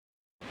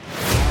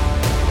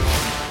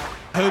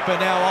Hooper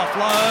now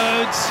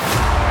offloads.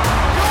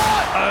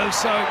 Oh,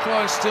 so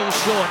close, still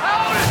short.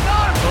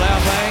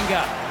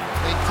 Blaubanga.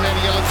 Big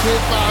Teddy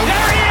Tupou.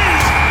 There he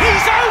is!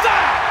 He's over!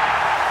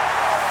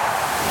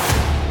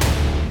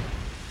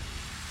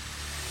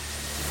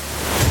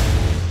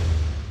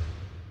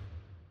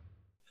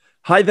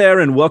 Hi there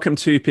and welcome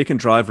to Pick and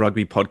Drive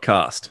Rugby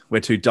Podcast. We're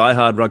two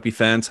diehard rugby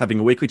fans having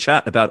a weekly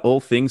chat about all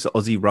things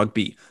Aussie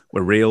rugby.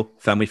 We're real,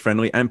 family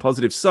friendly and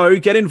positive, so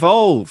get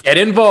involved. Get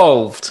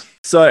involved.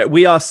 So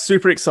we are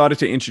super excited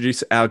to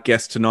introduce our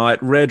guest tonight,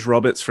 Reg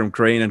Roberts from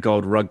Green and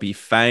Gold Rugby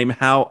fame.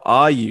 How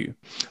are you?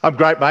 I'm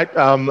great, mate.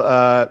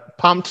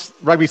 Pumped.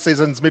 Rugby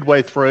season's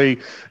midway through.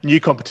 New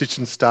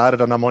competition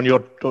started, and I'm on your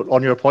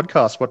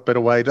podcast. What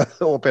better way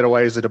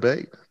is it to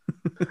be?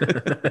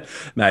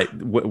 Mate,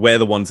 we're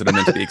the ones that are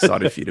meant to be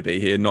excited for you to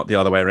be here, not the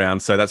other way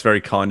around. So that's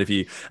very kind of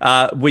you.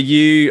 Were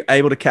you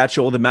able to catch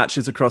all the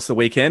matches across the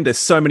weekend? There's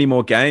so many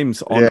more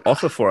games on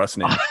offer for us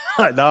now.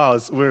 No,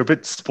 we were a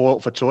bit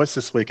spoilt for choice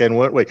this weekend,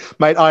 weren't we?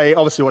 Mate, I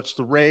obviously watched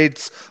the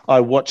Reds. I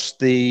watched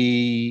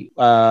the,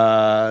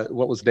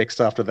 what was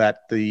next after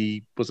that?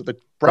 Was it the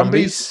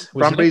Brumbies?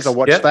 Brumbies. I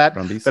watched that.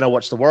 Brumbies. Then I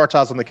watched the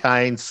Waratahs and the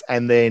Canes,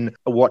 and then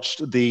I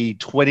watched the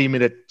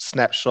 20-minute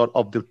snapshot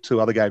of the two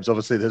other games.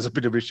 Obviously, there's a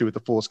bit of issue with the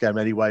Force game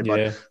anyway,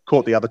 but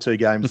caught the other two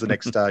games the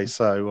next day.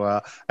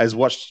 So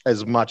watched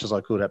as much as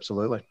I could,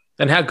 absolutely.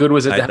 And how good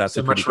was it to have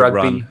so much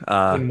rugby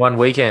in one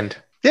weekend?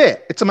 Yeah,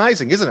 it's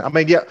amazing, isn't it? I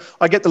mean,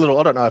 I get the little,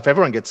 I don't know if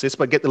everyone gets this,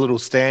 but get the little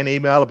Stan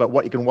email about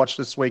what you can watch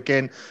this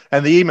weekend.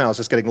 And the email is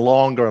just getting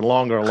longer and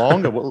longer and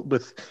longer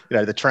with,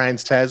 the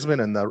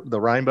Trans-Tasman and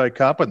the Rainbow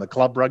Cup and the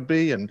club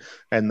rugby and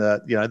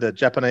the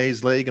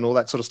Japanese League and all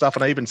that sort of stuff.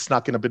 And I even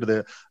snuck in a bit of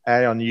the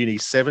Aon Uni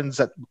Sevens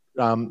that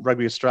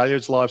Rugby Australia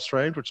is live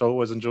streamed, which I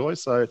always enjoy.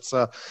 So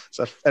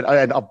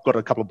and I've got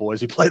a couple of boys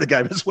who play the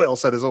game as well.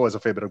 So there's always a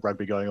fair bit of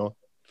rugby going on.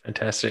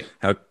 Fantastic.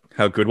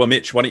 How good. Well,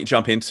 Mitch, why don't you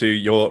jump into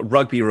your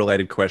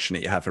rugby-related question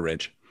that you have for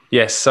Reg?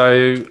 Yes,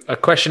 so a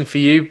question for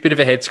you, bit of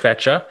a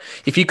head-scratcher.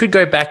 If you could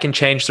go back and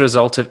change the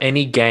result of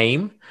any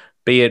game,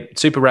 be it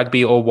Super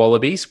Rugby or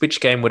Wallabies, which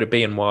game would it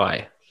be and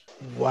why?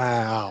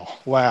 Wow.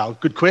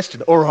 Good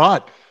question. All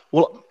right.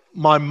 Well,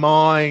 my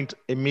mind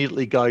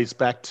immediately goes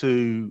back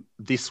to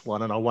this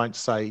one, and I won't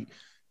say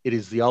it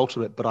is the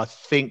ultimate, but I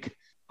think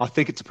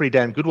it's a pretty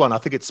damn good one. I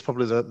think it's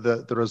probably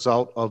the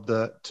result of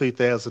the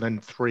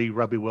 2003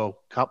 Rugby World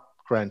Cup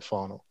Grand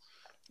Final.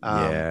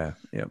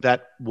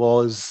 That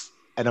was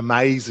an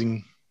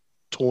amazing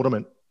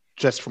tournament,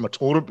 just from a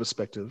tournament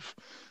perspective.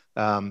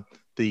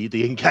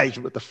 The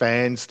engagement with the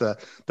fans, the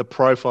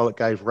profile it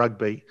gave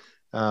rugby.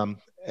 And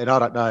I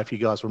don't know if you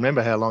guys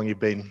remember how long you've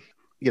been,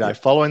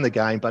 following the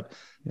game, but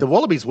the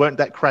Wallabies weren't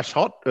that crash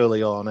hot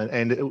early on.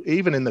 And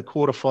even in the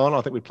quarterfinal,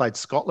 I think we played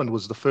Scotland,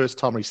 was the first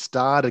time we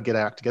started to get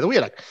out together. We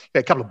had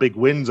a couple of big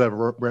wins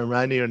over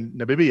Romania and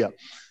Namibia.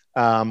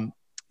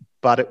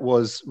 But it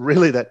was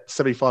really that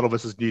semi-final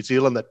versus New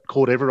Zealand that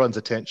caught everyone's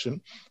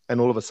attention. And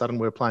all of a sudden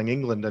we were playing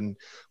England, and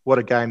what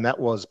a game that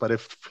was. But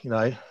if,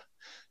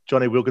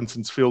 Johnny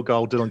Wilkinson's field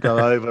goal didn't go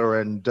over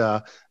and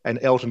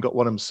Elton got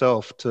one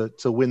himself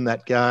to win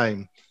that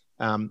game,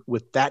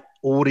 with that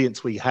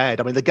audience we had.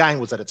 I mean, the game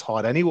was at its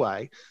height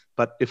anyway,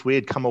 but if we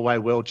had come away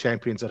world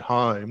champions at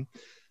home,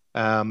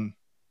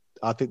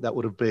 I think that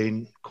would have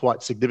been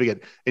quite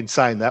significant. In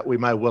saying that, we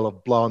may well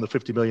have blown the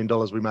 $50 million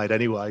we made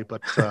anyway,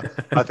 but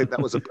I think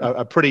that was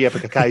a pretty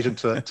epic occasion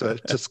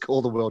to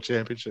score the world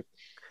championship.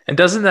 And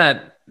doesn't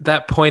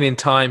that point in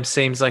time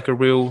seems like a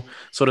real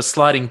sort of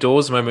sliding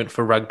doors moment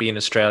for rugby in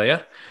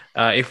Australia?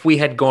 If we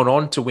had gone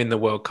on to win the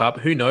World Cup,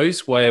 who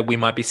knows where we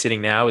might be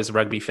sitting now as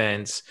rugby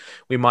fans?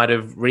 We might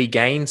have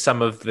regained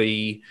some of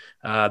the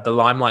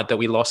limelight that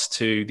we lost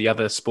to the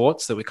other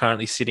sports that we're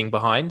currently sitting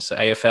behind, so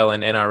AFL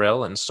and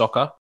NRL and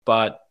soccer.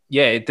 But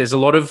yeah, there's a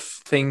lot of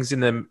things in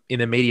the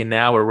media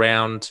now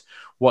around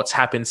what's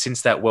happened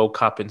since that World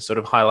Cup and sort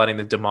of highlighting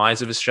the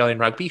demise of Australian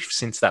rugby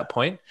since that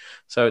point.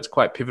 So it's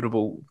quite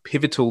pivotal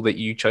that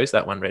you chose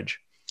that one, Reg.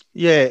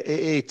 Yeah,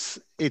 it's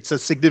a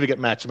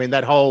significant match. I mean,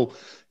 that whole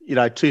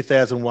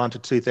 2001 to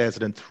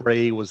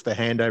 2003 was the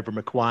handover of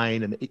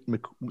McQueen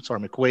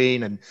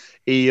and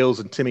Eales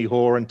and Timmy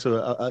Horan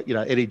to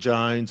Eddie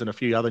Jones and a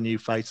few other new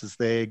faces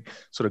there,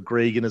 sort of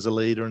Gregan as a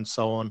leader and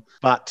so on.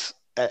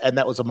 And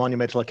that was a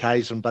monumental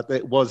occasion, but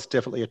it was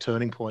definitely a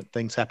turning point.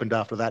 Things happened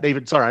after that.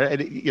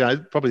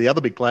 Probably the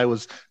other big play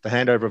was the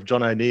handover of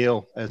John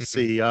O'Neill as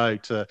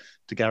CEO to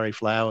Gary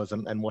Flowers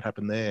and what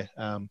happened there.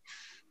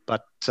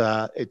 But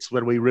it's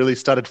when we really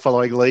started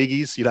following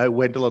leagueies,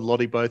 Wendell and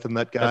Lottie both in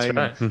that game.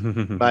 That's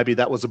right. Maybe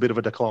that was a bit of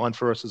a decline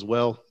for us as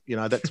well.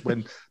 That's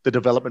when the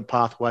development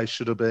pathway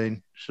should have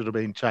been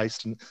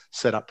chased and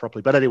set up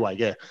properly. But anyway,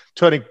 yeah,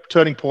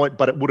 turning point,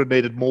 but it would have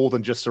needed more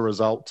than just a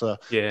result to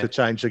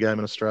change the game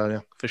in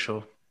Australia. For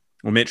sure.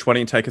 Well, Mitch, why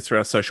don't you take us through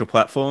our social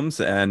platforms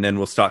and then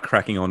we'll start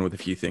cracking on with a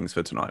few things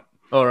for tonight.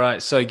 All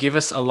right, so give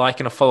us a like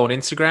and a follow on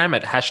Instagram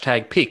at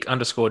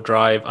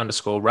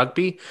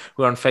 #pick_drive_rugby.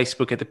 We're on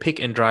Facebook at the Pick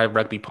and Drive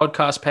Rugby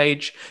podcast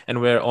page,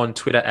 and we're on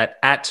Twitter at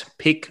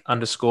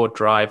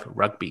 @pick_drive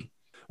rugby.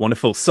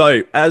 Wonderful.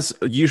 So, as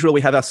usual, we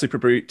have our Super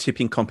Brew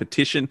tipping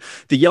competition.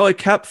 The yellow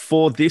cap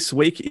for this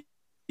week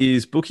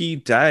is Bookie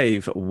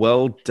Dave.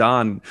 Well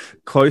done.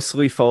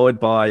 Closely followed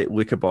by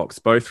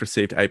Liquorbox. Both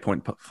received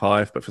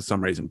 8.5, but for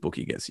some reason,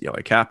 Bookie gets the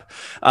yellow cap.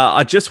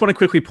 I just want to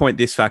quickly point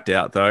this fact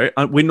out, though.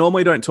 We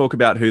normally don't talk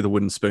about who the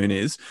wooden spoon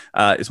is.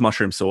 It's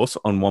Mushroom Sauce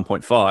on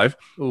 1.5.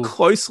 Ooh.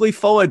 Closely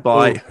followed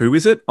by, who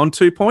is it on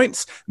 2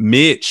 points?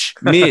 Mitch.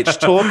 Mitch,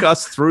 talk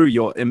us through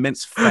your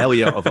immense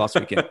failure of last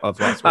week.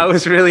 I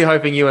was really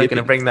hoping you weren't going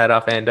to bring that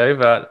up, Ando,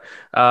 but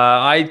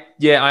I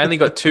only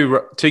got two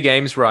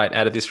games right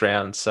out of this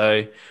round,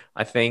 so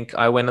I think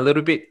I went a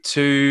little bit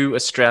too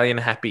Australian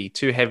happy,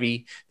 too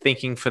heavy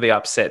thinking for the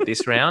upset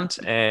this round,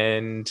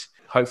 and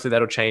hopefully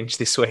that'll change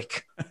this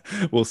week.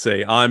 We'll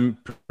see. I'm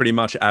pretty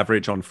much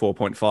average on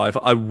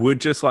 4.5. I would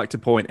just like to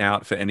point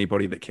out for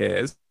anybody that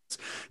cares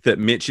that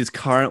Mitch is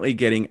currently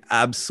getting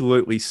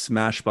absolutely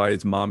smashed by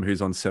his mum,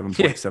 who's on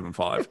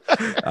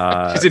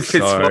 7.75. She's in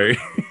Fitzroy.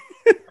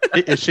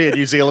 Is she a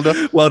New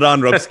Zealander? Well done,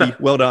 Robski.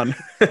 Well done.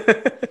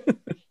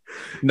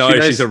 No,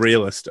 she's a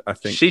realist, I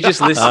think. She just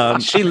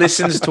listens. She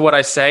listens to what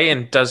I say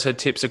and does her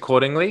tips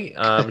accordingly.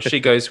 She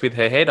goes with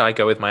her head. I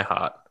go with my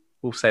heart.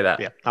 We'll say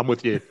that. Yeah, I'm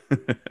with you.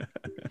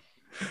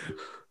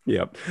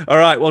 Yep. All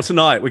right. Well,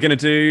 tonight we're going to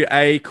do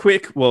a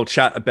quick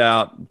chat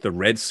about the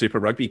Reds Super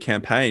Rugby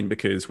campaign,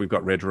 because we've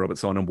got Reg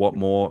Roberts on, and what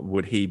more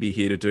would he be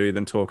here to do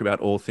than talk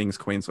about all things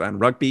Queensland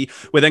rugby.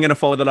 We're then going to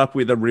follow that up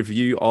with a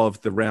review of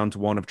the round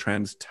 1 of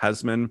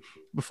Trans-Tasman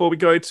before we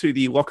go to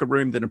the locker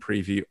room, then a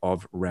preview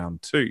of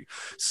round 2.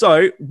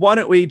 So why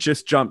don't we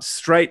just jump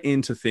straight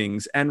into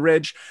things? And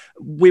Reg,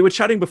 we were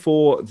chatting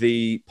before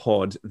the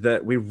pod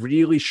that we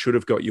really should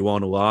have got you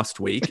on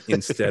last week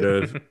instead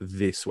of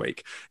this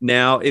week.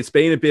 Now, it's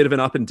been a bit of an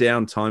up and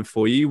down time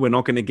for you. We're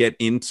not going to get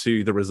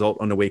into the result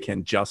on the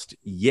weekend just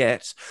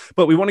yet,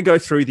 but we want to go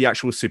through the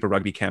actual Super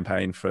Rugby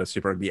campaign for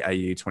Super Rugby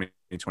AU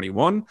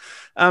 2021.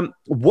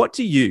 What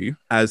do you,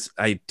 as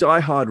a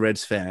diehard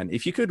Reds fan,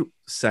 if you could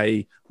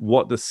say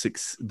what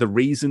the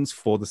reasons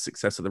for the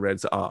success of the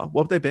Reds are,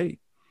 what would they be?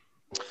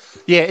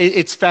 Yeah,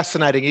 it's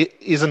fascinating,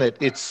 isn't it?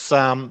 It's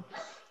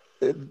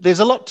there's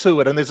a lot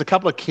to it, and there's a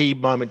couple of key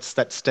moments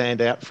that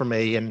stand out for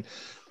me,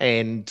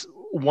 and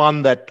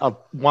one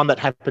that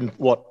happened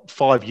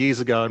 5 years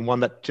ago, and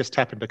one that just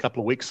happened a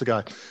couple of weeks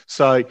ago.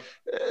 So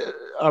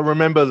I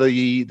remember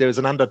there was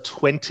an under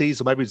 20s,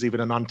 or maybe it was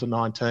even an under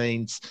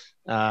 19s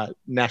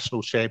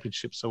national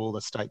championship. So all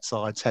the state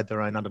sides had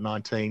their own under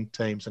 19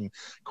 teams, and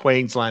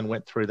Queensland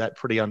went through that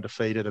pretty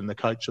undefeated. And the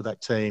coach of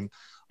that team,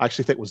 I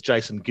actually think, was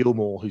Jason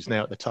Gilmore, who's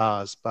now at the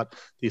Tars, but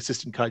the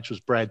assistant coach was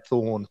Brad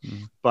Thorne.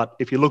 But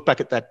if you look back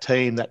at that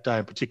team that day,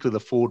 and particularly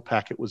the forward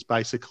pack, it was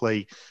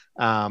basically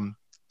Taniela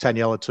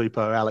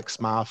Tupou, Alex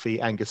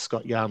Murphy, Angus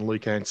Scott-Young,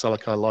 Luke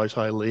Anselico,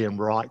 Loto, Liam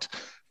Wright,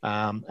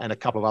 and a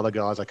couple of other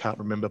guys I can't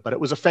remember. But it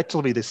was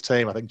effectively this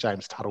team. I think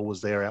James Tuttle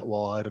was there out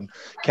wide, and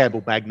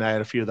Campbell Bagnay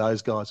and a few of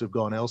those guys who've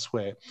gone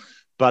elsewhere.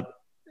 But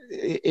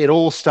it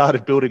all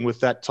started building with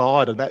that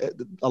tide, and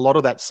a lot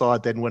of that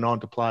side then went on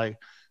to play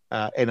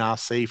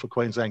NRC for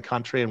Queensland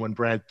Country. And when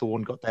Brad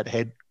Thorne got that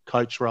head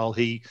coach role,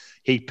 he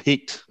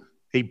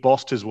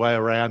bossed his way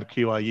around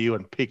QRU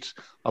and picked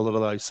a lot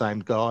of those same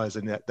guys.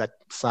 And that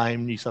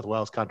same New South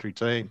Wales Country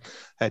team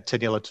had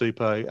Taniela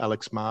Tupou,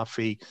 Alex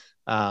Murphy,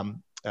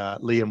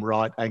 Liam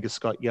Wright, Angus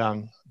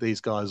Scott-Young,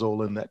 these guys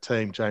all in that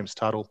team, James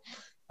Tuttle,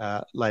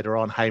 later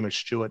on, Hamish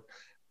Stewart.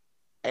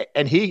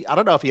 And I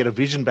don't know if he had a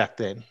vision back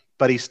then,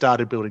 but he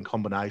started building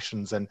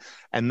combinations. And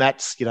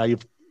that's, I'm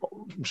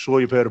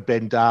sure you've heard of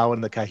Ben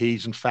Darwin, the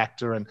cohesion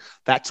factor, and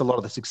that's a lot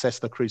of the success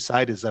of the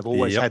Crusaders. They've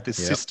always had this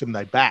system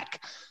they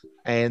back,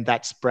 and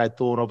that's Brad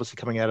Thorne obviously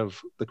coming out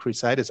of the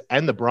Crusaders,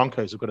 and the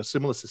Broncos have got a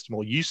similar system,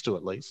 or used to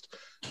at least,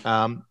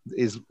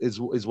 is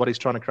what he's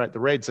trying to create the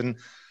Reds. And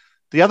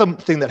the other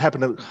thing that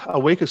happened a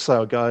week or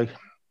so ago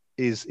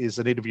is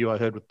an interview I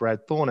heard with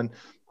Brad Thorne, and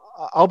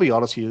I'll be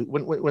honest with you,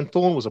 when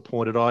Thorne was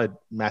appointed, I had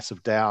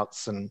massive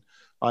doubts, and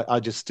I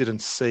just didn't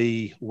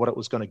see what it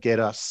was going to get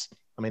us.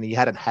 I mean, he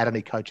hadn't had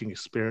any coaching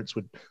experience.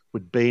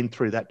 We'd been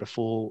through that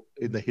before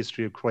in the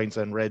history of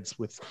Queensland Reds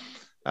with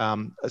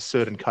a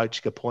certain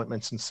coaching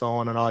appointments and so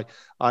on. And I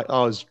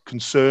was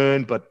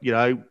concerned, but,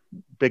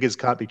 beggars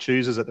can't be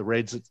choosers at the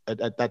Reds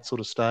at that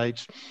sort of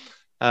stage.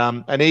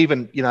 And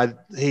even,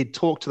 he'd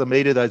talked to the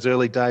media those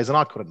early days, and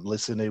I couldn't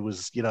listen. He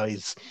was,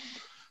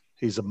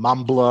 he's a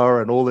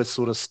mumbler and all this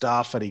sort of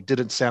stuff, and he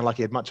didn't sound like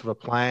he had much of a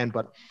plan.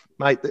 But,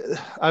 mate,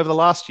 over the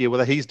last year,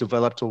 whether he's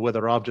developed or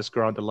whether I've just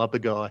grown to love the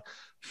guy,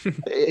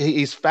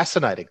 he's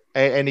fascinating.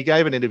 And he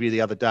gave an interview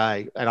the other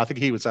day, and I think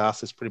he was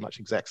asked this pretty much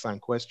exact same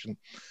question.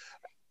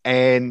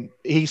 And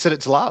he said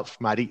it's love,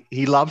 mate.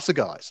 He loves the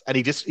guys, and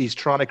he's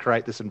trying to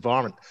create this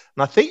environment.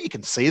 And I think you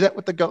can see that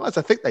with the guys.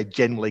 I think they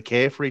genuinely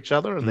care for each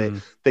other,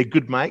 and they're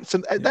good mates.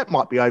 And that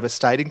might be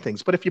overstating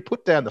things, but if you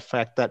put down the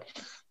fact that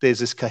there's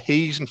this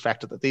cohesion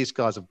factor, that these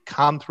guys have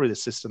come through the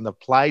system, they've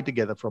played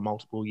together for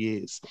multiple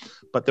years,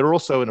 but they're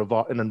also in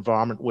an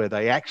environment where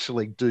they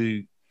actually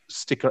do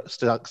stick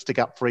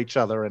up for each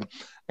other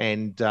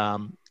and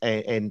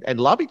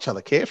love each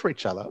other, care for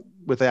each other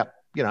without,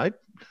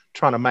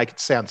 trying to make it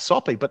sound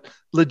soppy, but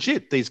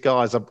legit, these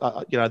guys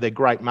are, they're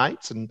great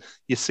mates, and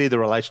you see the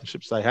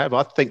relationships they have.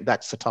 I think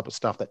that's the type of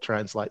stuff that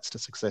translates to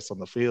success on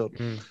the field,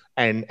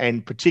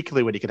 and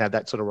particularly when you can have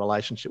that sort of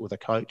relationship with a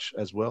coach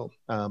as well,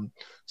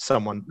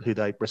 someone who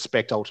they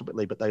respect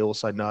ultimately, but they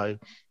also know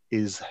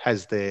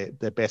has their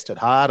best at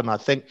heart. And I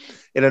think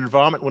in an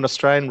environment when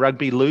Australian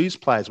rugby lose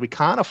players, we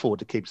can't afford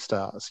to keep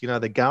stars. They're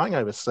going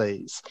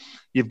overseas.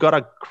 You've got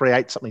to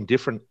create something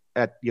different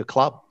at your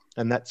club.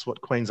 And that's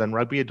what Queensland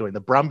Rugby are doing.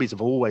 The Brumbies have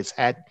always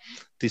had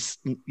this,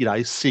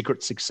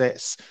 secret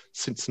success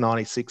since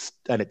 '96,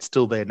 and it's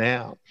still there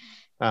now.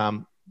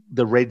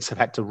 The Reds have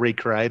had to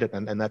recreate it,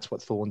 and that's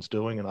what Thorn's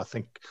doing. And I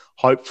think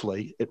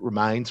hopefully it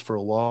remains for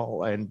a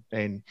while, and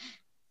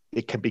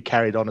it can be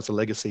carried on as a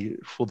legacy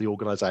for the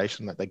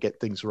organisation, that they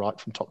get things right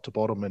from top to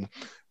bottom,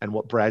 and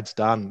what Brad's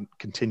done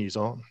continues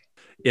on.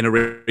 In a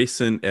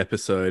recent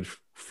episode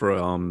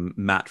from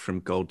Matt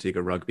from Gold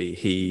Digger Rugby,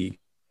 he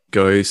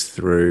goes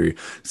through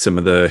some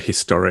of the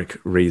historic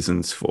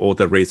reasons for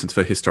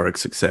historic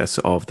success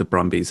of the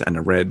Brumbies and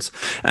the Reds.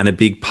 And a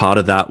big part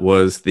of that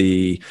was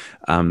the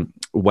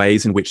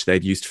ways in which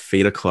they'd used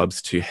feeder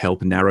clubs to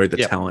help narrow the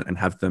talent and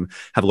have them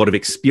have a lot of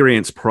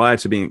experience prior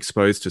to being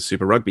exposed to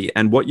Super Rugby.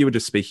 And what you were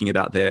just speaking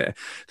about there,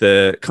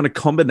 the kind of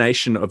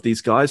combination of these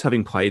guys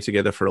having played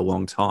together for a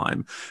long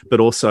time, but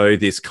also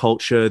this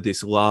culture,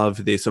 this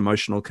love, this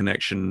emotional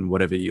connection,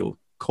 whatever you'll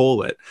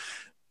call it,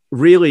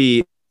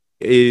 really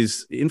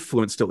is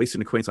influenced, at least in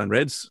the Queensland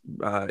Reds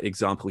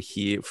example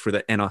here, for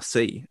the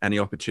NRC and the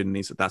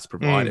opportunities that that's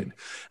provided.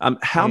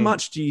 How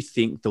much do you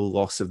think the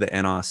loss of the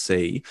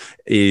NRC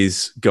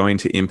is going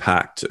to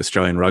impact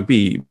Australian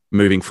rugby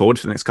moving forward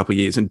for the next couple of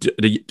years? And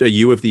are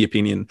you of the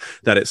opinion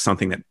that it's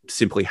something that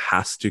simply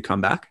has to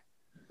come back?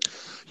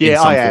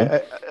 Yeah, I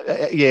am.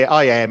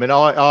 I am. And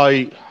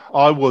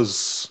I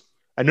was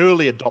an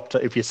early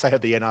adopter, if you say,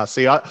 of the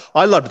NRC.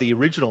 I loved the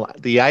original,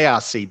 the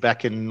ARC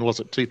back in, was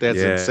it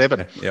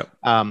 2007? Yeah.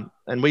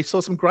 And we saw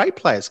some great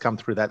players come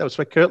through that. That was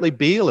where Kurtley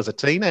Beale, as a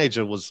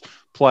teenager, was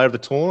player of the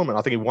tournament.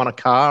 I think he won a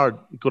car,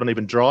 he couldn't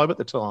even drive at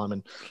the time,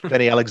 and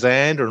Benny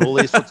Alexander and all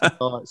these sorts of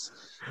guys.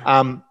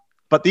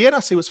 But the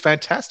NRC was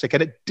fantastic,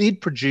 and it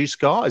did produce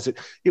guys.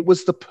 It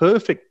was the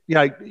perfect,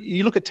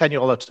 you look at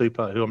Taniela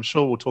Tupou, who I'm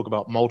sure we'll talk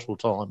about multiple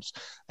times,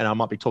 and I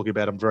might be talking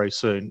about him very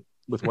soon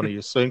with one of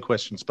your soon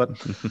questions, but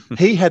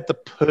he had the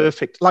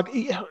perfect,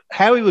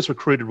 how he was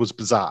recruited was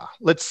bizarre.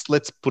 Let's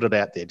put it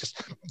out there.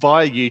 Just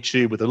via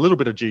YouTube with a little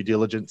bit of due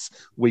diligence,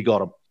 we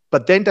got him.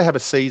 But then to have a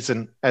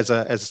season as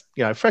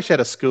fresh out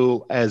of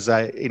school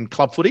in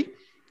club footy,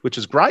 which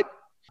is great,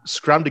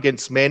 scrummed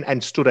against men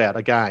and stood out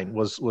again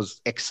was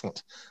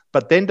excellent.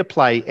 But then to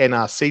play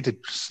NRC, to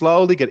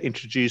slowly get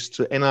introduced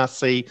to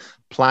NRC,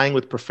 playing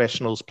with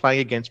professionals,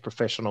 playing against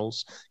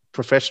professionals,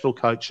 professional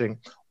coaching,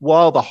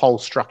 while the whole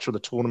structure of the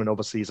tournament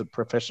obviously isn't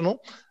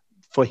professional.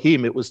 For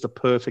him, it was the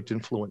perfect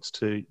influence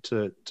to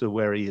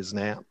where he is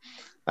now.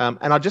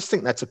 And I just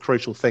think that's a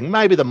crucial thing.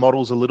 Maybe the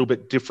model's a little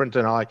bit different.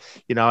 And I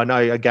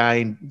know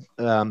again,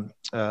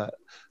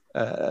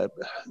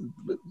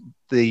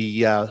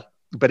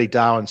 Betty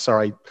Darwin,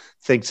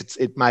 thinks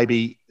it may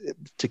be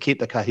to keep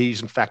the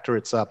cohesion factor.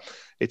 It's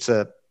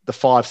the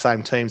 5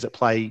 same teams that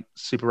play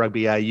Super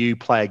Rugby AU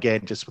play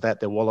again, just without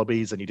their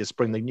wallabies, and you just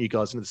bring the new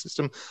guys into the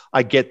system.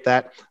 I get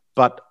that,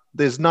 but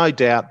there's no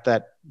doubt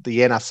that the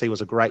NRC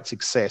was a great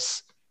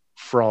success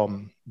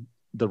from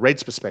the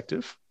Reds'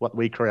 perspective, what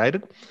we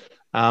created.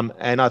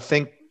 And I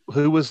think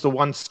who was the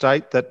one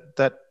state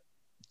that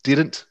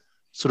didn't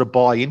sort of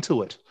buy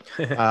into it?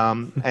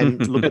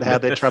 And look at how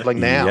they're travelling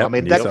now. Yep, I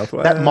mean,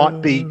 that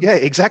might be,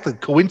 exactly,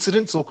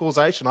 coincidence or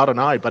causation. I don't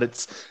know, but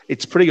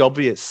it's pretty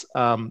obvious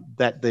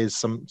that there's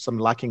some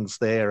lackings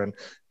there,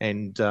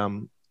 and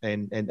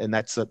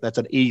that's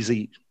an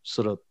easy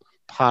sort of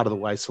part of the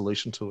way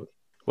solution to it.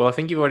 Well, I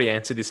think you've already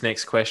answered this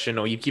next question,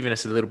 or you've given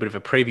us a little bit of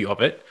a preview of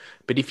it.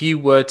 But if you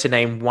were to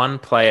name one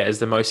player as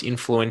the most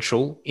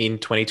influential in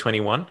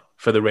 2021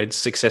 for the Reds'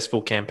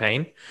 successful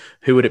campaign,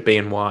 who would it be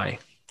and why?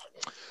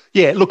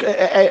 Yeah, look,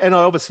 and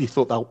I obviously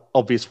thought the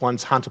obvious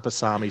ones. Hunter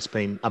Paisami's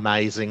been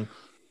amazing,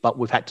 but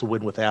we've had to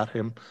win without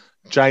him.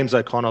 James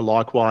O'Connor,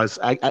 likewise,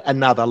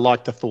 another,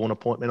 like the Thorn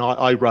appointment.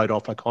 I wrote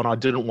off O'Connor. I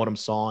didn't want him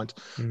signed.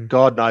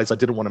 God knows I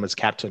didn't want him as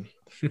captain.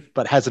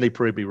 But hasn't he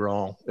proved me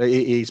wrong?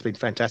 He's been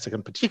fantastic,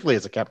 and particularly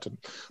as a captain.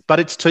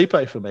 But it's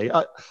Tupou for me.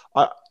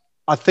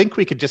 I think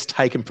we could just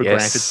take him for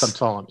granted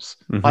sometimes.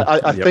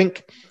 I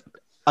think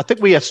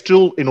we are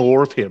still in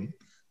awe of him,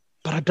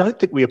 but I don't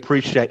think we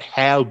appreciate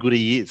how good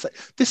he is.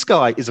 This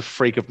guy is a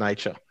freak of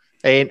nature.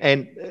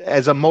 And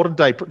as a modern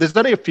day, there's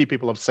only a few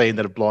people I've seen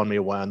that have blown me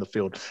away on the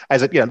field.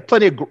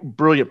 Plenty of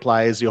brilliant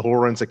players, your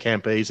Horans, the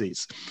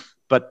Campeses.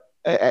 But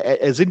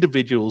as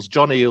individuals,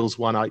 John Eales,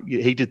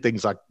 he did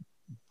things I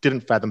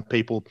didn't fathom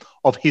people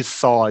of his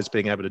size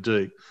being able to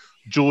do.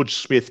 George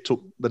Smith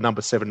took the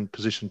number 7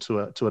 position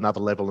to another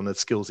level, and the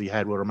skills he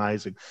had were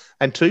amazing.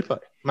 And Tupou,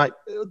 mate,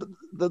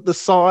 the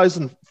size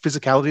and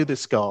physicality of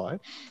this guy,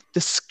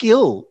 the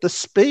skill, the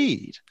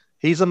speed,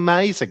 he's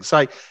amazing.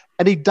 So,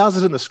 and he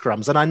does it in the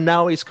scrums. And I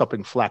know he's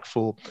copping flack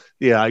for,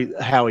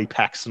 how he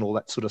packs and all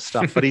that sort of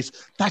stuff. But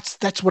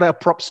that's what our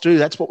props do.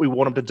 That's what we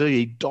want him to do.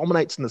 He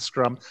dominates in the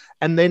scrum.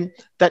 And then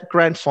that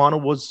grand final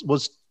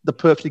was the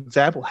perfect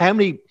example. How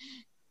many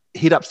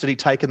hit-ups did he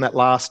take in that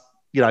last,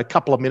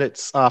 couple of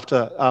minutes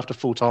after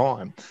full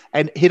time,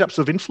 and hit-ups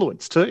of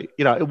influence too.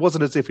 It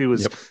wasn't as if he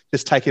was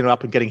just taking it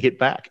up and getting hit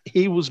back.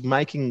 He was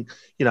making,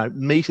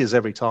 meters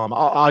every time.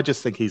 I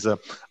just think he's a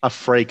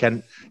freak,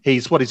 and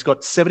he's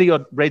got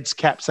 70-odd Reds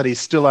caps, and he's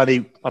still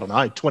only,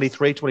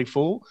 23,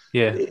 24.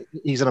 Yeah.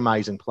 He's an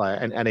amazing player,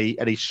 and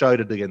he showed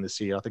it again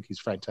this year. I think he's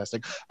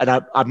fantastic. And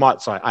I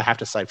might say, I have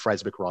to say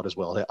Fraser McReight as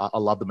well. I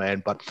love the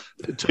man, but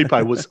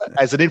Tupou was,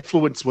 as an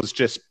influence, was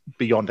just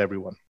beyond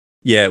everyone.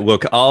 Yeah,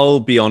 look, I'll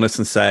be honest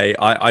and say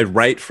I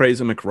rate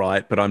Fraser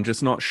McReight, but I'm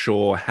just not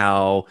sure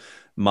how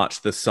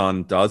much the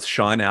sun does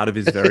shine out of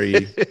his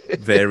very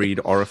varied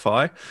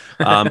orifice.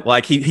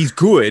 He's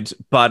good,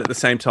 but at the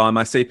same time,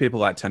 I see people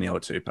like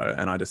Taniela Tupou,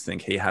 and I just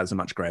think he has a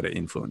much greater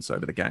influence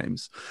over the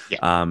games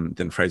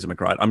than Fraser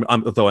McReight.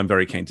 Although I'm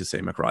very keen to see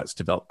McReight's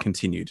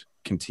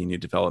continued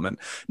development.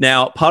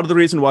 Now, part of the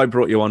reason why I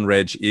brought you on,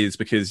 Reg, is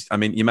because,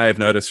 you may have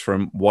noticed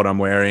from what I'm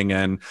wearing,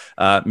 and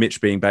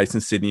Mitch being based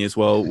in Sydney as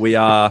well, we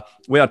are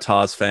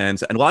Tars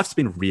fans, and life's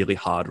been really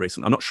hard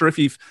recently. I'm not sure if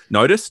you've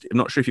noticed, I'm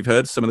not sure if you've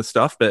heard some of the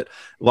stuff, but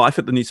life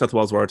at the New South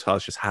Wales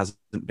Waratahs just hasn't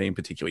been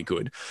particularly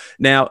good.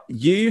 Now,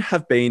 you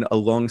have been a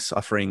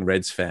long-suffering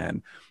Reds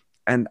fan,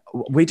 and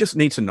we just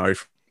need to know,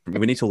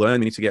 we need to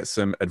learn, we need to get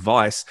some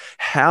advice.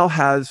 How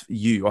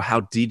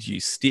did you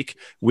stick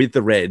with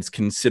the Reds,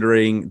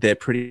 considering their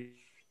pretty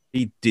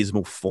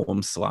dismal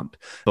form slump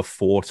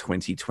before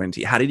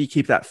 2020? How did you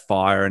keep that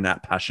fire and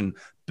that passion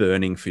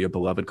burning for your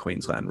beloved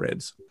Queensland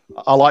Reds?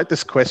 I like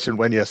this question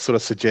when you sort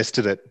of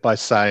suggested it by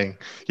saying,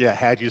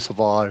 how do you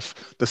survive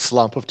the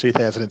slump of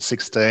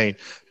 2016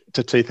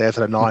 to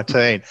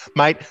 2019?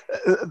 Mate,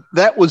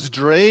 that was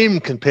dream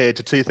compared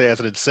to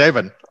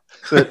 2007,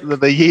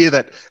 the year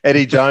that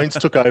Eddie Jones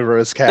took over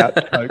as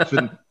coach,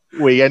 and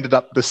we ended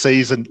up the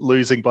season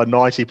losing by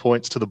 90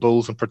 points to the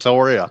Bulls in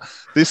Pretoria.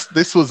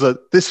 This was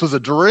a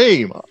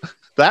dream.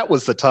 That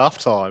was the tough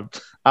time.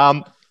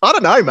 I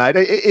don't know, mate.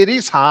 It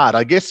is hard.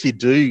 I guess you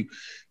do.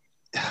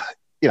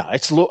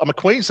 I'm a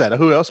Queenslander.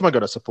 Who else am I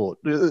going to support?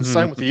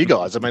 Same with you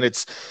guys.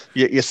 It's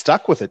you're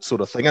stuck with it, sort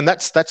of thing, and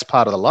that's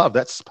part of the love.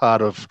 That's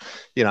part of,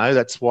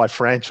 that's why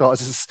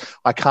franchises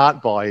I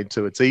can't buy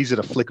into. It's easy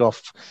to flick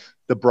off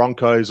the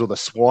Broncos or the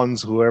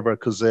Swans, whoever,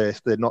 because they're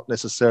not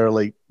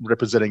necessarily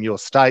representing your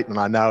state. And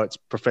I know it's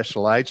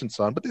professional agents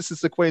on, but this is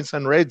the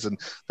Queensland Reds, and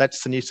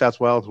that's the New South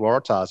Wales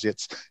Waratahs.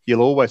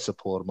 You'll always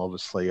support them,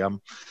 obviously.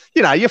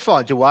 You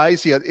find your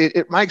ways.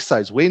 It makes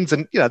those wins,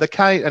 and the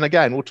Cane. And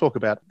again, we'll talk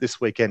about this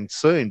weekend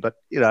soon. But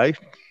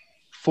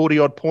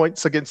 40-odd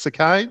points against the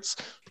Canes.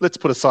 Let's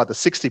put aside the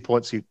 60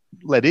 points you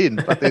let in,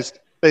 but there's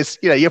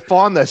you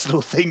find those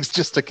little things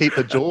just to keep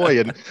the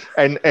joy,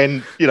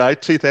 and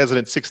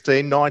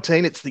 2016,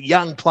 19, it's the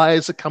young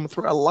players that come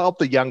through. I love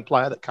the young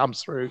player that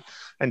comes through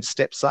and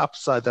steps up.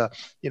 So the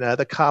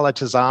Carlo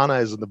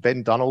Tizanos and the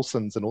Ben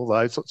Donaldsons and all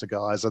those sorts of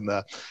guys, and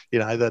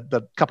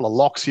the couple of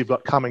locks you've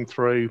got coming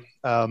through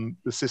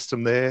the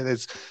system there.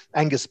 There's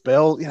Angus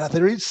Bell.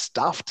 There is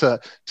stuff to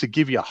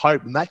give you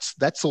hope, and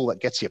that's all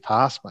that gets you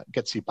past, mate.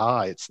 Gets you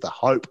by. It's the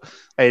hope,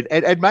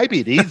 and maybe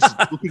it is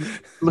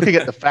looking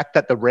at the fact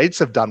that the Reds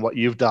have done what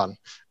you've done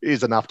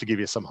is enough to give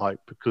you some hope,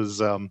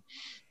 because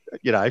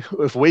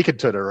if we could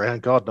turn it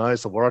around, God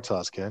knows the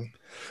Waratahs can.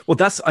 Well,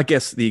 that's, I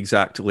guess, the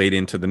exact lead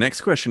into the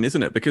next question,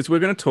 isn't it? Because we're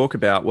going to talk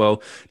about,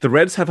 the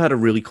Reds have had a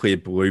really clear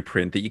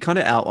blueprint that you kind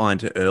of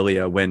outlined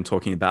earlier when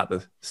talking about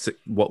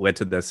what led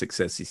to their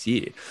success this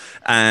year.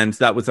 And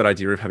that was that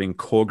idea of having a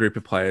core group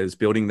of players,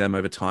 building them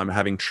over time,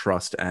 having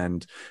trust,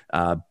 and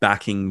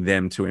backing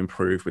them to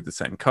improve with the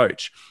same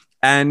coach.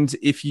 And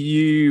if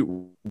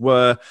you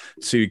were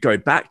to go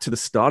back to the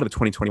start of the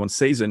 2021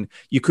 season,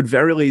 you could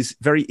very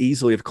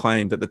easily have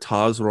claimed that the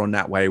Tars were on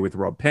that way with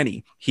Rob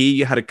Penny. Here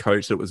you had a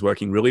coach that was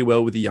working really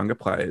well with the younger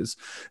players,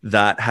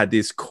 that had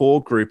this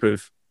core group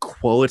of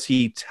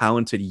quality,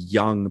 talented,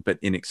 young but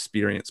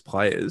inexperienced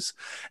players.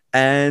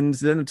 And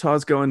then the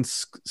Tars go and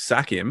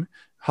sack him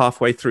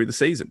halfway through the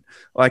season.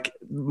 I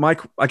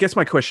guess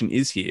my question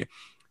is here,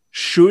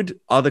 should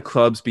other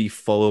clubs be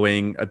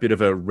following a bit of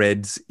a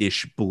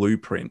Reds-ish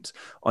blueprint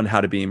on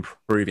how to be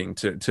improving,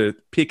 to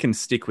pick and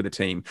stick with a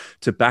team,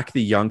 to back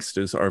the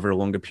youngsters over a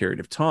longer period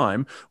of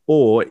time?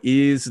 Or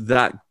is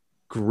that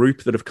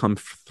group that have come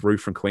through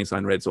from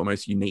Queensland Reds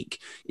almost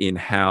unique in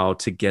how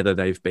together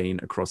they've been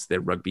across their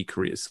rugby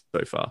careers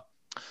so far?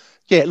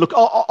 Yeah, look,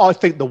 I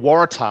think the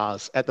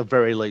Waratahs, at the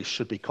very least,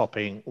 should be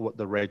copying what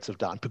the Reds have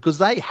done, because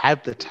they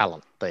have the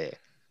talent there.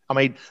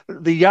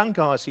 The young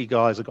guys you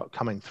guys have got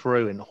coming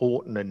through, in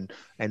Horton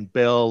and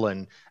Bell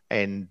and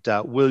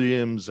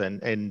Williams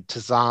and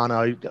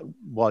Tizano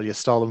while you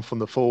stole them from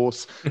the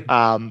Force.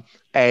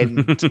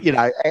 And you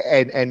know,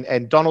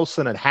 and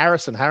Donaldson and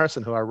Harrison,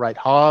 who I rate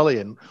highly,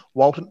 and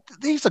Walton.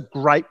 These are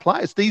great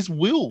players. These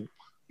will,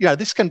 you know,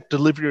 this can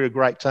deliver you a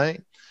great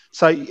team.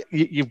 So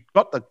you've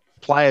got the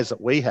players that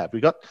we have.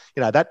 We've got,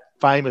 you know, that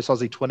famous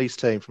Aussie 20s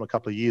team from a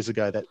couple of years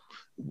ago that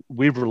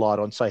we've relied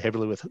on so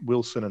heavily with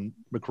Wilson and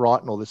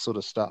McWright and all this sort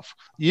of stuff.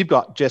 You've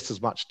got just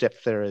as much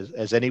depth there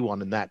as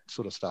anyone in that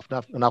sort of stuff.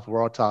 Enough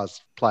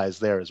Waratahs players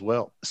there as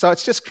well. So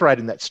it's just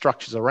creating that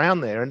structures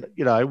around there. And,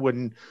 you know,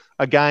 when,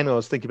 again, I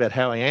was thinking about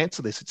how I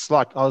answer this, it's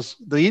like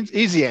the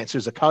easy answer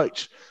is a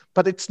coach,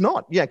 but it's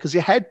not. Yeah, because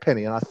you had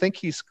Penny, and I think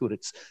he's good.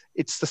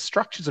 It's the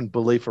structures and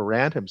belief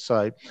around him.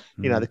 So,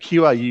 you know, the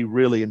QRU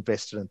really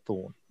invested in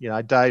Thorn. You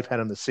know, Dave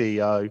Hannam, the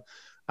CEO,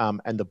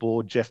 and the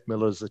board, Jeff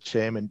Miller as the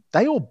chairman,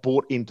 they all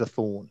bought into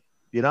Thorn,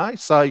 you know,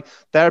 so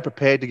they were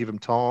prepared to give him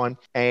time,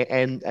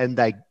 and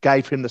they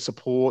gave him the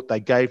support,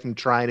 they gave him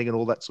training and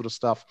all that sort of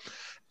stuff.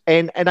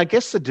 And I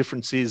guess the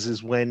difference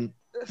is when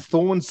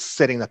Thorn's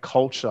setting the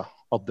culture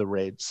of the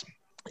Reds,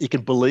 you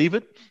can believe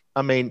it.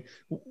 I mean,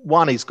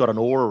 one, he's got an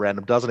aura around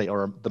him, doesn't he?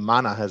 Or the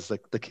mana has the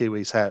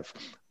Kiwis have,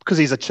 because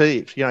he's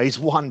achieved, you know, he's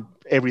won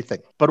everything.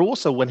 But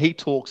also when he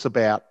talks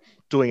about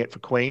doing it for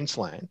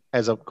Queensland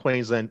as a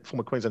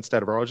former Queensland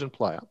State of Origin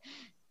player,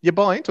 you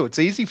buy into it. It's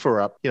easy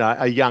for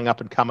a young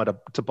up and comer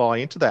to buy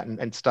into that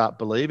and start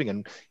believing.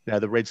 And, you know,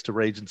 the Reds to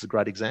Region's a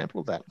great example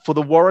of that. For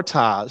the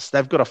Waratahs,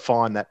 they've got to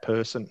find that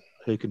person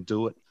who can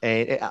do it.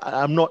 And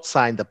I'm not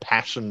saying the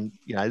passion,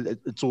 you know,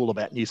 it's all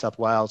about New South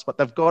Wales, but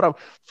they've got to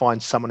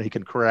find someone who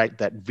can create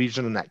that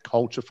vision and that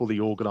culture for the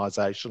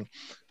organisation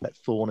that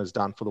Thorn has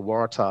done for the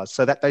Waratahs,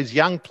 so that those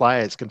young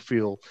players can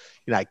feel,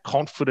 you know,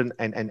 confident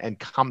and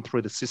come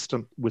through the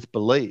system with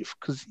belief,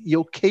 because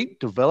you'll keep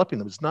developing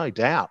them. There's no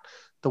doubt.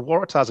 The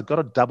Waratahs have got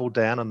to double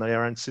down on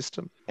their own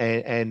system.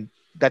 And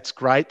that's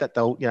great that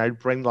they'll, you know,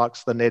 bring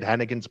likes the Ned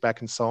Hannigans back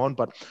and so on,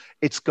 but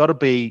it's got to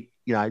be,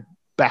 you know,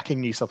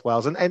 backing New South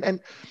Wales. And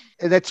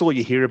that's all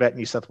you hear about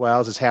New South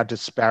Wales is how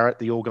disparate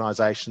the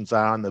organisations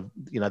are, and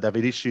they've had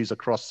issues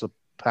across the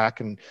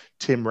pack, and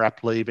Tim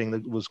Rapp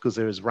leaving was because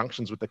there was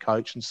runctions with the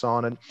coach and so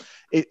on. And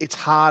it's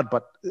hard,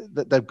 but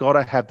they've got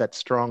to have that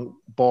strong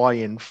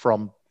buy-in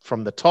from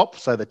the top.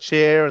 So the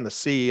chair and the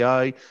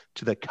CEO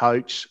to the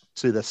coach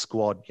to the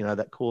squad, you know,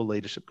 that core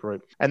leadership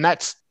group. And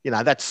that's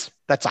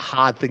a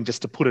hard thing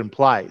just to put in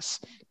place,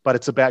 but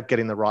it's about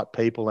getting the right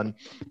people. And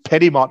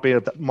Petty might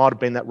have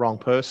been that wrong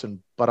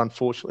person, but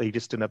unfortunately he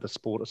just didn't have the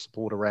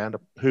support around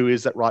him. Who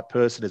is that right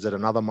person? Is it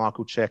another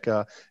Michael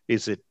Checker?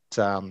 Is it,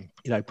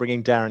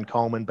 bringing Darren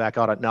Coleman back?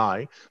 I don't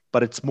know,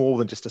 but it's more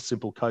than just a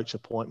simple coach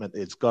appointment.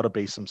 There's got to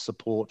be some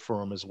support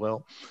for him as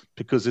well,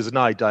 because there's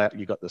no doubt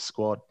you got the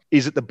squad.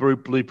 Is it the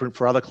blueprint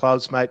for other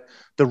clubs, mate?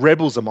 The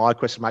Rebels are my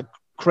question, mate.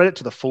 Credit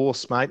to the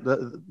Force, mate.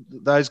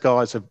 Those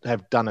guys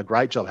have done a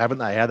great job, haven't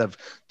they? How they've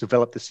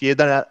developed this year.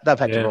 They've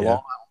had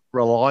to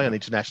rely on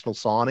international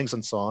signings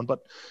and so on, but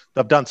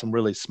they've done some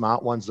really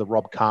smart ones. The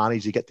Rob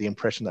Carneys, you get the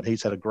impression that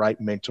he's had a great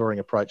mentoring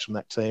approach from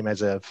that team,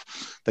 as have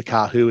the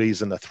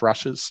Kahuis and the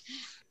Thrushes.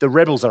 The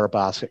Rebels are a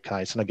basket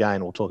case, and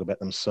again, we'll talk about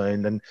them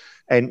soon. And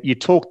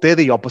they're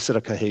the opposite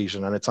of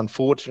cohesion, and it's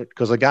unfortunate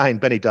because, again,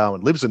 Benny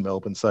Darwin lives in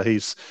Melbourne, so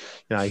he's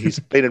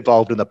been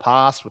involved in the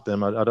past with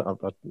them. I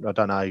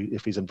don't know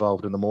if he's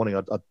involved in the morning.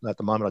 At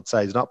the moment, I'd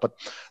say he's not, but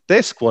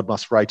their squad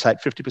must rotate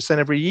 50%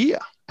 every year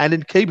and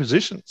in key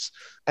positions,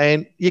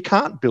 and you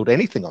can't build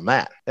anything on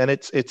that. And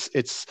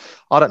it's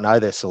I don't know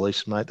their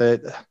solution, mate.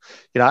 They've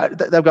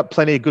got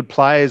plenty of good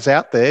players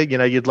out there. You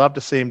know, you'd love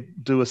to see them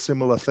do a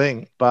similar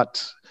thing,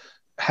 but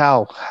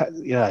how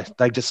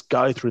they just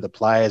go through the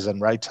players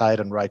and rotate,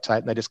 and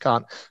they just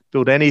can't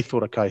build any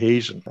sort of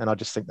cohesion. And I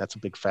just think that's a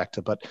big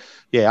factor. But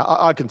yeah,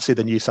 I can see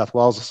the New South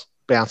Wales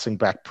bouncing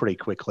back pretty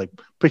quickly,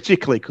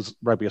 particularly because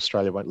Rugby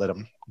Australia won't let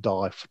them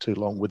die for too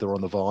long, wither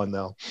on the vine.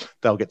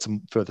 They'll get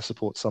some further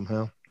support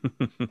somehow.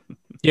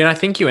 Yeah, I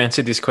think you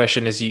answered this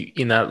question as you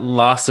in that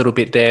last little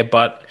bit there,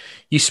 but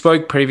you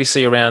spoke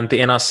previously around the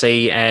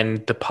NRC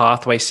and the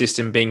pathway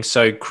system being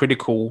so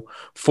critical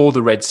for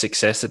the Reds'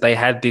 success, that they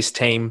had this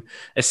team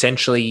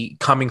essentially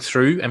coming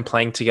through and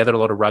playing together a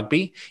lot of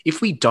rugby.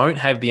 If we don't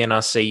have the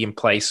NRC in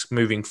place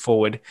moving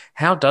forward,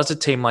 how does a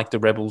team like the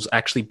Rebels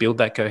actually build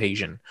that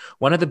cohesion?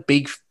 One of the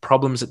big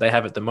problems that they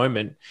have at the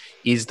moment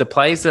is the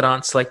players that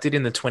aren't selected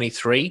in the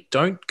 23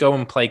 don't go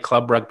and play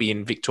club rugby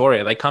in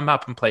Victoria. They come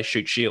up and play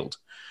Shoot Shield.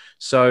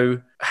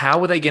 So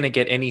how are they going to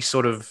get any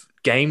sort of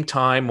game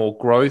time or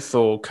growth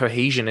or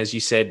cohesion, as you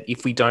said,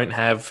 if we don't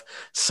have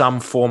some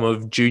form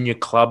of junior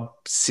club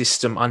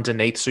system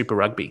underneath Super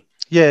Rugby?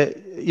 Yeah,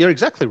 you're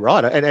exactly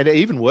right. And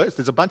even worse,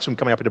 there's a bunch of them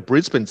coming up into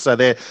Brisbane. So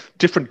they're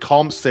different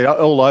comps. They're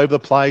all over the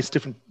place,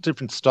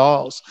 different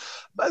styles.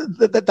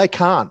 They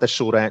can't, the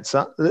short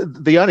answer.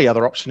 The only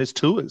other option is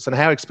tours. And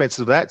how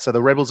expensive is that? So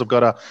the Rebels have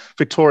got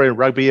Victorian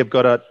Rugby have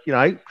got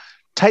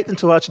take them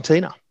to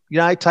Argentina.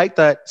 take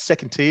that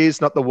second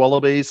tiers, not the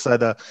Wallabies. So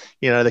the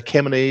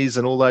Kemenes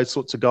and all those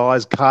sorts of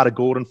guys. Carter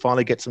Gordon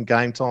finally gets some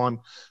game time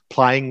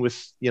playing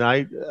with,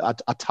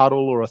 a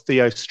Tuttle or a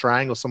Theo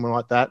Strang or someone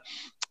like that.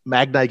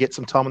 Magne gets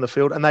some time on the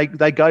field, and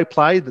they go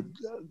play,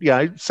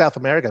 South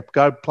America,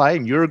 go play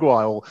in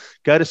Uruguay or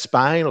go to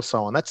Spain or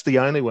so on. That's the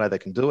only way they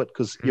can do it,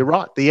 because you're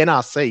right, the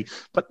NRC,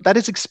 but that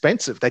is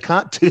expensive. They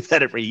can't do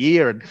that every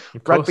year, and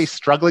rugby's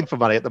struggling for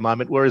money at the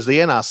moment, whereas the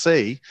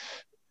NRC,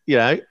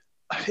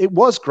 it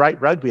was great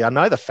rugby. I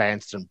know the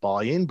fans didn't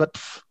buy in,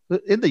 but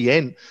in the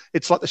end,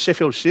 it's like the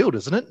Sheffield Shield,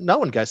 isn't it? No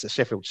one goes to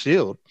Sheffield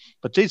Shield,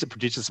 but geez, it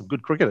produces some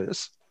good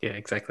cricketers. Yeah,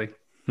 exactly.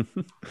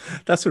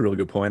 That's a really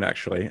good point,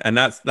 actually. And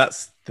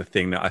that's the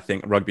thing that I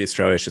think Rugby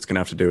Australia is just going to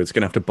have to do. It's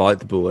going to have to bite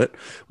the bullet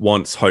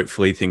once,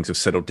 hopefully, things have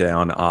settled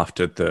down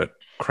after the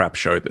crap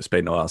show that's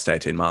been the last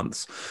 18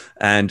 months,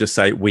 and just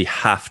say, we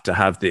have to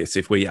have this.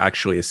 If we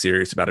actually are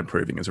serious about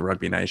improving as a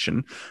rugby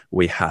nation,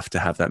 we have to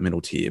have that middle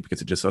tier,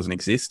 because it just doesn't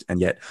exist. And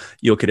yet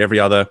you look at every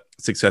other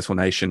successful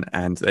nation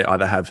and they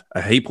either have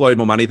a heap load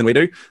more money than we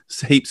do,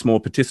 heaps more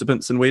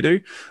participants than we do,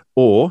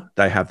 or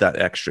they have that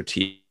extra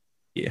tier.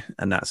 Yeah,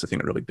 and that's the thing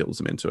that really builds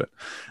them into it.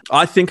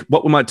 I think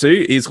what we might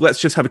do is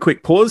let's just have a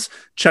quick pause.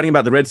 Chatting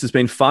about the Reds has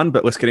been fun,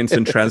 but let's get into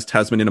Traz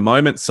Tasman in a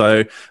moment.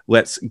 So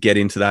let's get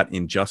into that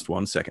in just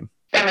 1 second.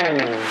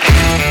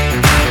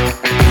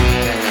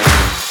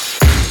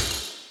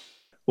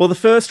 Well, the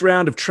first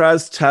round of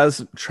Trans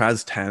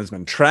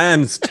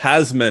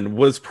Tasman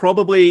was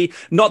probably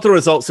not the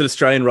results that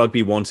Australian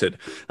rugby wanted.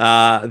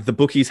 The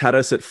bookies had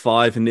us at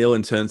 5-0,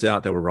 and turns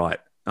out they were right,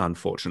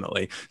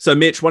 unfortunately. So,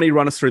 Mitch, why don't you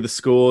run us through the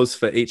scores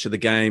for each of the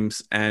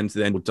games, and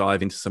then we'll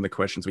dive into some of the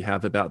questions we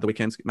have about the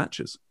weekend's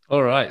matches.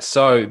 All right.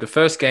 So the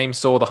first game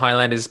saw the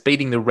Highlanders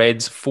beating the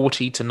Reds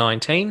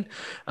 40-19.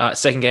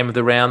 Second game of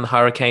the round, the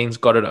Hurricanes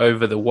got it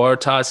over the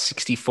Waratahs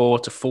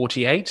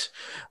 64-48.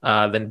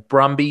 Then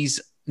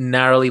Brumbies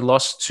narrowly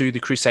lost to the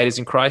Crusaders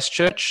in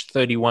Christchurch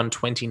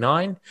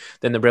 31-29.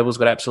 Then the Rebels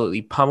got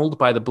absolutely pummeled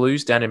by the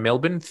Blues down in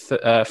Melbourne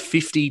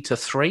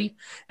 50-3.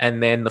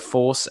 And then the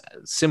Force,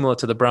 similar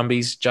to the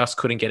Brumbies, just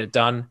couldn't get it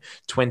done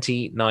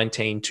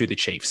 2019 to the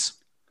Chiefs.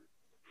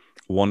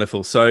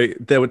 Wonderful. So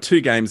there were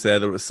two games there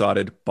that were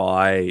decided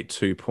by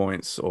 2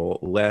 points or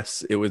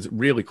less. It was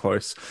really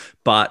close.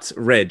 But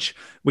Reg,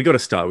 we got to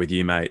start with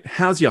you, mate.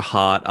 How's your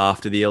heart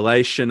after the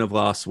elation of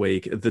last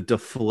week, the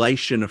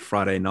deflation of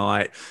Friday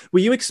night? Were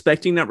you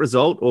expecting that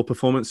result or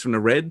performance from the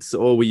Reds,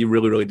 or were you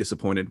really, really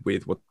disappointed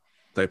with what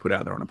they put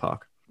out there on a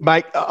park?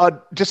 Mate, I'd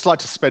just like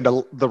to spend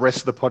the rest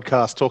of the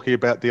podcast talking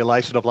about the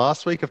elation of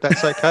last week, if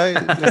that's okay.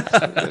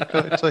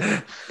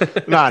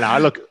 No,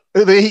 look.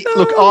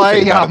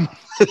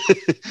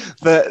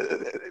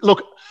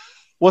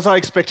 Was I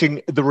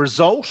expecting the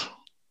result?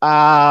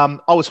 I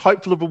was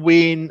hopeful of a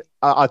win.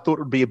 I thought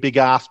it would be a big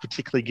ask,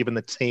 particularly given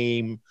the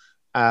team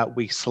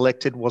we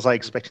selected. Was I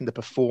expecting the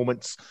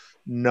performance?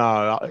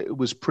 No, it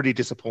was pretty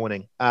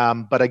disappointing.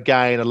 But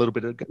again, a little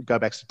bit of go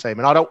back to the team.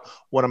 And I don't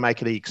want to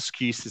make any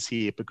excuses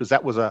here, because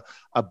that was a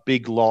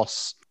big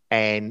loss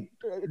and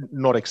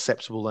not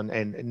acceptable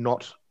and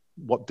not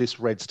what this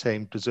Reds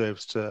team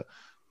deserves to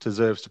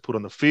put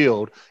on the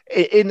field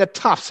in a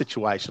tough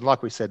situation.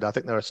 Like we said, I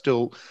think they were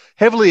still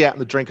heavily out in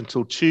the drink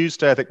until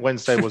Tuesday. I think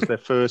Wednesday was their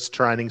first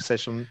training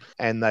session,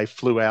 and they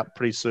flew out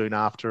pretty soon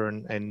after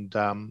and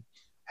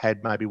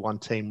had maybe one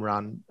team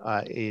run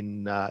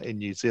in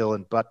New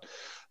Zealand. But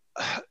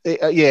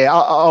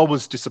I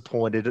was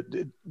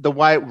disappointed. The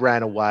way it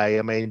ran away,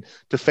 I mean,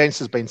 defence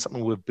has been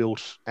something we've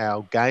built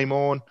our game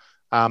on,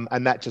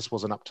 and that just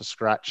wasn't up to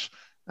scratch.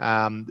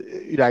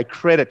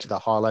 Credit to the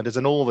Highlanders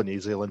and all the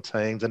New Zealand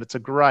teams, and it's a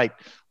great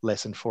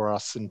lesson for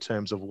us in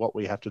terms of what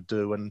we have to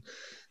do and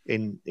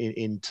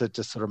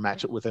to sort of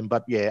match it with them.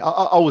 But yeah,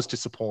 I was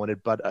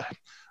disappointed. But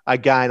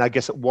again, I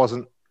guess it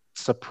wasn't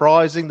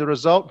surprising, the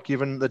result,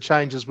 given the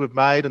changes we've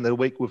made and the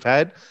week we've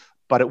had.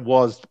 But I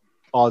was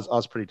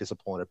pretty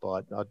disappointed by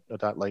it. I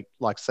don't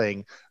like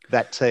seeing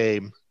that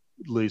team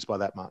lose by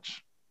that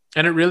much.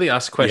 And it really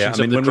asks questions.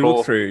 Yeah, I mean, when we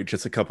look through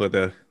just a couple of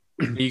the,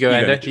 you go,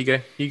 Ander.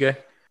 You go.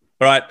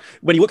 All right.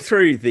 When you look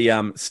through the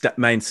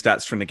main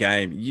stats from the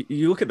game,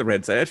 you look at the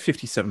Reds. They had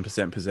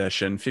 57%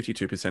 possession,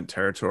 52%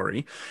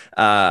 territory,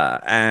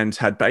 and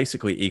had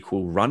basically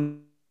equal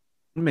run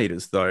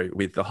meters though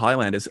with the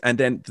Highlanders, and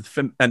then the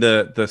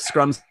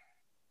scrums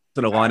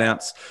and the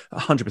lineouts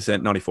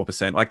 100%,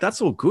 94%. Like,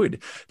 that's all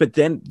good. But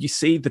then you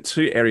see the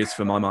two areas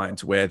for my mind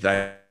where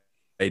they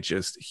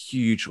just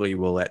hugely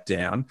were let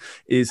down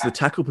is the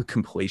tackle per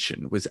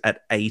completion was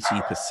at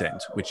 80%,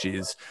 which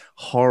is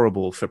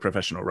horrible for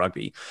professional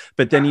rugby.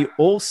 But then you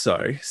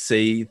also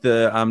see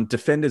the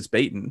defenders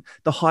beaten.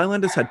 The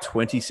Highlanders had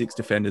 26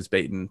 defenders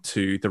beaten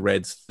to the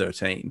Reds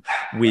 13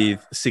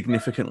 with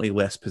significantly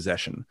less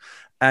possession.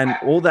 And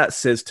all that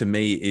says to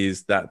me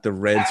is that the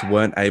Reds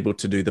weren't able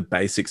to do the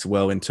basics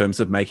well in terms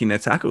of making their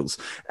tackles.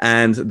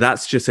 And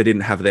that's just they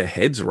didn't have their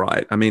heads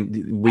right. I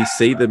mean, we've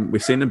seen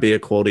them be a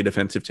quality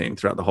defensive team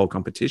throughout the whole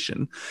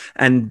competition.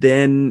 And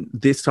then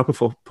this type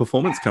of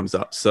performance comes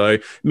up. So,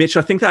 Mitch,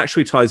 I think that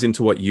actually ties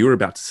into what you were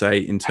about to say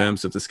in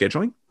terms of the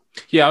scheduling.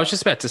 Yeah, I was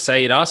just about to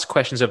say, it asks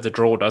questions of the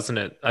draw, doesn't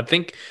it? I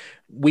think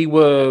we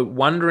were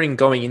wondering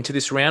going into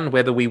this round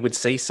whether we would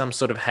see some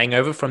sort of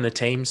hangover from the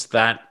teams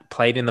that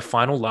played in the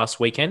final last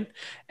weekend.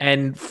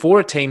 And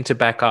for a team to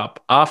back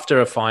up after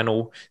a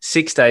final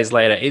 6 days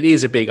later, it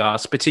is a big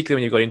ask, particularly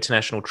when you've got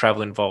international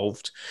travel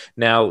involved.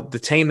 Now, the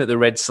team that the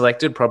Reds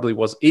selected probably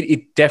was,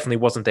 it definitely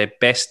wasn't their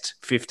best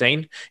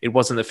 15. It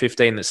wasn't the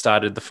 15 that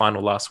started the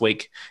final last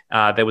week.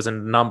 There was a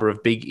number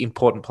of big,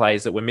 important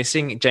players that were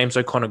missing. James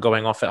O'Connor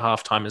going off at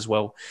halftime as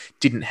well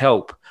didn't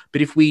help.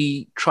 But if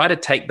we try to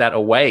take that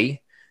away,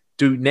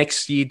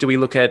 next year, do we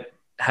look at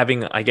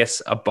having, I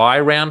guess, a bye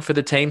round for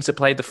the teams that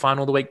played the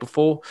final the week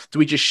before? Do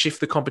we just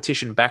shift the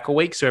competition back a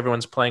week so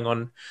everyone's playing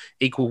on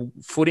equal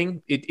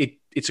footing?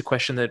 It's a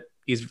question that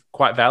is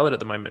quite valid at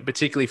the moment,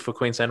 particularly for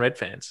Queensland Red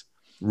fans.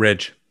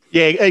 Reg.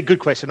 Yeah, a good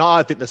question.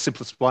 I think the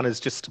simplest one is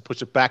just to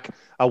push it back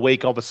a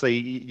week. Obviously,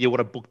 you want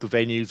to book the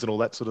venues and all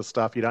that sort of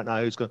stuff. You don't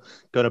know who's going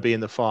to be in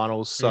the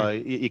finals, so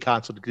you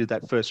can't sort of do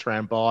that first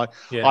round bye.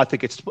 Yeah. I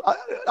think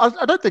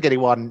I don't think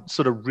anyone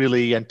sort of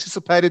really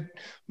anticipated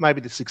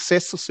maybe the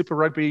success of Super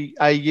Rugby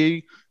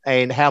AU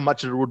and how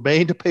much it would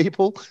mean to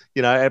people,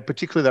 and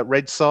particularly that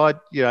red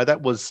side.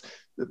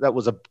 That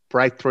was a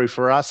breakthrough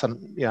for us.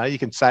 And, you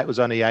can say it was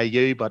only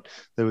AU, but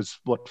there was,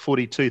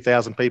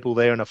 42,000 people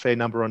there and a fair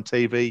number on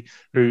TV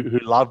who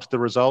loved the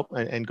result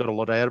and got a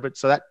lot out of it.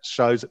 So that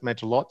shows it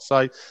meant a lot.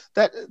 So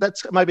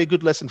that's maybe a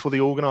good lesson for the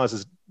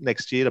organisers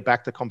next year to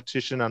back the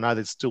competition. I know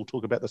there's still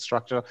talk about the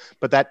structure,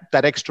 but that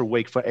extra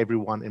week for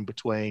everyone in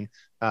between,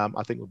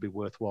 I think would be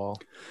worthwhile.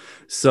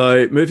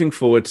 So moving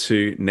forward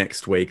to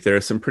next week, there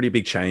are some pretty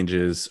big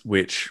changes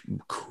which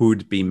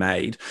could be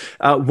made.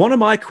 One of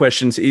my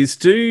questions is,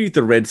 do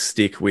the Reds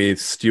stick with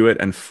Stewart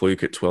and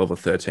Fluke at 12 or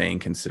 13,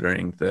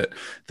 considering that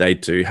they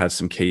do have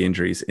some key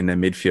injuries in their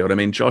midfield? I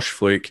mean, Josh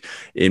Fluke,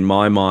 in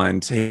my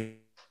mind,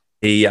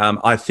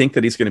 I think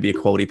that he's going to be a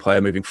quality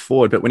player moving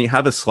forward, but when you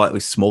have a slightly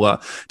smaller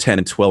 10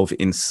 and 12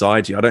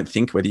 inside you, I don't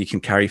think whether you can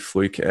carry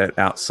Fluke at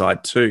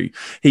outside 2.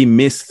 He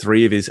missed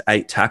 3 of his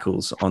 8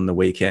 tackles on the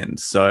weekend.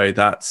 So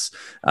that's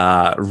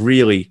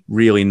really,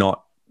 really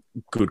not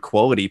good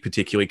quality,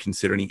 particularly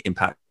considering the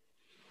impact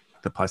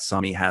that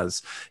Paisami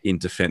has in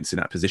defence in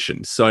that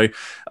position. So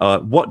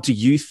what do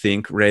you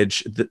think, Reg,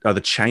 are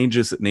the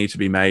changes that need to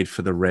be made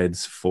for the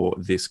Reds for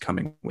this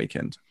coming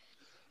weekend?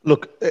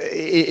 Look,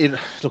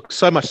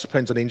 so much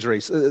depends on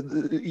injuries.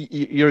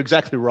 You're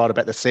exactly right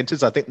about the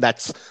centres. I think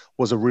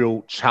was a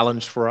real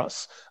challenge for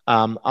us.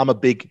 I'm a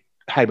big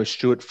Hamish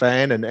Stewart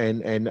fan,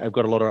 and I've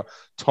got a lot of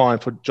time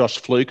for Josh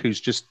Fluke, who's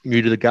just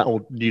new to the game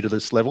or new to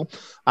this level.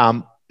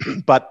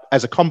 But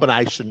as a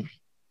combination,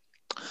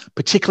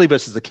 particularly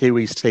versus the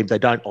Kiwis team, they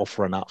don't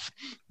offer enough.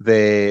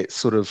 They're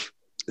sort of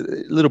a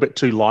little bit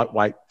too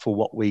lightweight for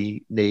what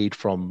we need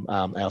from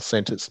our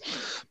centres.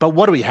 But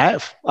what do we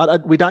have?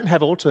 We don't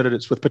have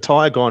alternatives with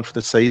Pattaya gone for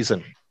the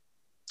season.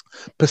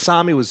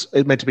 Paisami was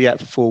meant to be out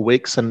for 4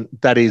 weeks, and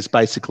that is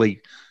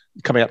basically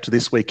coming up to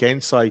this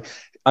weekend. So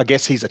I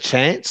guess he's a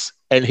chance,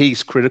 and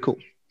he's critical.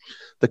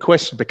 The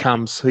question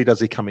becomes, who does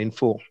he come in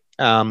for?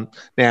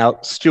 Now,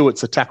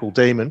 Stewart's a tackle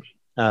demon,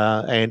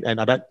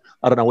 and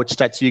I don't know which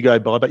stats you go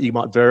by, but you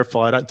might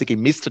verify. I don't think he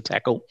missed a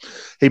tackle.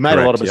 He made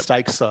a lot of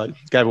mistakes, though.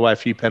 Gave away a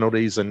few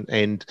penalties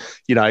and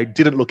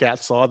didn't look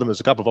outside them. There's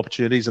a couple of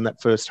opportunities in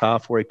that first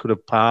half where he could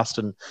have passed,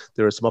 and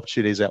there are some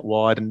opportunities out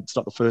wide, and it's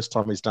not the first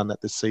time he's done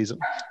that this season,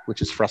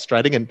 which is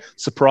frustrating and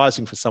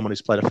surprising for someone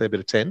who's played a fair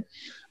bit of 10.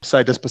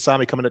 So does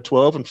Paisami come in at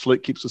 12 and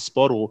Fluke keeps a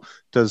spot, or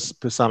does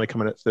Paisami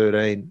come in at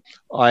 13?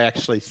 I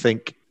actually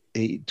think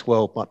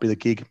 12 might be the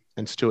gig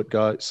and Stewart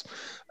goes,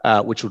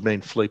 which would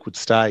mean Fluke would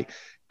stay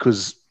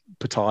because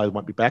Pattaya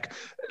won't be back.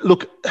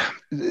 Look,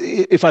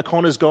 if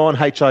O'Connor's gone,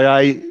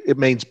 HIA, it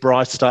means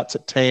Bryce starts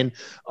at 10.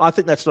 I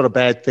think that's not a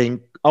bad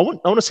thing. I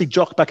want to see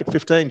Jock back at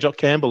 15, Jock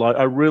Campbell.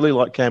 I really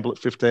like Campbell at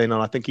 15, and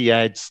I think he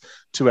adds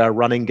to our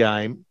running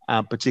game,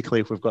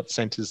 particularly if we've got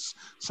centres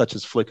such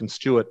as Fluke and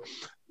Stewart.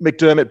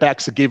 McDermott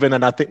back's a given,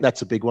 and I think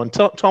that's a big one.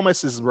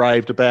 Thomas is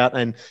raved about,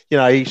 and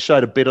he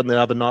showed a bit on the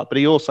other night, but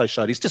he also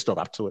showed he's just not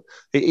up to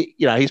it.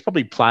 He's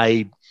probably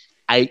played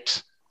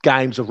 8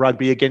 games of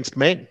rugby against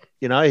men.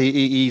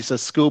 He's a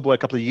schoolboy a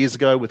couple of years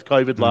ago with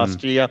COVID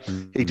last year.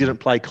 He didn't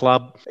play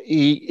club.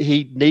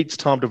 He needs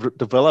time to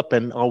develop,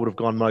 and I would have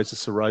gone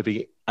Moses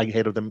Sorovi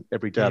ahead of them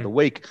every day of the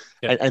week.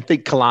 Yep. And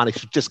think Kalani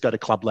should just go to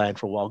clubland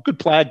for a while. Good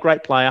player,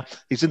 great player.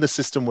 He's in the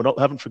system.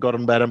 Haven't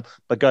forgotten about him,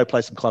 but go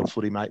play some club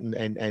footy, mate,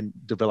 and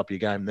develop your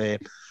game there.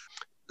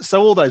 So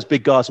all those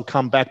big guys will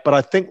come back, but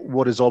I think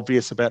what is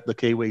obvious about the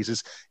Kiwis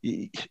is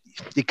you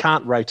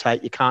can't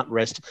rotate, you can't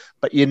rest,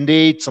 but you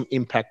need some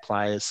impact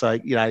players. So,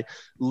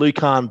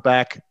 Lucan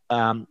back,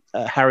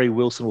 Harry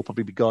Wilson will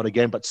probably be gone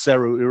again, but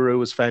Seru Uru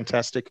was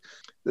fantastic.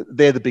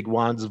 they're the big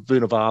ones.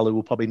 Vunivalu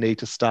will probably need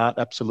to start,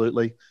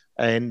 absolutely.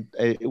 And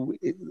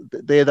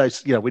they're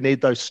those, we need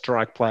those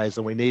strike players,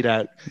 and we need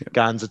our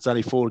guns. It's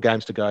only 4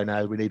 games to go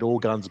now. We need all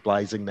guns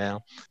blazing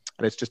now.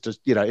 And it's just,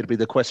 it'll be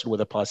the question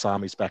whether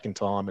Paisami's back in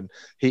time, and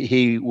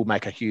he will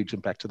make a huge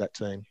impact to that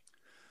team.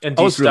 And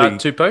do you start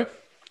Tupou,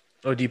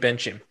 or do you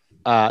bench him?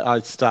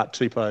 I'd start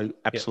Tupou,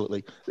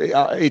 absolutely.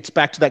 Yep. It's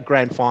back to that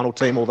grand final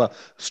team, or the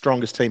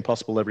strongest team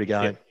possible every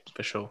game. Yep,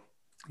 for sure.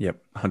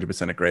 Yep,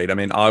 100% agreed. I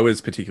mean, I was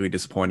particularly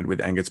disappointed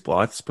with Angus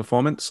Blythe's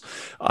performance.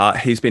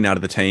 He's been out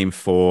of the team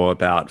for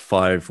about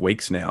 5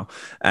 weeks now.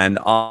 And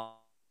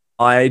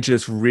I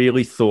just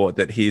really thought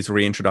that his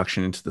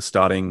reintroduction into the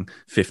starting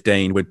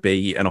 15 would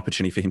be an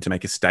opportunity for him to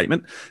make a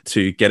statement,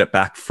 to get it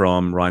back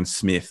from Ryan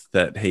Smith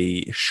that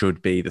he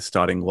should be the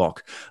starting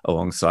lock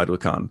alongside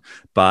Lucan.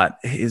 But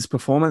his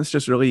performance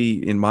just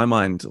really, in my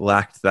mind,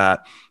 lacked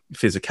that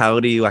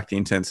physicality, lacked the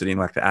intensity,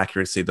 and lacked the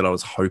accuracy that I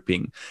was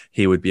hoping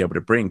he would be able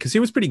to bring, because he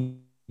was pretty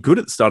good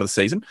at the start of the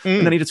season,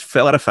 and then he just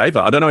fell out of favour.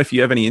 I don't know if you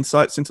have any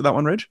insights into that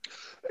one, Reg?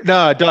 No,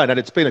 I don't. And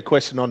it's been a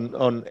question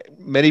on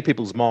many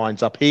people's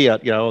minds up here,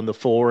 on the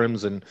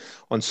forums and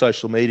on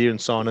social media and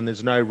so on, and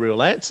there's no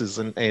real answers.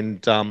 And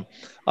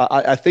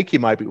I think you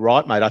may be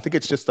right, mate. I think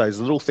it's just those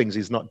little things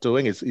he's not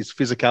doing. His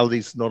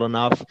physicality's not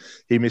enough.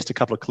 He missed a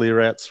couple of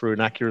clear-outs through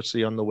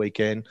inaccuracy on the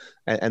weekend,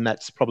 and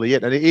that's probably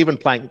it. And even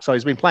playing, so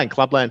he's been playing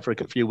Clubland for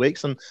a few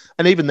weeks, and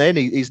even then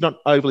he's not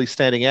overly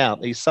standing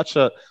out. He's such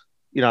a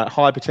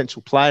high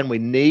potential player, and we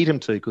need him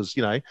to, because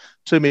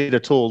 2 metre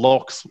tall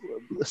locks,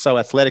 so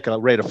athletic, are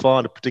rare to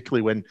find,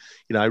 particularly when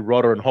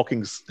Rodder and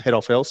Hockings head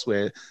off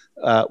elsewhere.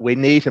 We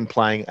need him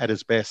playing at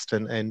his best,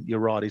 and you're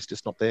right, he's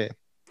just not there.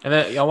 And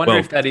I wonder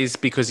if that is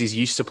because he's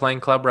used to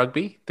playing club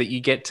rugby, that you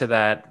get to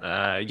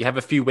that, you have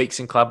a few weeks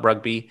in club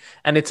rugby,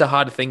 and it's a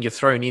harder thing. You're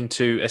thrown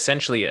into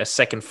essentially a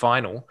second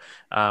final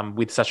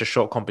with such a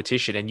short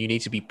competition, and you need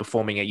to be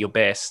performing at your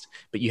best,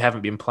 but you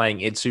haven't been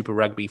playing Ed Super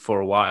Rugby for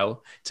a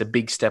while. It's a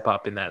big step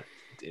up in that,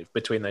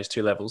 between those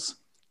two levels.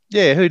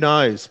 Yeah, who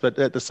knows? But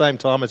at the same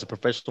time, as a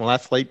professional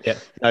athlete,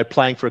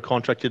 playing for a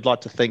contract, you'd like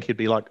to think he'd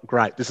be like,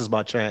 great, this is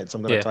my chance.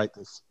 I'm going to take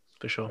this.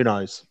 For sure. Who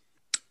knows?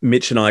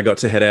 Mitch and I got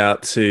to head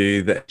out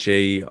to the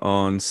G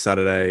on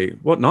Saturday.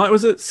 What night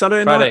was it?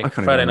 Saturday night? I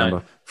can't even remember.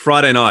 Night.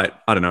 Friday night.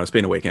 I don't know. It's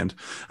been a weekend.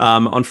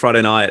 On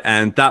Friday night.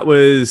 And that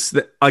was,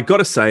 I got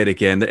to say it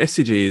again, the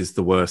SCG is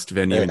the worst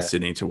venue in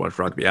Sydney to watch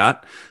rugby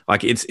at.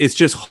 Like, it's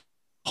just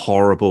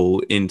horrible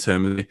in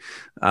terms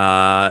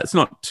of, it's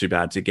not too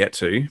bad to get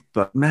to,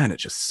 but man, it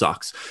just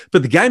sucks.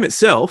 But the game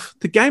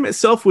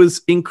itself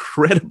was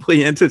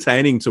incredibly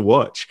entertaining to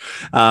watch.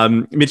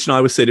 Mitch and I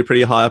were seated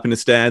pretty high up in the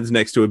stands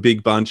next to a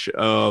big bunch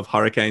of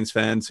Hurricanes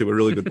fans who were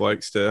really good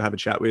blokes to have a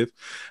chat with.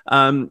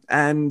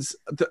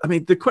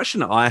 The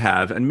question I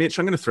have, and Mitch,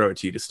 I'm going to throw it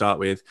to you to start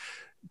with,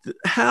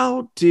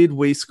 how did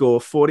we score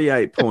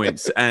 48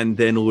 points and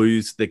then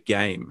lose the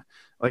game?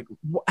 Like,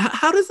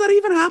 how does that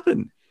even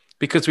happen?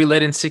 Because we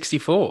let in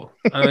 64.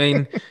 I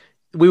mean,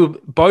 we were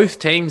both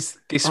teams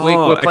this week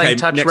were playing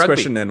touch next rugby.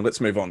 Next question then.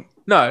 Let's move on.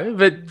 No,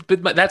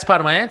 but that's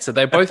part of my answer.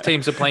 Both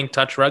teams are playing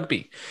touch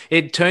rugby.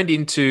 It turned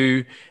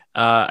into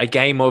a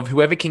game of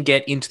whoever can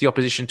get into the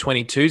opposition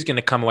 22 is going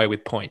to come away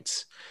with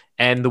points.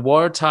 And the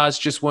Waratahs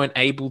just weren't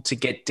able to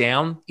get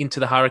down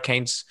into the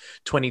Hurricanes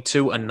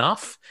 22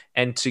 enough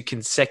and to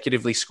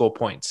consecutively score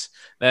points.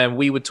 And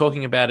we were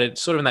talking about it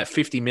sort of in that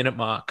 50-minute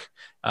mark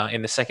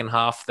in the second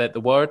half, that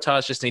the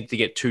Waratahs just needed to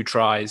get 2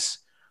 tries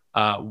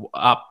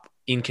up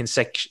in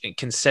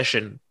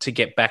concession to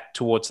get back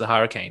towards the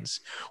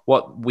Hurricanes.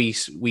 What we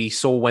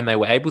saw when they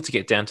were able to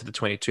get down to the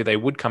 22, they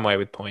would come away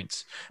with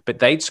points, but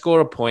they'd score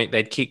a point,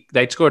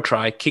 they'd score a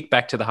try, kick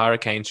back to the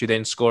Hurricanes, who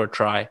then score a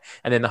try,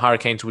 and then the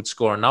Hurricanes would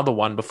score another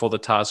one before the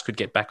Tars could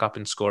get back up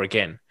and score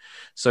again.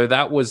 So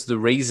that was the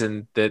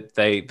reason that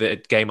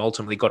the game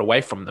ultimately got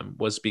away from them,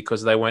 was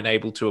because they weren't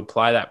able to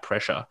apply that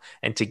pressure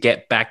and to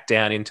get back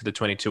down into the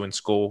 22 and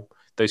score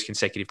those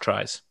consecutive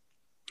tries.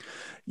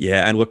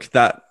 Yeah, and look,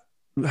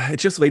 it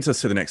just leads us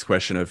to the next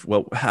question of,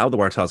 well, how the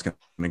Waratahs going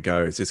to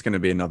go? Is this going to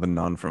be another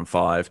none from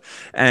 5?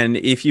 And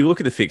if you look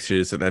at the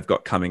fixtures that they've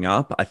got coming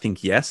up, I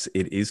think, yes,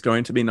 it is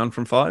going to be none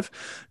from 5,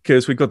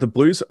 because we've got the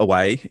Blues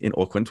away in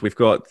Auckland. We've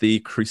got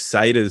the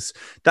Crusaders.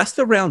 That's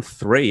the round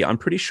 3. I'm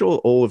pretty sure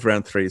all of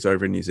round 3 is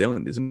over in New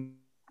Zealand, isn't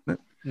it?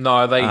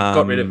 No, they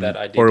got rid of that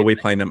idea. Or are we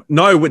playing them?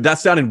 No,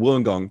 that's down in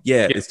Wollongong.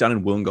 Yeah, it's down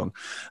in Wollongong.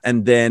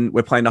 And then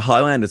we're playing the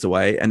Highlanders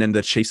away and then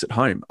the Chiefs at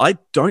home. I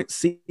don't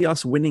see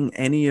us winning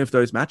any of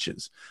those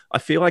matches. I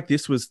feel like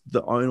this was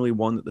the only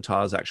one that the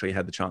Tars actually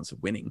had the chance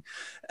of winning.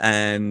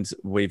 And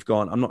we've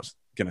gone, I'm not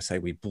going to say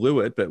we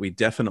blew it, but we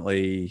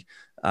definitely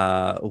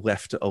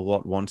left a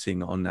lot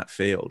wanting on that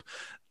field.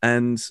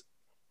 And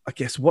I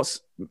guess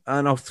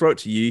and I'll throw it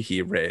to you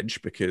here, Reg,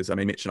 because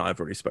Mitch and I have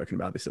already spoken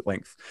about this at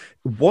length.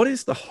 What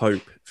is the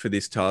hope for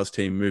this Tars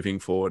team moving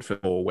forward for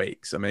 4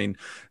 weeks?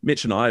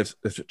 Mitch and I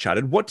have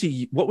chatted. What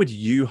would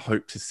you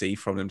hope to see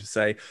from them to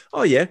say,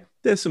 oh yeah,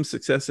 there's some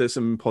success, there's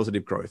some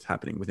positive growth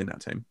happening within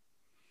that team?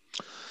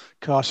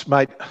 Gosh,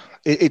 mate,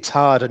 it's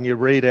hard, and you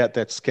read out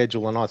that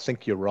schedule, and I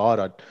think you're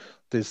right.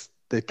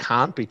 There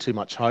can't be too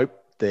much hope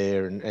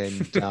there, and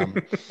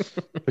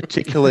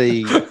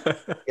particularly,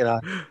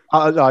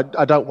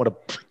 I don't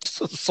want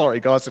to. Sorry,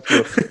 guys, if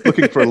you're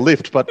looking for a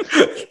lift, but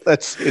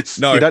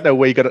No. You don't know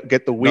where you got to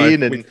get the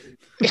win, and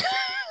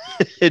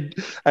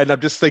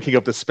I'm just thinking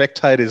of the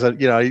spectators. They're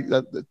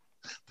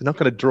not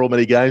going to draw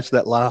many games for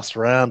that last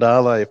round,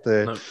 are they? If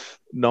they're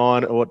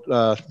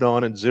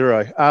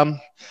 9-0.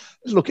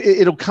 Look,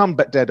 it'll come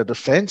back down to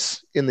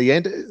defence in the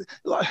end.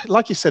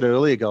 Like you said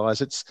earlier,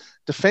 guys,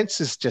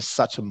 defence is just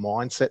such a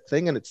mindset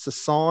thing, and it's the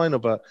sign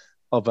of a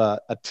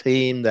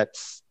team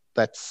that's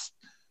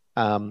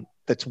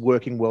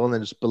working well and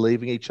then just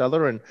believing each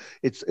other. And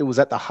it was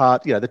at the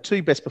heart. The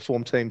two best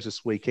performed teams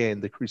this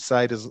weekend, the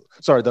Crusaders.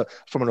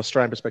 From an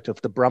Australian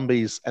perspective, the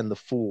Brumbies and the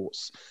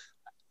Force.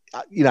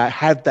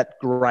 Have that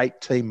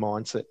great team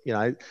mindset.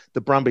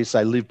 The Brumbies,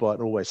 they live by it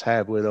and always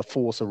have, where the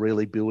Force are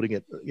really building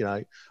it,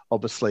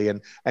 obviously.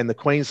 And the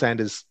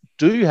Queenslanders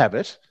do have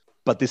it,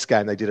 but this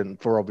game they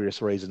didn't for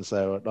obvious reasons.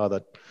 They were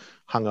either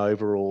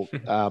hungover or,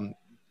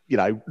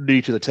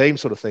 new to the team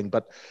sort of thing.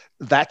 But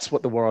that's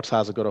what the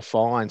Waratahs have got to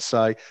find.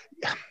 So,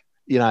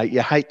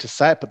 you hate to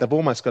say it, but they've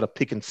almost got to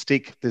pick and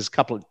stick. There's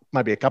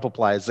maybe a couple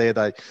players there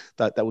that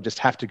will just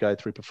have to go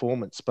through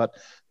performance. But,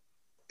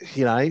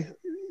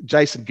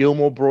 Jason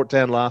Gilmore brought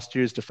down last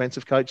year's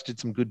defensive coach, did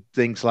some good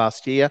things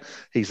last year.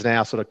 He's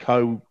now sort of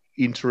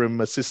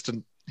co-interim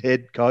assistant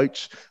head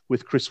coach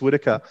with Chris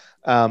Whitaker.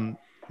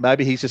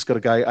 Maybe he's just got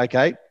to go,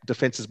 okay,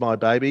 defense is my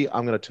baby.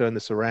 I'm going to turn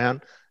this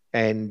around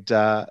and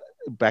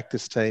back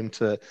this team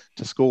to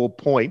score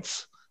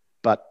points.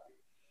 But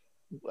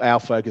our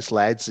focus,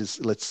 lads, is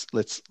let's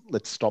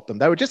stop them.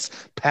 They were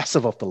just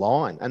passive off the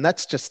line, and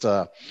that's just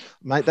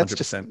mate. That's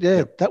 100%.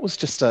 Just That was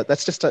just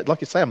that's just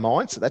like you say, a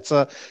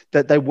mindset.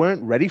 That they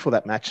weren't ready for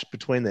that match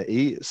between their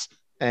ears,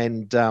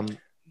 and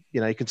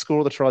you can score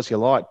all the tries you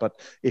like, but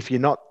if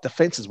you're not,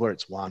 defense is where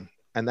it's won,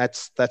 and that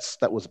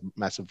was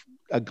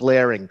a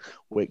glaring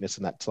weakness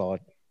in that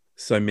side.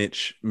 So,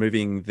 Mitch,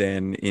 moving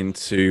then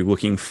into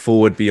looking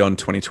forward beyond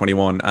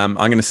 2021, I'm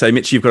going to say,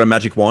 Mitch, you've got a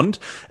magic wand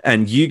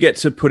and you get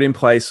to put in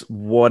place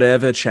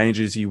whatever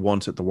changes you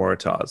want at the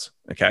Waratahs,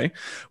 okay?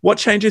 What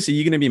changes are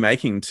you going to be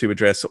making to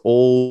address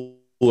all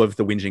of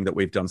the whinging that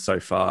we've done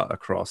so far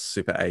across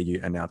Super AU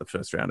and now the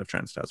first round of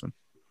Trans-Tasman?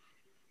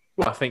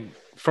 Well, I think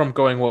from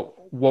going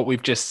what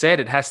we've just said,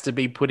 it has to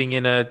be putting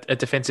in a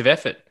defensive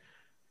effort.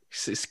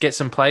 Get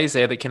some players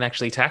there that can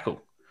actually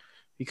tackle.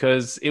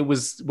 Because it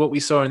was what we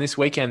saw in this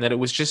weekend, that it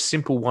was just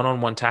simple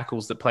one-on-one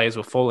tackles that players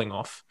were falling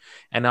off.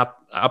 And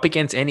up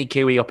against any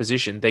Kiwi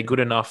opposition, they're good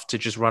enough to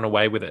just run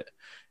away with it.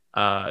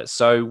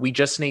 So we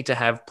just need to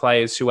have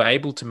players who are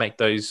able to make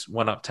those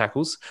one-up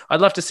tackles.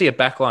 I'd love to see a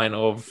backline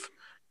of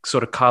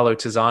sort of Carlo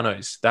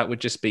Tizanos. That would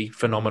just be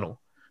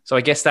phenomenal. So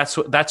I guess that's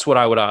what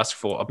I would ask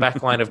for, a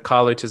backline of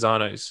Carlo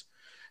Tizanos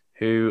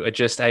who are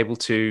just able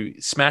to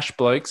smash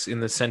blokes in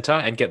the centre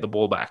and get the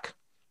ball back.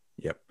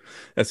 Yep.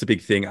 That's a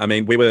big thing. I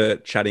mean, we were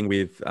chatting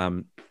with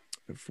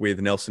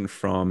Nelson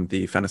from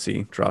the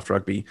Fantasy Draft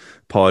Rugby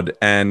pod,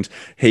 and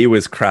he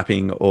was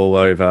crapping all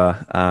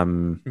over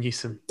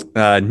Newsom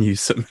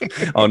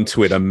on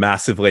Twitter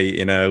massively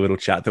in a little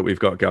chat that we've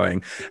got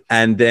going.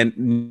 And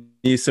then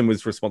Newsom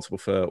was responsible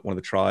for one of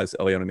the tries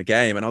early on in the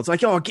game. And I was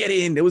like, oh, get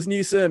in. It was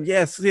Newsom.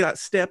 Yes, see that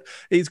step.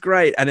 He's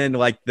great. And then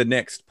like the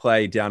next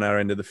play down our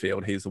end of the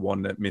field, he's the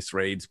one that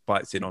misreads,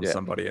 bites in on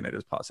somebody, and it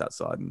just pass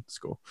outside and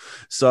score.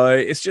 So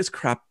it's just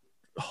crap.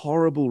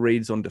 Horrible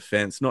reads on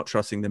defense, not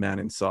trusting the man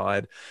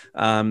inside.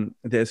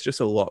 There's just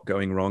a lot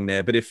going wrong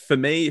there. But for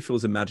me, if it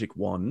was a magic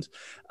wand,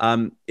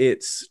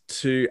 it's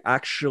to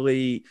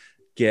actually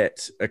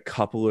get a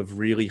couple of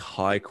really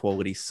high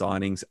quality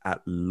signings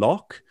at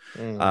lock.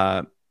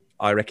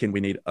 I reckon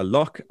we need a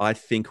lock. I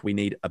think we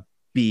need a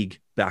big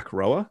back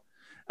rower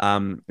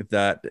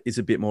that is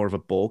a bit more of a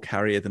ball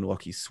carrier than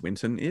Lockie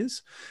Swinton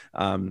is.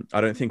 I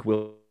don't think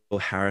Will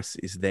Harris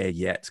is there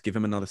yet. Give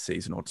him another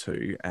season or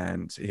two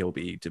and he'll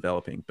be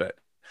developing, but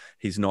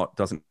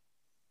doesn't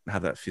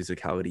have that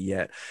physicality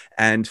yet.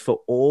 And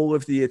for all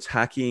of the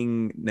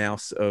attacking now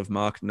of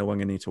Mark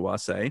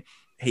Nwanganitawase,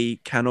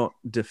 he cannot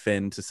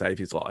defend to save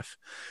his life.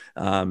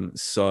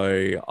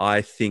 So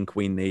I think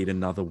we need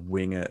another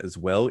winger as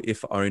well,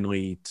 if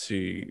only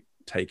to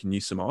take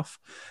Newsom off,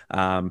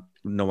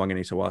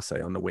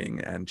 Nwanganitawase on the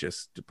wing, and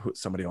just put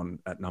somebody on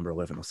at number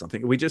 11 or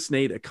something. We just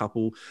need a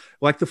couple,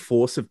 like the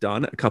Force have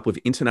done, a couple of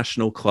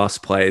international class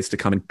players to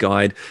come and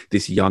guide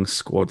this young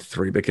squad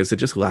through, because they're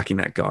just lacking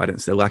that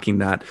guidance. They're lacking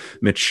that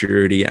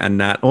maturity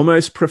and that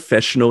almost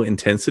professional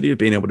intensity of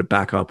being able to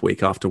back up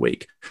week after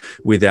week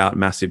without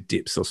massive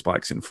dips or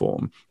spikes in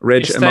form.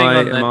 Reg, am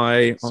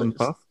I on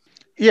path?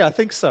 Yeah, I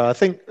think so.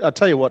 I'll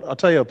tell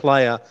you a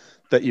player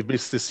that you've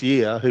missed this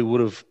year who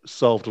would have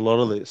solved a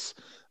lot of this.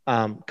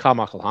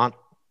 Carmichael Hunt.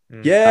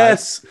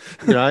 Yes.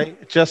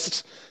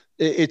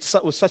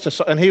 It was such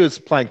a, and he was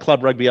playing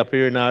club rugby up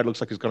here. Now it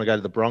looks like he's going to go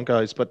to the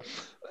Broncos, but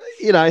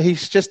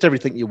he's just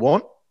everything you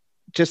want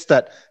just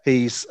that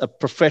he's a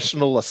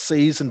professional, a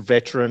seasoned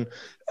veteran,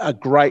 a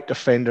great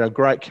defender, a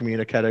great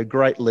communicator, a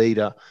great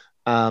leader.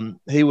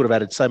 He would have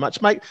added so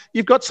much. Mate,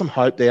 you've got some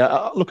hope there.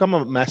 Look, I'm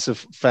a massive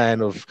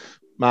fan of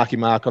Marky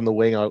Mark on the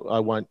wing. I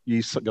won't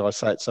use guys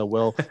say it so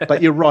well,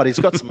 but you're right.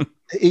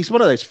 He's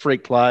one of those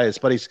freak players,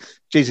 but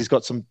he's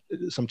got some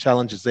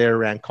challenges there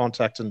around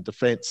contact and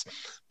defence.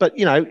 But,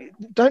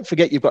 don't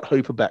forget you've got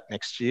Hooper back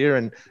next year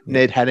and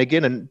Ned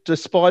Hannigan. And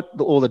despite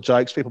all the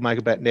jokes people make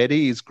about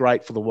Neddy, he's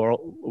great for the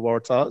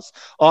Waratahs.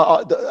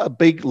 A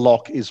big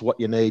lock is what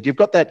you need. You've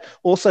got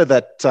who's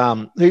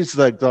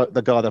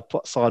the guy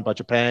that signed by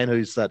Japan,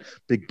 who's that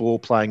big ball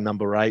playing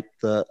number 8,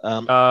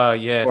 Warren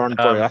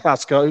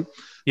Hasco.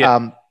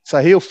 Yeah. So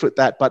he'll fit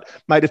that. But,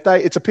 mate,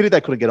 it's a pity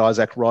they couldn't get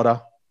Isaac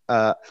Rodder.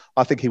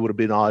 I think he would have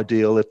been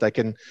ideal if they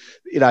can.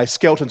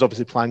 Skelton's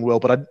obviously playing well,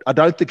 but I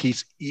don't think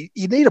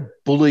you need a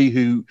bully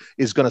who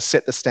is going to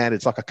set the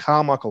standards, like a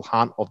Carmichael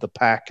Hunt of the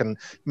pack, and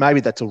maybe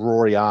that's a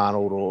Rory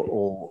Arnold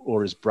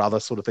or his brother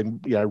sort of thing.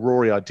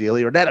 Rory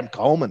ideally, or an Adam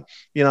Coleman.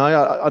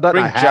 I don't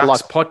know how. Bring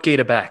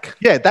Potgieter back.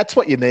 Yeah, that's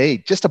what you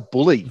need. Just a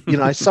bully.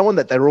 Someone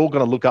that they're all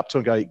going to look up to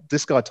and go,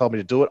 "This guy told me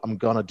to do it. I'm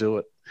going to do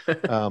it."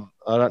 I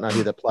don't know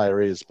who that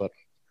player is, but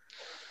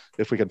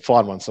if we can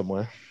find one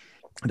somewhere.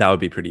 That would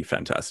be pretty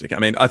fantastic. I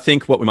mean, I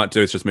think what we might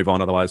do is just move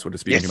on. Otherwise, we'll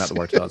just be talking about the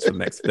Waratahs for the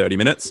next 30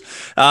 minutes.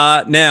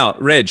 Now,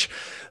 Reg,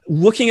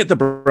 looking at the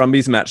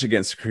Brumbies match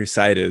against the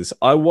Crusaders,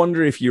 I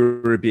wonder if you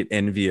were a bit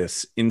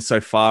envious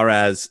insofar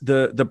as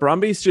the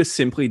Brumbies just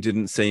simply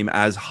didn't seem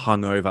as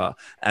hungover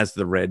as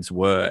the Reds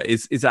were.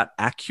 Is that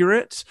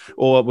accurate?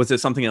 Or was there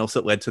something else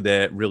that led to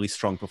their really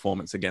strong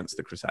performance against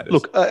the Crusaders?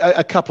 Look,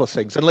 a couple of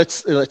things. And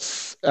let's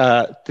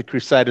the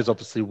Crusaders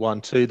obviously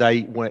won too.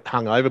 They weren't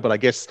hungover, but I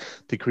guess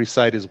the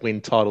Crusaders win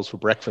titles for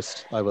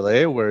breakfast over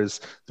there,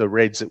 whereas the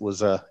Reds, it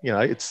was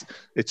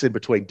it's in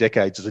between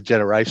decades. It's a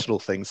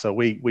generational thing. So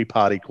we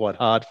party quite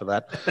hard for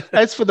that.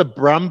 As for the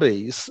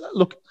Brumbies,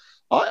 look,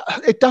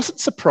 it doesn't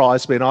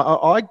surprise me, and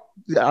I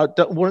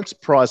wouldn't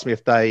surprise me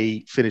if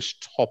they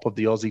finished top of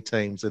the Aussie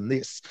teams in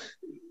this,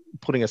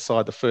 putting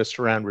aside the first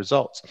round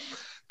results,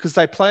 because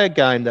they play a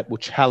game that will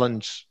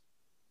challenge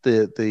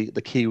the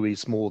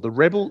Kiwis more. The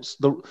Rebels,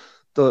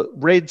 the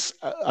Reds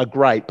are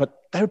great, but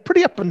they were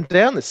pretty up and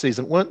down this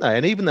season, weren't they?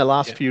 And even their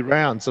last few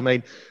rounds, I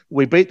mean,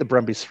 we beat the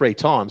Brumbies 3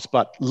 times,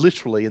 but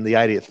literally in the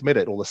 80th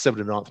minute or the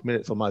 79th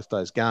minute for most of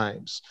those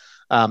games,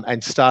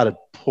 and started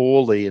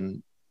poorly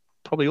in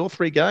probably all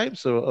 3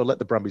 games or let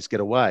the Brumbies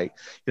get away.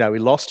 We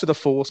lost to the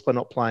Force by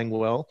not playing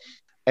well.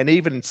 And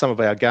even in some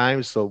of our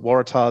games, the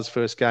Waratahs'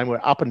 first game,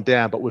 we're up and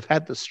down, but we've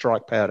had the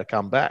strike power to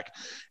come back.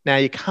 Now,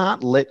 you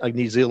can't let a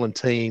New Zealand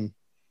team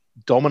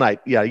dominate.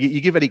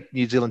 You give any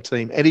New Zealand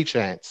team any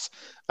chance,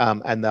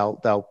 and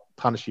they'll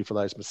punish you for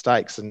those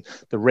mistakes. And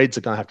the Reds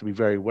are going to have to be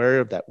very wary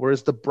of that.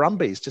 Whereas the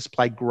Brumbies just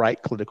play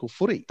great clinical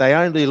footy. They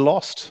only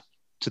lost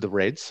to the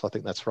Reds, I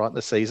think that's right, in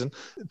the season,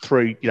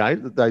 through,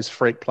 those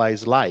freak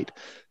plays late.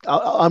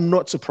 I'm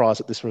not surprised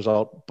at this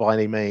result by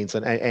any means.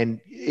 And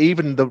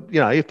even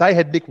if they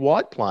had Nick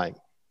White playing,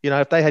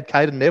 if they had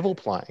Caden Neville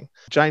playing,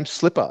 James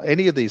Slipper,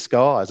 any of these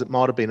guys, it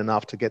might have been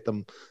enough to get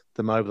them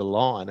over the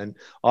line. And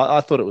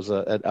I thought it was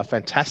a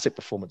fantastic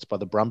performance by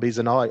the Brumbies.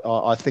 And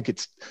I think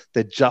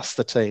they're just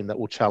the team that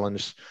will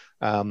challenge,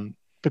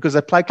 because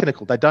they play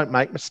clinical. They don't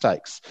make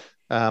mistakes.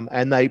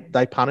 And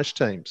they punish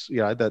teams.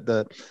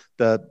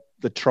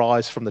 The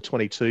tries from the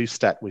 22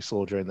 stat we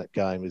saw during that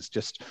game is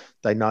just,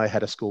 they know how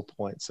to score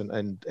points.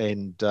 And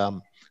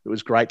it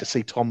was great to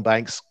see Tom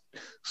Banks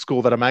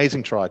score that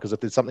amazing try, because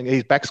if there's something,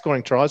 he's back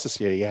scoring tries this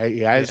year. He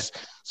has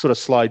sort of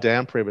slowed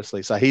down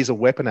previously. So he's a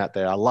weapon out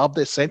there. I love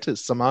their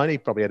centres. Simone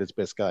probably had his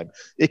best game.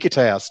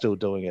 Ikitau still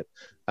doing it.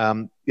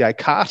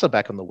 Carter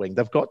back on the wing.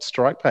 They've got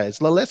strike players.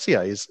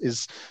 Lalesio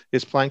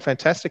is playing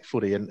fantastic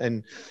footy.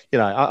 And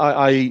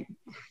I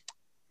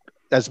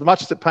as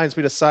much as it pains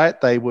me to say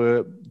it, they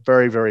were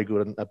very, very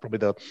good and probably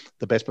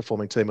the best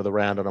performing team of the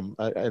round.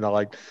 And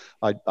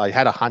I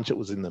had a hunch it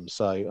was in them.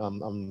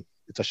 So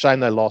it's a shame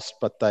they lost,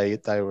 but they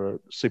were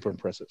super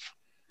impressive.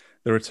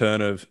 The return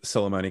of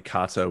Solomone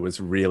Carter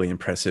was really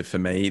impressive for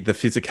me. The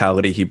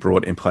physicality he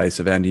brought in place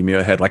of Andy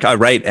Muirhead. Like, I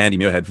rate Andy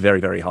Muirhead very,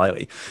 very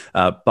highly,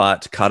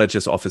 but Carter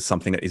just offers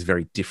something that is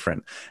very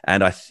different.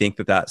 And I think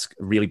that that's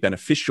really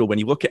beneficial. When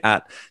you look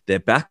at their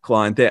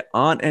backline, there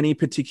aren't any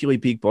particularly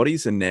big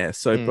bodies in there.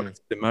 So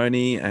both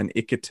Simone and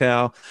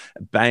Ikitau,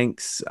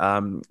 Banks,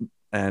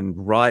 and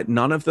Wright,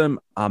 none of them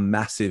are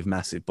massive,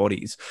 massive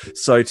bodies.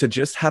 So to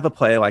just have a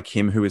player like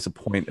him who is a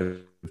point of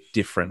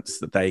difference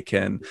that they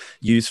can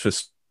use for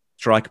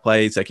strike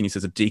plays, they can use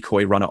as a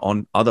decoy runner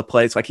on other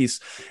plays. Like,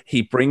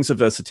 he brings a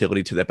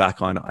versatility to their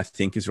backline, I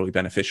think is really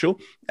beneficial.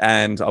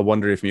 And I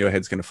wonder if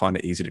Muirhead's going to find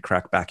it easy to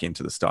crack back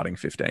into the starting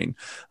 15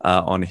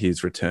 on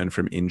his return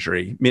from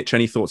injury. Mitch,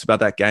 any thoughts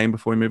about that game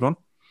before we move on?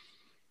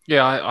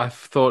 Yeah, I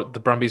thought the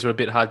Brumbies were a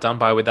bit hard done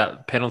by with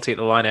that penalty at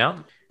the line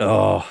out.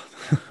 Oh,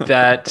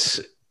 that,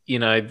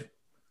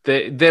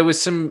 there was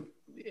some,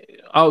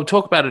 I'll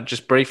talk about it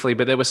just briefly,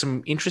 but there were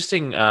some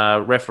interesting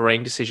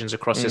refereeing decisions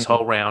across this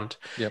whole round,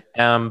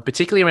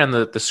 particularly around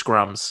the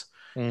scrums.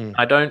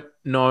 I don't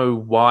know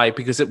why,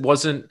 because it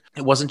wasn't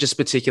just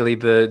particularly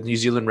the New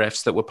Zealand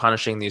refs that were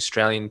punishing the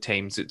Australian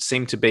teams. It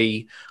seemed to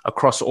be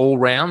across all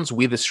rounds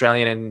with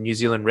Australian and New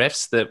Zealand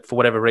refs that, for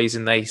whatever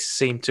reason, they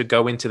seemed to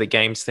go into the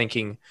games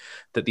thinking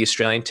that the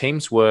Australian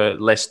teams were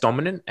less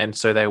dominant, and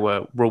so they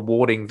were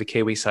rewarding the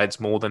Kiwi sides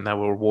more than they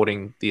were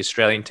rewarding the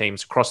Australian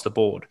teams across the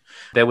board.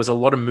 There was a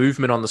lot of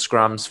movement on the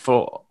scrums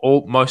for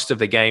most of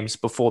the games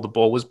before the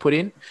ball was put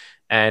in.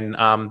 And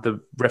the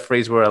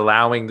referees were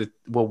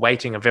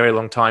waiting a very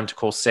long time to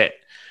call set,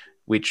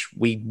 which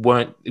we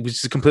weren't. It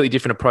was a completely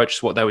different approach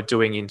to what they were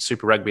doing in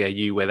Super Rugby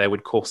AU, where they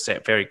would call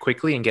set very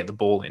quickly and get the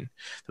ball in. There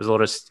was a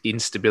lot of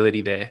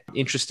instability there.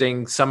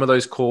 Interesting. Some of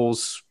those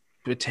calls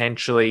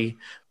potentially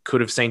could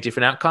have seen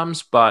different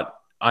outcomes, but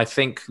I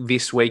think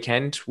this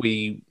weekend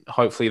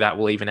hopefully that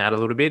will even out a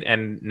little bit.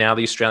 And now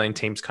the Australian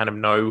teams kind of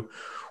know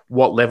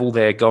what level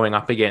they're going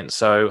up against.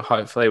 So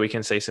hopefully we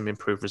can see some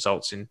improved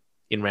results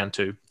in round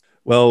 2.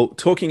 Well,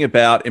 talking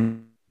about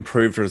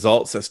improved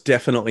results, that's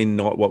definitely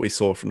not what we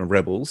saw from the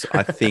Rebels.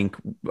 I think,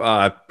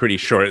 pretty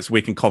sure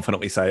we can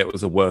confidently say it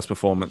was the worst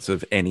performance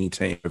of any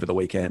team over the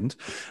weekend.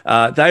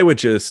 They were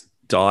just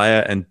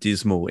dire and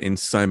dismal in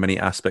so many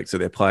aspects of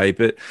their play.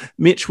 But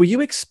Mitch, were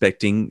you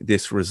expecting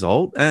this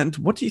result? And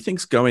what do you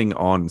think's going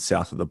on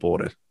south of the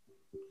border?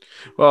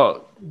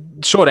 Well,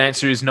 short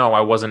answer is no,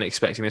 I wasn't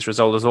expecting this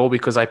result at all,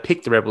 because I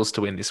picked the Rebels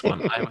to win this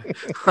one.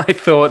 I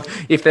thought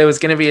if there was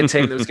going to be a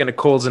team that was going to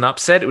cause an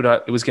upset,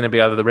 it was going to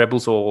be either the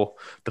Rebels or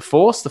the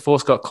Force. The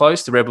Force got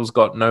close. The Rebels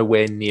got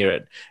nowhere near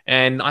it.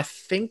 And I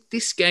think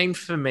this game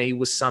for me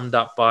was summed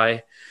up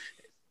by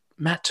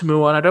Matt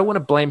To'omua, and I don't want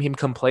to blame him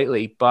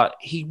completely, but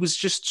he was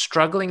just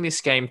struggling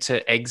this game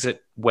to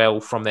exit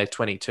well from their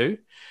 22.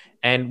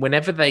 And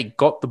whenever they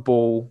got the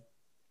ball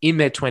in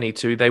their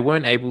 22, they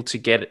weren't able to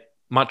get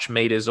much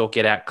meters or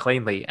get out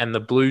cleanly, and the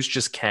Blues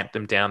just camped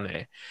them down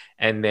there.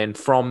 And then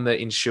from the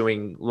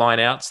ensuing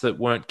lineouts that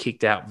weren't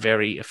kicked out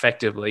very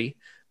effectively,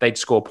 they'd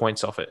score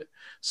points off it.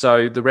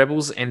 So the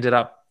Rebels ended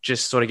up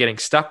just sort of getting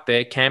stuck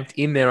there, camped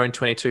in their own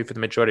 22 for the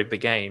majority of the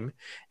game.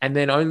 And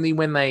then only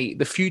when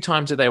the few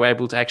times that they were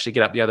able to actually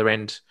get up the other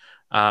end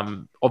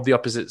of the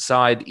opposite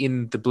side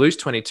in the Blues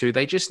 22,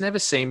 they just never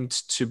seemed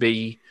to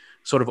be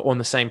sort of on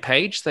the same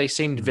page. They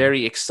seemed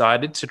very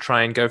excited to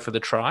try and go for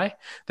the try.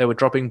 They were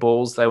dropping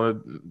balls. They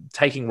were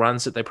taking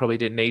runs that they probably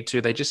didn't need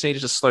to. They just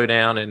needed to slow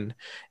down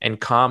and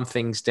calm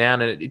things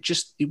down. And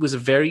it was a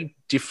very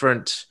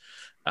different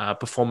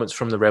performance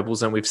from the Rebels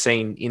than we've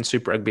seen in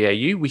Super Rugby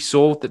AU. We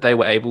saw that they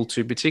were able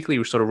to,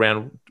 particularly sort of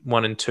round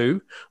 1 and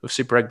 2 of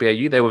Super Rugby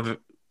AU, they were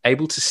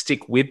able to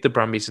stick with the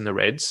Brumbies and the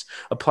Reds,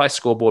 apply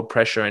scoreboard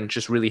pressure and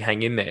just really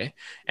hang in there.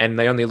 And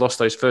they only lost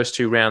those first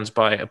 2 rounds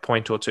by a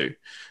point or 2.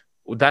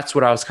 That's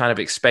what I was kind of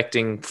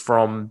expecting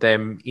from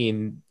them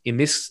in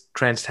this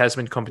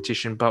Trans-Tasman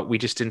competition, but we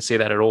just didn't see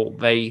that at all.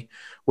 They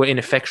were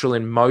ineffectual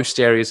in most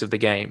areas of the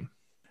game.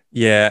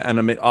 Yeah, and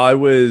I mean,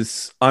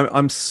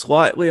 I'm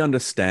slightly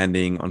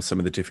understanding on some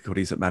of the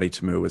difficulties that Matty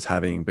To'omua was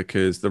having,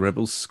 because the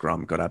Rebels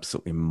scrum got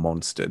absolutely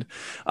monstered.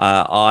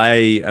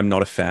 I am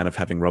not a fan of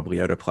having Rob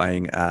Leota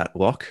playing at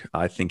lock.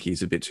 I think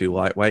he's a bit too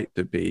lightweight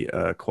to be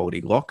a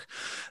quality lock.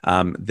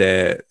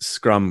 Their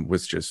scrum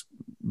was just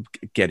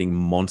getting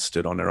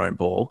monstered on their own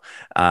ball,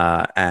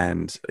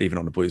 and even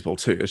on the Blues ball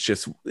too. It's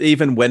just,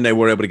 even when they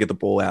were able to get the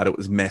ball out, it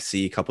was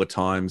messy a couple of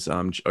times.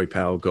 Joe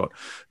Powell got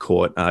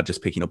caught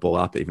just picking a ball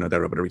up, even though they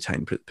were able to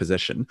retain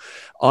possession.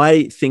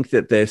 I think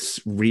that they're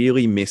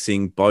really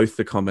missing both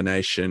the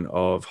combination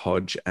of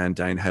Hodge and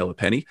Dane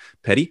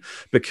Haylett-Petty,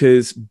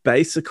 because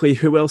basically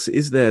who else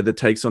is there that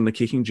takes on the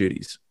kicking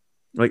duties?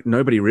 Like,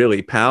 nobody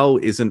really. Powell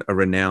isn't a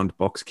renowned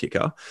box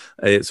kicker.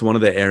 It's one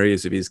of the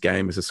areas of his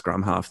game as a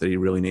scrum half that he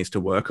really needs to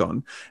work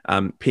on.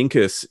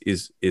 Pincus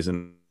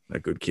isn't a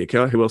good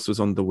kicker. Who else was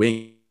on the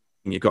wing?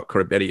 You've got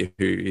Koroibete,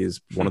 who is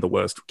one of the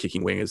worst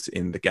kicking wingers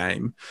in the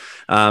game.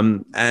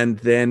 And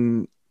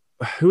then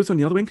who was on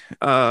the other wing?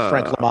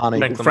 Frank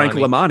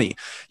Lamani.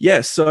 Yeah,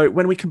 so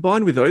when we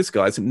combine with those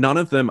guys, none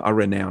of them are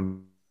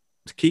renowned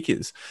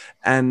kickers,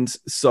 and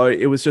so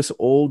it was just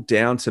all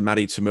down to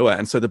Matty To'omua.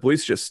 And so the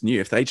Blues just knew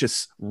if they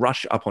just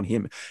rush up on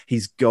him,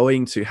 he's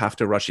going to have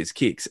to rush his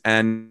kicks.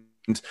 And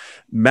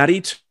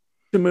Matty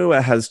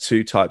To'omua has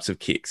 2 types of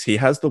kicks. He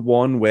has the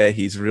one where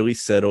he's really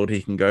settled,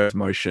 he can go to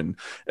motion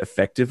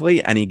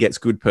effectively, and he gets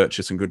good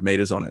purchase and good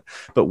meters on it.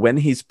 But when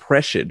he's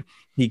pressured,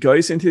 he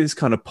goes into this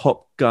kind of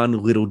pop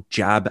gun little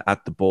jab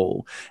at the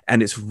ball,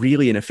 and it's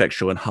really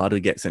ineffectual and hardly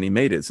gets any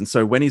meters. And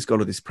so when he's got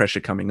all this pressure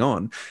coming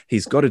on,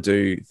 he's got to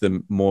do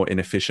the more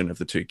inefficient of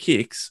the 2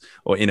 kicks,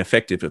 or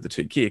ineffective of the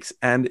 2 kicks.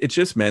 And it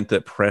just meant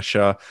that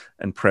pressure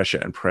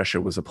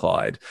was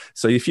applied.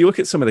 So if you look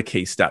at some of the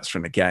key stats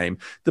from the game,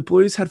 the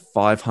Blues had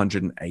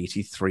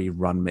 583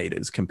 run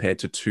meters compared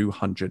to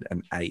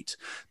 208.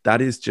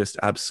 That is just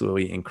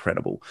absolutely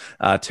incredible.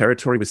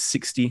 Territory was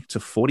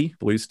 60-40,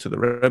 Blues to the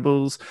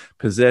Rebels.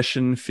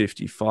 Possession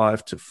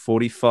 55-45. to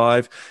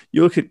 45.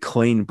 You look at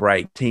clean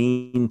break,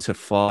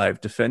 10-5,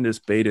 defenders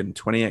beaten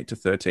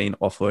 28-13,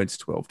 offloads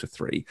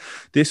 12-3.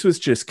 This was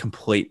just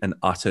complete and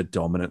utter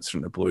dominance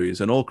from the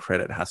Blues, and all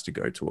credit has to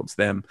go towards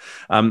them.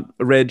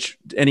 Reg,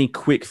 any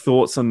quick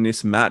thoughts on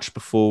this match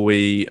before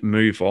we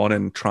move on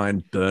and try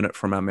and burn it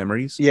from our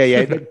memories? Yeah.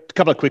 A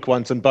couple of quick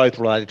ones, and both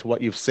related to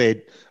what you've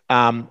said.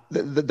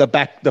 The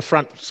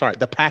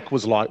pack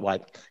was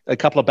lightweight. A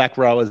couple of back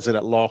rowers in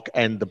at lock,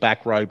 and the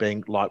back row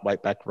being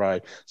lightweight back row.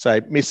 So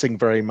missing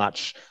very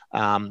much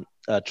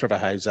Trevor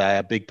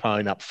Hosea, Big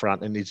Pone up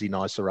front, and Izzy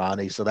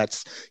Naisarani. So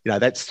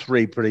that's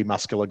three pretty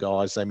muscular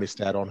guys they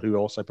missed out on, who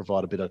also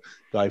provide a bit of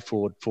go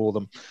forward for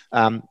them.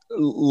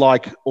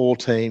 Like all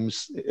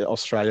teams,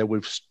 Australia,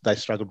 they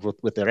struggled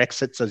with their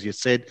exits, as you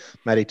said.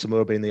 Matty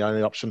Tamura being the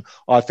only option.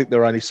 I think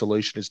their only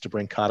solution is to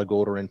bring Carter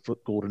Gordon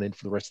in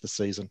for the rest of the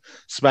season.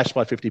 Smashed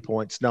by 50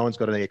 points. No one's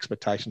got any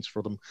expectations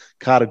for them.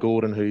 Carter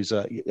Gordon, who's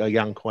a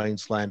young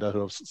Queenslander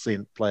who I've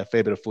seen play a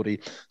fair bit of footy,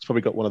 has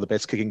probably got one of the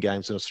best kicking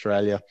games in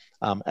Australia.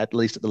 At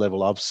least at the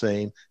level I've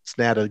seen. It's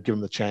now to give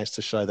them the chance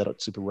to show that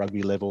at Super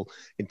Rugby level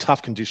in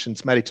tough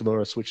conditions. Matty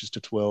Tamura switches to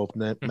 12,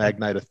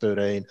 Magnay to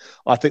 13.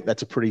 I think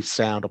that's a pretty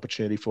sound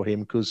opportunity for him,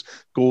 because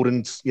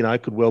Gordon's,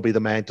 could well be the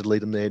man to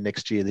lead them there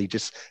next year.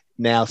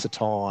 Now's the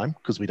time,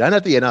 because we don't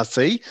have the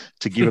NRC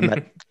to give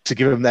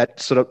him that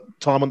sort of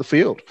time on the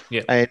field.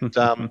 Yeah. And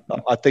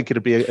I think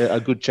it'd be a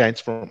good chance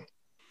for him.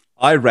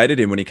 I rated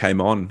him when he came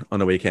on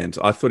the weekend.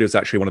 I thought he was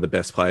actually one of the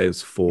best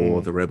players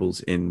for the Rebels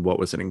in what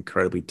was an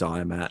incredibly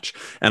dire match.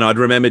 And I'd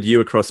remembered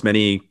you across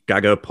many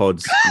Gagger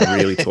pods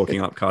really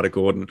talking up Carter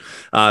Gordon.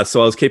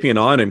 So I was keeping an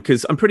eye on him,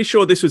 because I'm pretty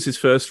sure this was his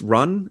first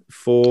run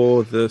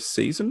for the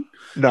season.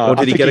 No, or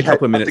did he get a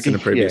couple of minutes in the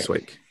previous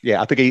week?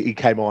 Yeah, I think he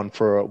came on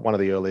for one of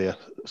the earlier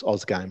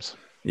Oz games.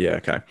 Yeah,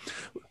 okay.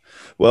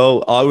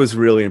 Well, I was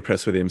really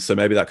impressed with him, so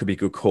maybe that could be a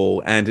good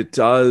call. And it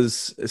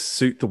does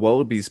suit the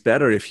Wallabies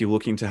better if you're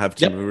looking to have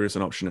Tamura as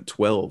an option at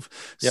 12.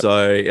 Yep.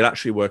 So it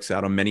actually works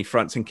out on many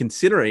fronts. And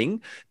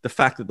considering the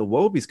fact that the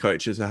Wallabies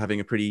coaches are having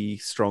a pretty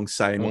strong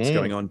say in what's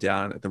going on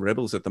down at the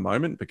Rebels at the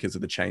moment because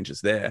of the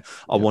changes there,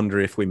 I wonder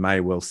if we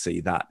may well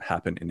see that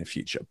happen in the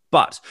future.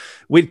 But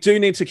we do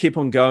need to keep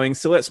on going.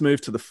 So let's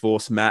move to the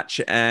Force match.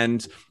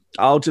 And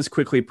I'll just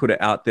quickly put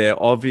it out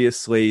there.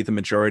 Obviously, the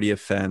majority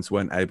of fans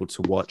weren't able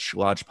to watch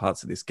large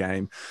parts of this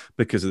game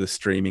because of the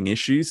streaming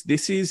issues.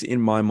 This is, in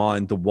my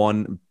mind, the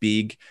one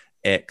big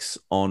X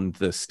on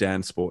the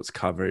Stan Sports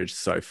coverage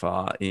so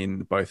far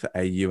in both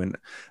AU and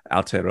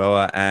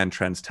Aotearoa and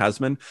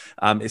Trans-Tasman.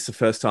 It's the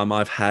first time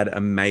I've had a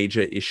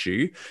major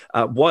issue.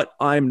 What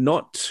I'm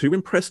not too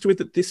impressed with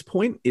at this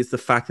point is the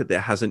fact that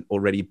there hasn't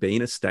already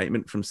been a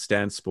statement from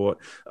Stan Sport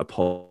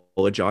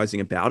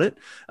apologizing about it.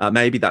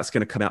 Maybe that's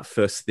going to come out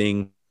first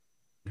thing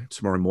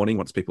tomorrow morning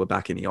once people are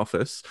back in the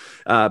office.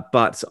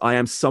 But I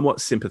am somewhat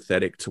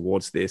sympathetic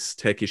towards this.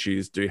 Tech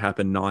issues do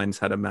happen. Nine's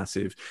had a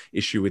massive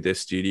issue with their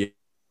studio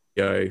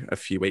a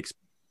few weeks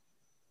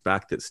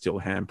back that's still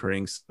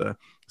hampering the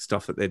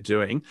stuff that they're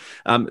doing.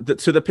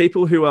 To the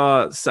people who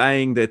are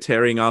saying they're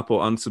tearing up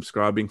or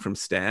unsubscribing from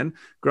Stan,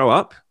 grow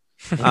up.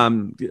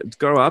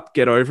 Grow up,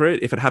 get over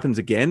it. If it happens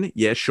again,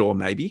 yeah, sure,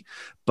 maybe.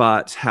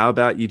 But how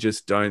about you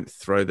just don't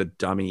throw the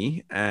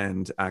dummy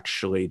and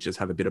actually just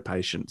have a bit of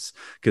patience,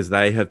 because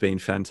they have been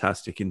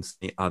fantastic in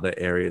the other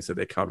areas of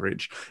their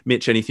coverage.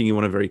 Mitch, anything you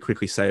want to very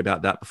quickly say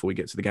about that before we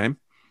get to the game?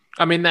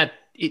 I mean, that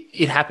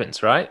it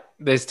happens, right?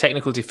 There's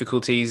technical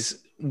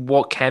difficulties.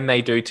 What can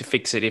they do to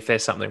fix it if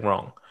there's something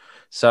wrong?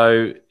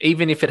 So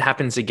even if it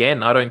happens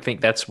again, I don't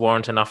think that's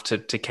warrant enough to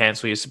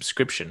cancel your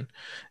subscription.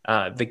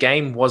 The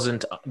game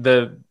wasn't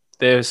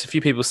there's a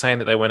few people saying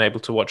that they weren't able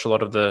to watch a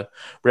lot of the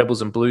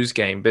Rebels and Blues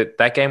game, but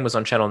that game was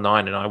on Channel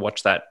 9 and I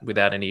watched that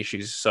without any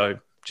issues. So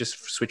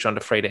just switch on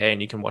to free to air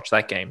and you can watch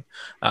that game.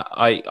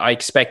 I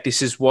expect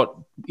this is what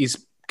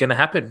is going to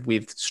happen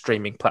with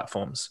streaming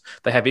platforms.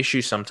 They have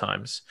issues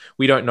sometimes.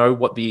 We don't know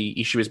what the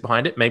issue is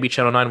behind it. Maybe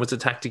Channel 9 was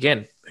attacked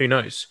again. Who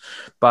knows?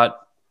 But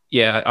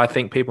yeah, I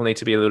think people need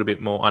to be a little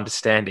bit more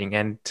understanding.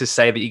 And to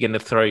say that you're going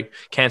to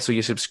cancel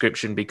your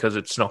subscription because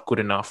it's not good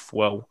enough,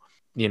 well,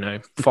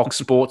 Fox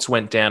Sports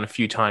went down a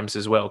few times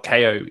as well.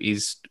 KO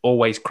is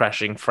always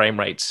crashing frame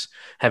rates,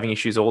 having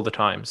issues all the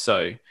time.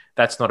 So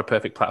that's not a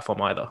perfect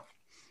platform either.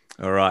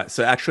 All right.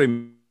 So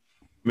actually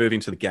moving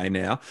to the game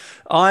now,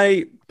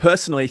 I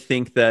personally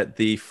think that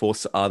the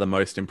Force are the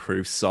most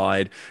improved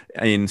side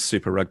in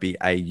Super Rugby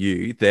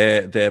AU.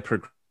 Their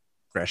progression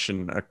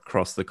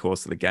across the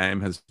course of the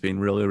game has been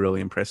really, really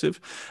impressive.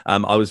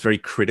 I was very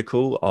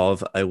critical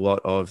of a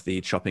lot of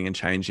the chopping and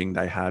changing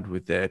they had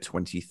with their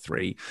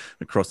 23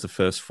 across the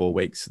first 4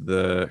 weeks of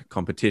the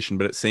competition,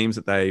 but it seems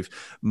that they've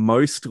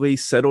mostly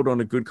settled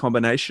on a good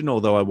combination,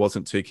 although I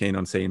wasn't too keen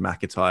on seeing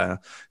McIntyre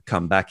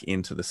come back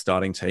into the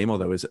starting team,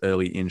 although his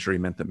early injury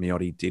meant that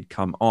Miotti did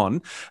come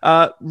on.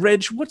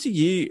 Reg,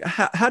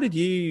 how did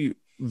you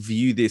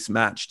view this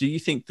match? Do you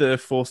think the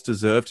Force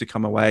deserve to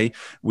come away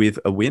with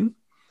a win?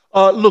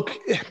 Look,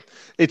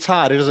 it's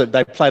hard, isn't it?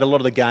 They played a lot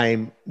of the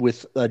game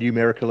with a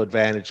numerical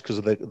advantage because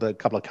of the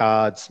couple of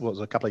cards. What was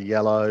it, a couple of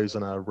yellows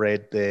and a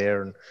red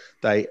there, and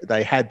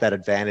they had that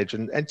advantage,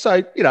 and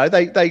so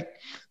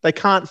they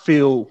can't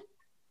feel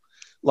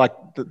like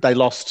they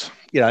lost.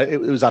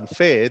 It was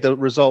unfair. The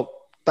result,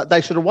 but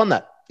they should have won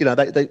that.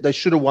 They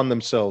should have won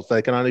themselves.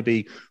 They can only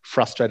be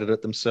frustrated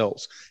at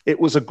themselves. It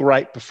was a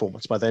great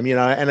performance by them,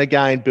 and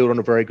again, built on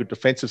a very good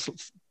defensive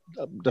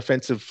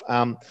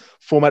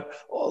format.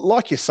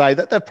 Like you say,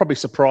 that probably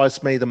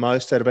surprised me the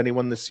most out of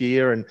anyone this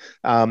year, and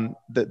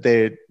that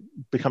they're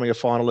becoming a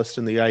finalist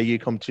in the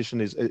AU competition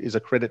is a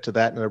credit to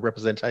that and a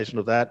representation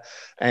of that.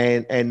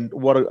 And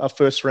what a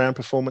first round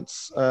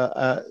performance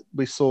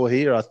we saw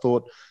here. I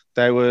thought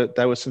they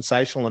were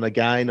sensational, and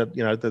again,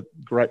 the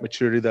great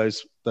maturity of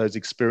those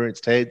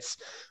experienced heads.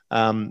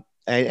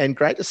 And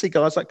great to see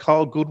guys like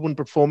Kyle Goodwin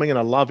performing, and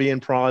I love Ian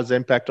Pryor's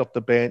impact off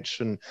the bench,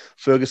 and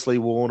Fergus Lee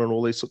Warren and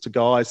all these sorts of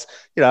guys.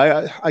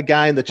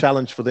 Again, the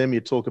challenge for them,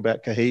 you talk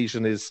about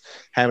cohesion, is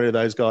how many of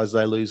those guys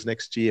they lose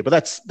next year. But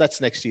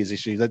that's next year's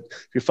issue. That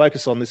if you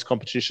focus on this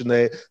competition,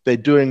 they're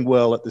doing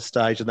well at this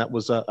stage, and that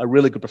was a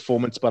really good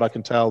performance. But I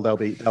can tell they'll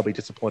be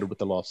disappointed with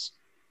the loss.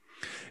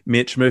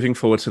 Mitch, moving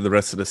forward to the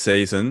rest of the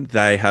season,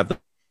 they have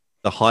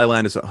the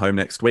Highlanders at home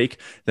next week,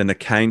 then the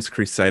Canes,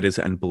 Crusaders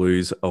and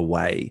Blues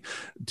away.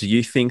 Do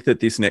you think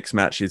that this next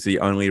match is the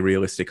only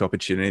realistic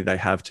opportunity they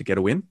have to get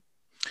a win?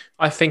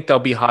 I think they'll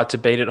be hard to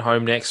beat at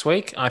home next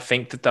week. I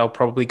think that they'll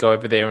probably go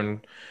over there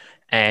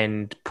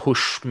and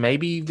push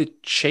maybe the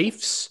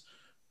Chiefs.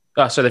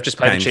 Oh, so they've just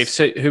played Canes. the Chiefs.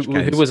 So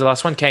who was the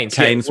last one? Canes.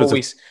 Canes was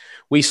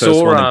we first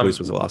saw one, and Blues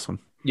was the last one.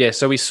 Yeah,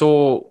 so we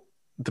saw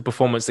the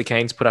performance the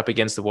Canes put up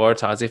against the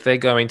Waratahs. If they're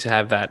going to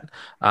have that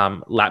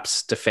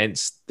lapse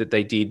defense that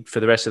they did for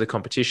the rest of the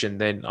competition,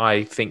 then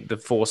I think the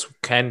Force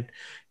can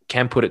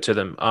put it to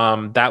them.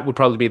 That would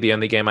probably be the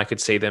only game I could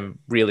see them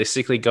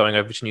realistically going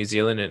over to New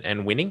Zealand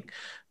and winning.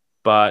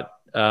 But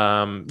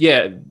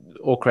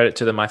all credit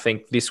to them. I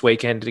think this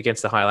weekend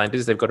against the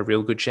Highlanders, they've got a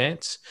real good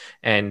chance.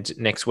 And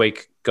next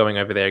week going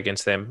over there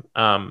against them.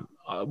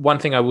 One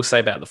thing I will say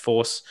about the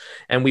Force,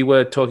 and we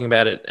were talking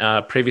about it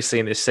previously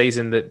in this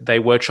season, that they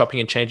were chopping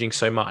and changing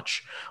so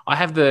much. I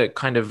have the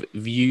kind of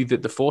view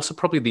that the Force are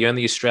probably the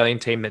only Australian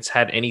team that's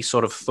had any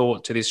sort of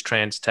thought to this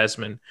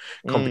Trans-Tasman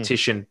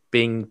competition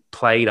being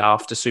played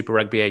after Super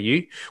Rugby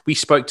AU. We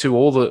spoke to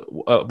all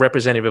the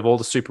representative of all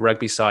the Super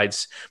Rugby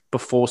sides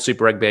before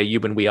Super Rugby AU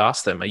when we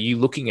asked them, are you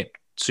looking at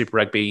Super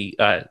Rugby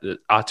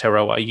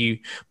Aotearoa? Are you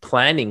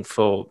planning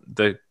for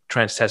the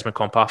Trans-Tasman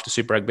comp after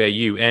Super Rugby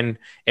AU? And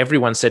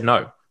everyone said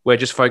no. We're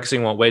just focusing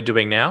on what we're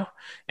doing now,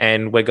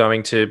 and we're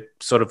going to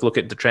sort of look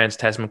at the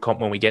Trans-Tasman comp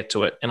when we get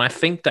to it. And I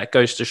think that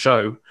goes to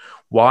show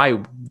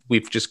why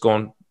we've just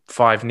gone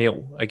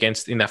 5-0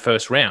 against in that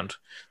first round.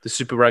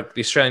 The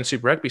Australian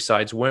Super Rugby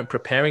sides weren't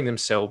preparing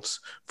themselves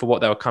for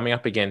what they were coming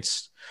up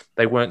against.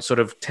 They weren't sort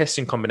of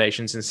testing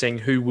combinations and seeing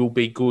who will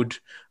be good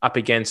up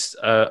against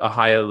a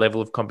higher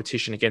level of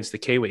competition against the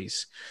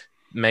Kiwis.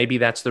 Maybe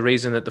that's the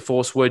reason that the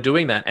Force were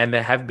doing that, and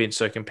they have been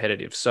so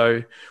competitive.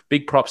 So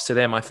big props to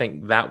them. I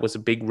think that was a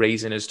big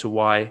reason as to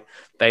why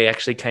they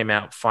actually came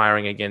out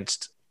firing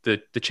against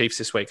the Chiefs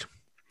this week.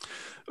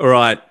 All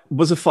right.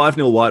 Was a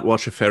 5-0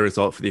 whitewash a fair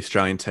result for the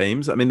Australian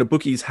teams? I mean, the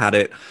bookies had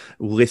it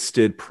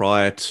listed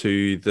prior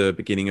to the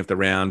beginning of the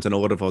round, and a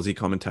lot of Aussie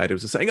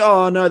commentators are saying,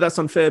 oh, no, that's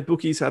unfair.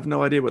 Bookies have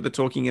no idea what they're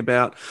talking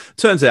about.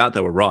 Turns out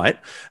they were right.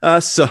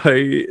 So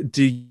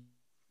do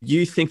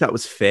you think that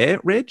was fair,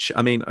 Reg?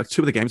 I mean,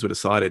 two of the games were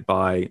decided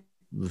by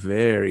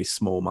very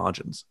small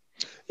margins.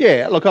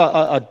 Yeah, look,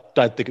 I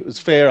don't think it was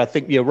fair. I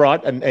think you're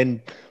right.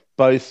 And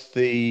both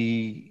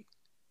the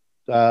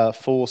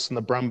Force and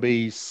the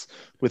Brumbies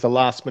with a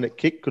last-minute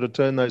kick could have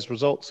turned those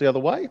results the other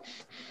way.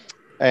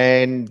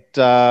 And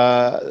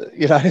the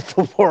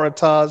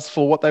Waratahs,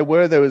 for what they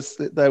were,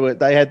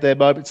 they had their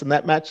moments in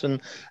that match,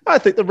 and I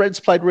think the Reds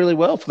played really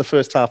well for the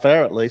first half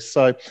hour at least.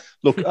 So,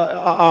 look,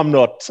 I'm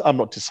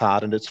not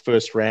disheartened. It's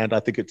first round. I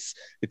think it's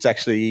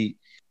actually.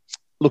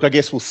 Look, I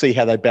guess we'll see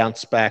how they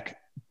bounce back.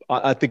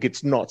 I think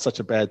it's not such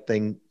a bad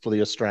thing for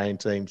the Australian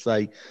teams.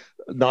 Nice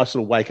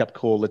little wake-up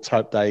call. Let's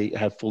hope they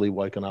have fully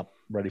woken up,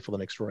 ready for the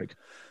next week.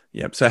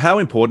 Yep. So how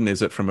important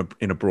is it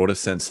in a broader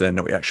sense then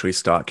that we actually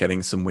start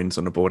getting some wins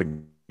on the board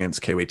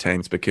against Kiwi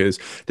teams? Because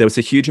there was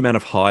a huge amount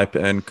of hype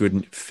and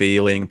good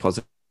feeling,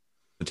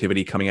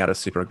 positivity coming out of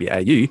Super Rugby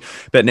AU.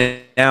 But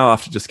now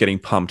after just getting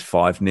pumped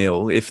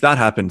 5-0, if that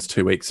happens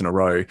 2 weeks in a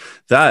row,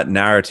 that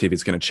narrative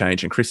is going to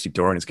change, and Christy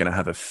Doran is going to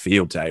have a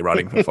field day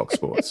writing for Fox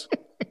Sports.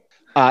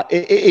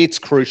 It's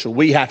crucial.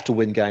 We have to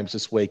win games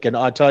this week. And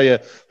I tell you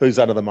who's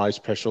under the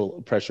most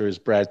pressure is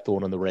Brad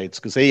Thorne and the Reds,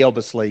 because he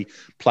obviously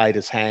played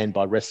his hand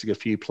by resting a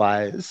few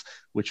players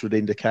which would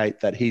indicate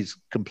that he's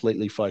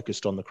completely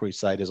focused on the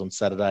Crusaders on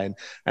Saturday.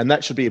 And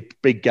that should be a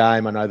big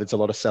game. I know there's a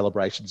lot of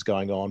celebrations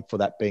going on for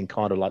that being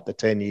kind of like the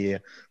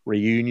 10-year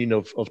reunion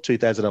of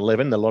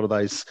 2011. A lot of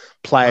those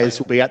players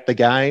will be at the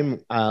game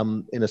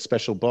in a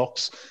special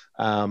box.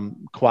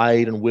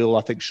 Quade and Will,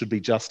 I think, should be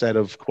just out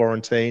of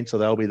quarantine, so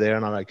they'll be there.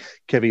 And I know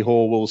Kevy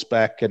Horwell's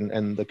back,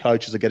 and the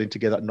coaches are getting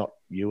together. Not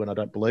you, and I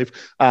don't believe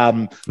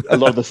a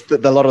lot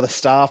of the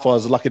staff. I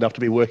was lucky enough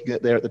to be working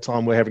there at the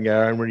time. We're having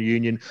our own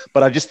reunion,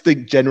 but I just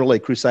think generally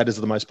Crusaders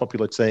are the most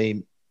popular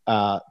team,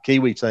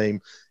 Kiwi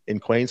team in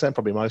Queensland,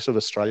 probably most of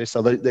Australia.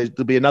 So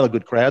there'll be another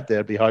good crowd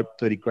there. We hope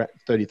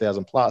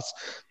 30,000 plus.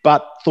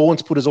 But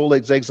Thorns put all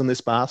his eggs in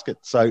this basket,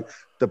 so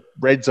the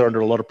Reds are under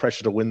a lot of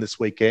pressure to win this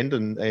weekend,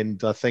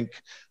 and I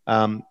think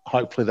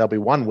hopefully there'll be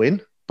one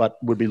win, but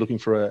we'll be looking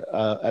for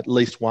at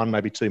least one,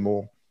 maybe two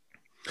more.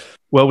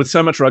 Well, with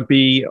so much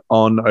rugby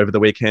on over the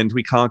weekend,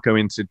 we can't go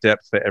into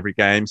depth for every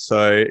game.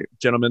 So,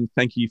 gentlemen,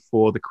 thank you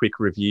for the quick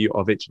review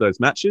of each of those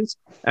matches,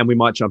 and we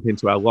might jump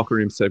into our locker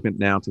room segment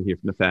now to hear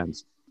from the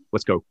fans.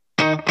 Let's go.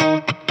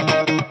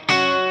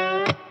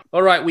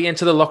 All right, we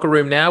enter the locker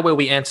room now where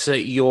we answer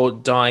your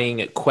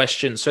dying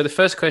questions. So the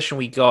first question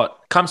we got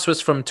comes to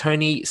us from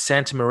Tony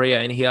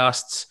Santamaria, and he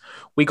asks,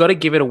 we got to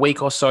give it a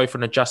week or so for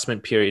an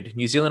adjustment period.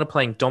 New Zealand are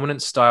playing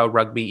dominant style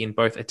rugby in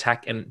both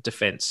attack and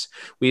defence.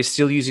 We are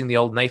still using the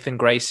old Nathan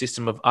Gray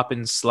system of up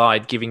and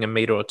slide, giving a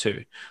metre or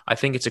two. I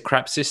think it's a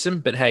crap system,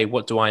 but hey,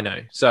 what do I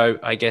know? So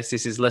I guess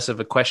this is less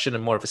of a question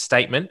and more of a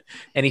statement.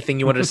 Anything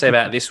you wanted to say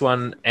about this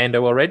one,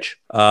 Ando or Reg?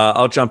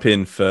 I'll jump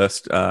in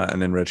first,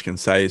 and then Reg can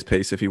say his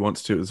piece if he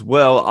wants to as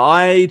well.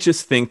 I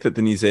just think that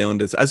the New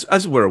Zealanders,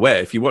 as we're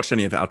aware, if you watch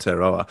any of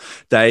Aotearoa,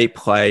 they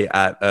play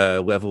at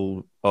a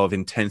level of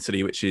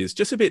intensity which is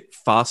just a bit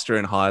faster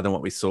and higher than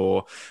what we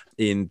saw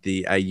in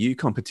the AU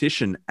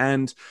competition.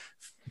 And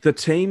the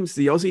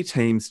Aussie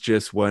teams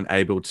just weren't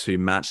able to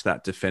match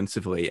that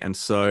defensively. And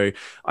so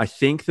I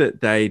think that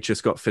they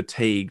just got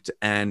fatigued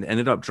and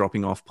ended up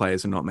dropping off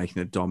players and not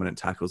making the dominant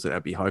tackles that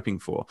I'd be hoping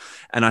for.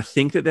 And I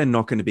think that they're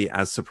not going to be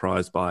as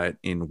surprised by it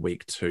in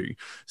week 2.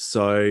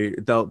 So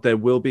there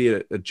will be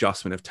an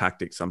adjustment of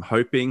tactics. I'm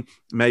hoping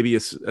maybe a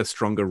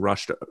stronger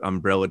rushed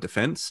umbrella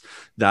defense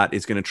that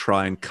is going to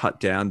try and cut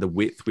down the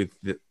width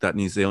that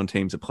New Zealand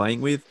teams are playing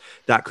with.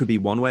 That could be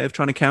one way of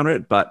trying to counter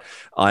it. But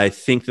I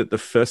think that the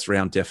first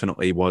round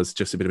definitely was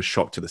just a bit of a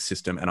shock to the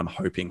system, and I'm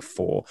hoping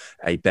for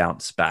a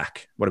bounce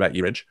back. What about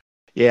you, Reg?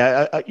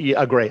 Yeah, I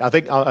agree.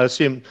 I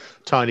assume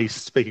Tony's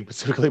speaking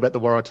specifically about the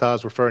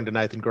Waratahs, referring to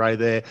Nathan Gray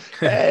there.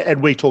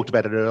 And we talked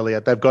about it earlier.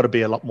 They've got to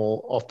be a lot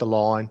more off the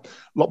line,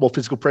 a lot more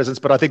physical presence.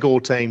 But I think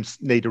all teams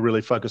need to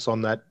really focus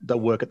on the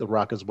work at the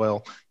ruck as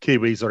well.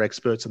 Kiwis are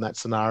experts in that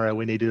scenario.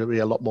 We need to be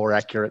a lot more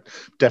accurate.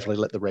 Definitely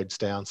let the Reds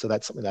down. So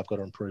that's something they've got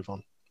to improve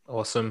on.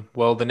 Awesome.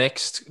 Well,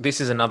 this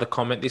is another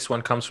comment. This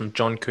one comes from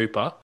John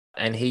Cooper.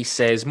 And he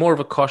says, more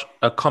of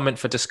a comment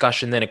for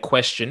discussion than a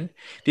question.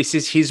 This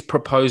is his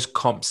proposed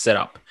comp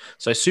setup.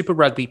 So Super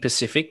Rugby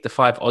Pacific, the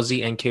 5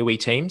 Aussie and Kiwi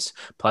teams,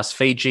 plus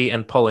Fiji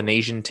and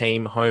Polynesian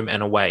team, home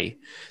and away.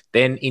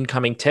 Then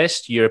incoming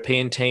test,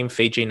 European team,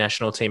 Fiji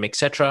national team,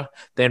 etc.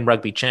 Then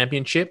Rugby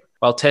Championship.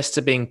 While tests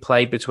are being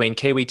played between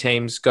Kiwi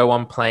teams, go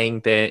on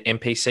playing their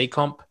NPC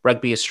comp.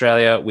 Rugby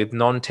Australia with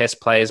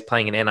non-test players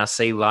playing an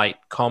NRC light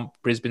comp.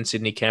 Brisbane,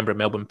 Sydney, Canberra,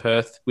 Melbourne,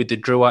 Perth with the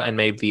Drua and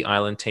maybe the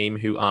Island team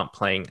who aren't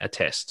playing a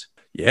test.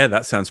 Yeah,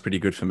 that sounds pretty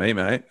good for me,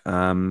 mate.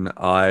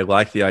 I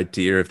like the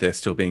idea of there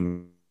still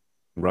being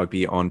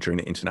rugby on during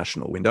the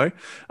international window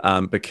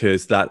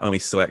because that only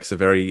selects a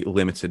very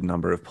limited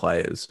number of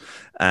players.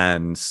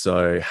 And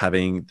so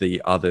having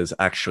the others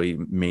actually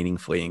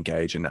meaningfully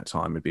engage in that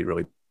time would be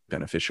really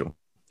beneficial.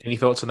 Any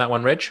thoughts on that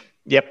one, Reg?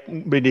 Yep,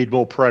 we need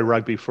more pro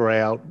rugby for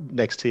our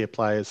next tier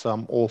players.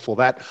 I'm all for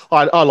that.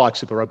 I like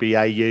Super Rugby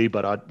AU,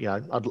 but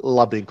I'd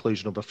love the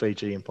inclusion of a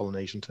Fiji and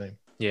Polynesian team.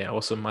 Yeah,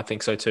 awesome. I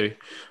think so too.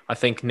 I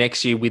think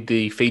next year with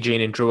the Fijian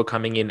and Drua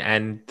coming in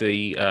and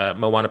the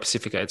Moana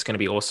Pacifica, it's going to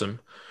be awesome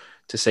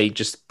to see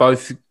just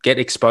both get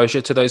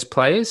exposure to those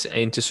players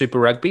into Super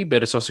Rugby,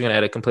 but it's also going to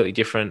add a completely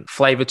different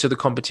flavour to the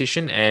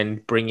competition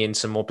and bring in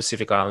some more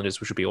Pacific Islanders,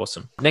 which would be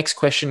awesome. Next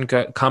question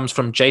comes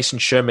from Jason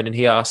Sherman, and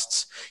he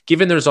asks,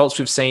 given the results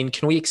we've seen,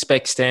 can we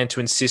expect Stan to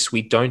insist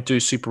we don't do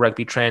Super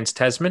Rugby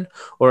Trans-Tasman,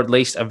 or at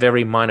least a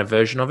very minor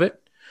version of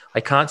it?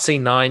 I can't see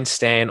Nine,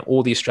 Stan,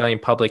 or the Australian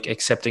public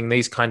accepting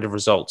these kind of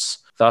results.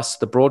 Thus,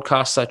 the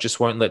broadcaster just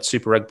won't let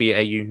Super Rugby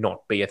AU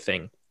not be a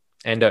thing.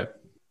 Ando.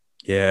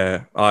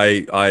 Yeah,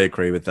 I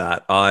agree with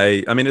that.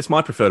 I mean, it's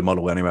my preferred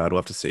model anyway. I'd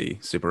love to see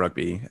Super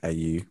Rugby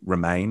AU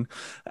remain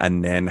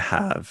and then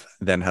have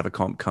a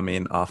comp come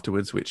in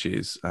afterwards, which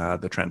is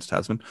the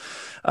Trans-Tasman.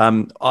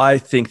 I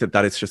think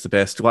that is just the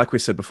best. Like we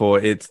said before,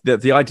 it's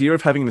the idea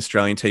of having an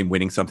Australian team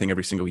winning something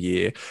every single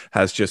year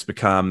has just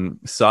become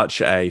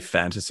such a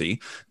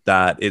fantasy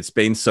that it's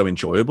been so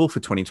enjoyable for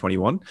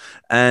 2021.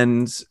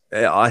 And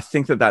I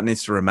think that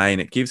needs to remain.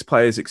 It gives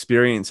players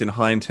experience in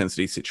high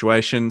intensity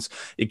situations.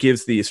 It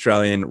gives the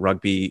Australian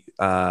rugby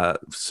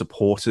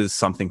supporters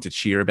something to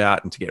cheer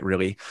about and to get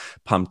really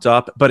pumped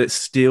up, but it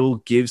still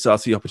gives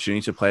us the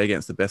opportunity to play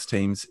against the best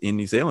teams in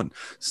New Zealand.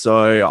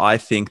 So I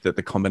think that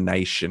the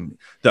combination,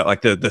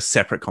 the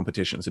separate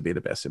competitions would be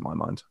the best in my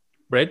mind.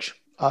 Reg?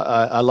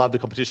 I love the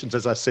competitions,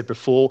 as I said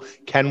before.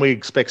 Can we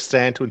expect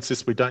Stan to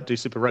insist we don't do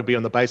Super Rugby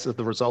on the basis of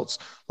the results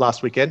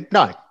last weekend?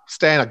 No.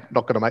 Stan are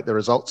not going to make the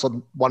results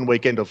on one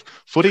weekend of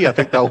footy. I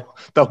think they'll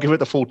give it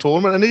the full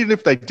tournament. And even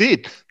if they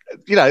did,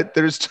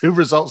 there is 2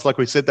 results, like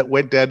we said, that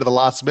went down to the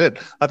last minute.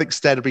 I think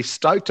Stan would be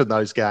stoked in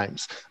those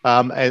games.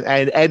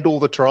 And all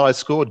the tries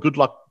scored. Good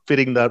luck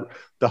fitting the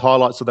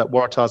highlights of that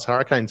Waratahs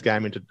Hurricanes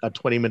game into a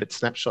 20-minute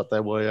snapshot. They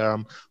were,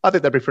 I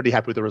think they'd be pretty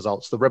happy with the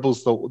results. The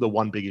Rebels, the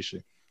one big issue.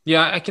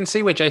 Yeah, I can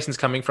see where Jason's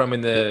coming from in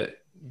the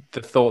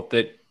thought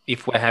that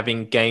if we're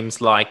having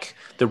games like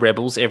the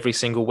Rebels every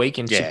single week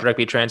in Super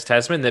Rugby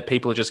Trans-Tasman, that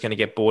people are just going to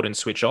get bored and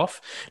switch off.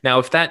 Now,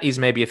 if that is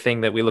maybe a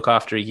thing that we look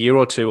after a year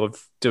or two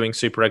of doing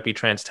Super Rugby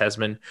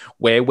Trans-Tasman,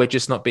 where we're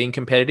just not being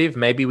competitive,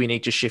 maybe we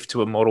need to shift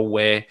to a model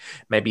where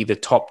maybe the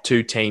top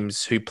 2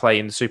 teams who play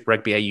in the Super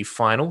Rugby AU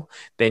final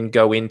then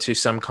go into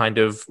some kind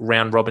of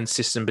round-robin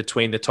system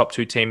between the top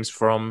 2 teams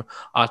from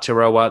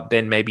Aotearoa,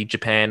 then maybe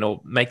Japan,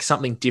 or make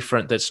something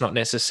different that's not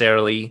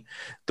necessarily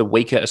the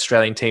weaker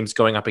Australian teams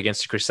going up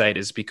against the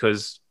Crusaders,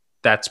 because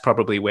that's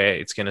probably where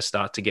it's going to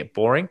start to get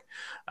boring.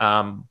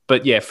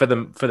 But yeah, for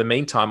the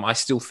meantime, I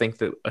still think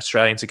that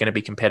Australians are going to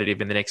be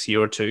competitive in the next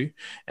year or two.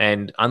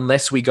 And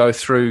unless we go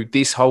through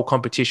this whole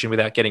competition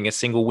without getting a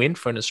single win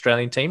for an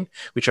Australian team,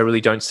 which I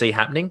really don't see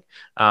happening,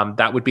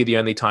 that would be the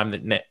only time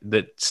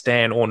that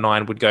Stan or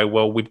Nine would go,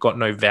 well, we've got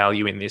no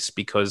value in this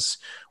because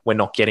we're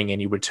not getting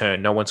any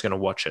return. No one's going to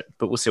watch it,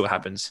 but we'll see what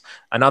happens.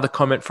 Another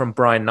comment from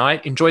Brian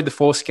Knight. Enjoyed the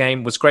Force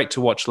game. Was great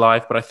to watch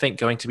live, but I think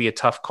going to be a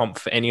tough comp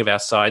for any of our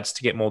sides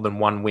to get more than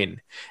 1 win.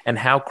 And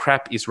how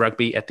crap is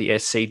rugby at the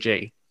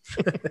SCG?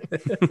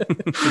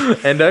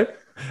 Endo?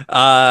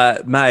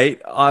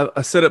 Mate,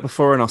 I said it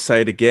before and I'll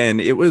say it again.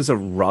 It was a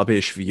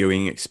rubbish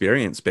viewing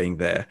experience being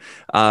there.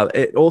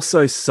 It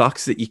also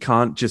sucks that you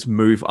can't just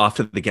move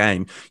after the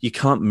game. You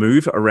can't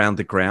move around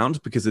the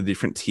ground because of the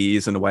different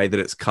tiers and the way that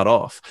it's cut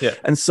off. Yeah.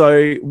 And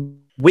so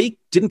we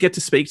didn't get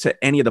to speak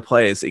to any of the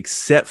players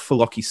except for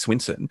Lockie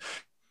Swinton,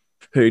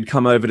 who'd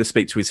come over to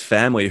speak to his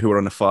family who were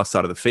on the far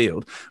side of the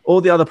field. All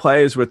the other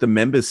players were at the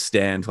members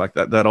stand, like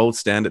that old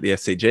stand at the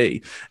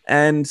SCG.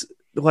 And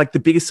like the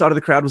biggest side of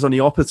the crowd was on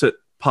the opposite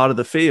part of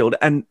the field,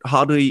 and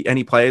hardly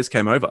any players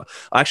came over.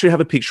 I actually have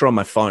a picture on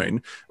my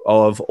phone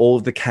of all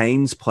of the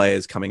Canes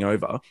players coming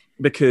over,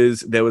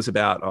 because there was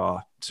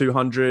about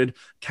 200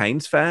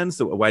 Canes fans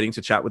that were waiting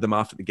to chat with them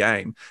after the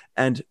game.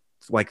 And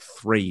like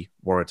 3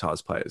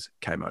 Waratahs players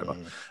came over.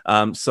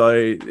 So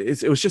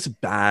it was just a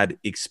bad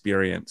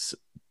experience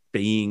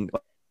being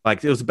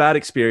like, it was a bad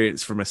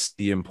experience from a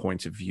stadium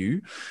point of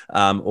view.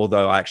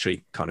 Although I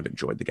actually kind of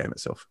enjoyed the game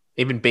itself.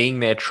 Even being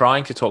there,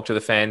 trying to talk to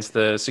the fans,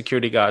 the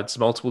security guards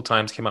multiple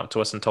times came up to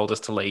us and told us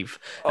to leave,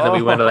 and that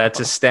we weren't allowed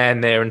to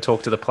stand there and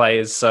talk to the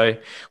players. So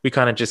we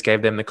kind of just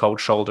gave them the cold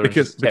shoulder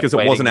because it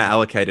wasn't an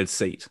allocated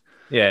seat.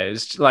 Yeah, it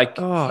was like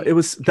it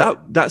was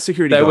that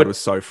security guard was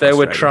so frustrating.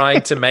 They were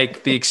trying to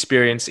make the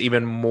experience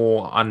even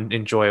more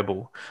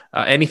unenjoyable.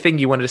 Anything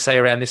you wanted to say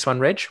around this one,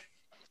 Reg?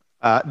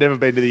 Never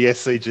been to the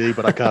SCG,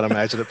 but I can't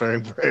imagine it very,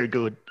 very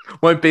good.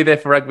 Won't be there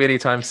for rugby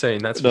anytime soon,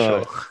 that's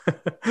for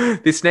sure.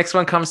 This next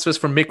one comes to us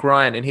from Mick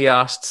Ryan, and he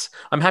asks,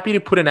 I'm happy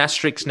to put an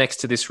asterisk next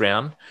to this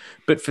round,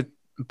 but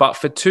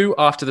for 2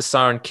 after the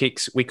siren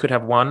kicks, we could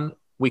have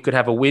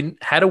a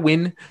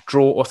win,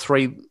 draw, or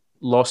 3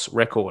 loss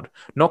record.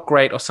 Not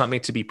great or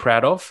something to be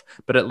proud of,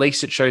 but at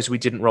least it shows we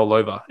didn't roll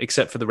over,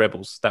 except for the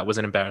Rebels. That was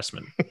an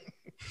embarrassment.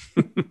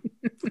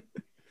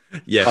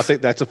 Yes. I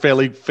think that's a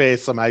fairly fair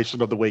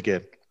summation of the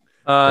weekend.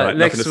 Right,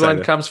 next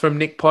one comes from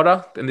Nick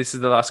Potter, and this is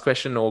the last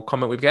question or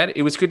comment we've got.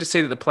 It was good to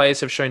see that the players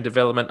have shown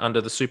development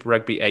under the Super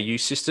Rugby AU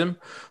system.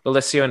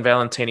 Lolesio and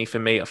Valentini, for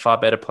me, are far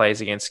better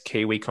players against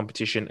Kiwi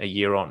competition a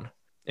year on.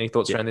 Any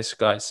thoughts around this,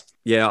 guys?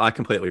 Yeah, I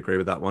completely agree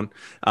with that one.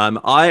 I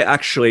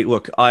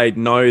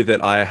know that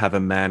I have a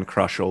man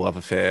crush or love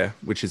affair,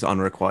 which is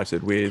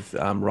unrequited, with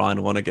Ryan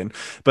Lonergan.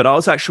 But I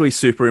was actually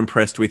super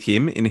impressed with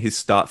him in his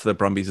start for the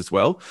Brumbies as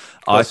well.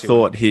 I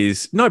thought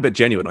but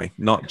genuinely,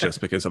 not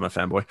just because I'm a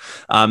fanboy.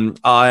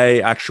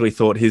 I actually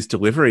thought his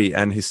delivery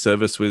and his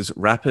service was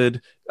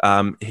rapid.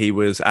 He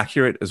was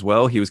accurate as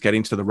well. He was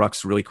getting to the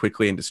rucks really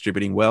quickly and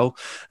distributing well,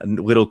 and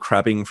little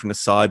crabbing from the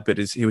side, but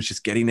he was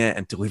just getting there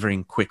and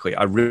delivering quickly.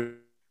 I really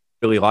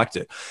liked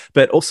it.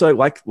 But also,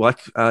 like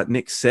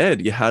Nick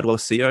said, you had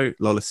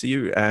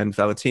Lolesio and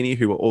Valentini,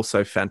 who were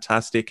also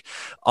fantastic.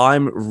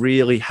 I'm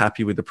really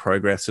happy with the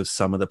progress of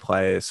some of the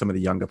players, some of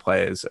the younger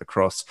players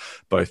across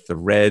both the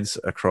Reds,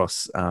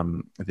 across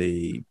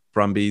the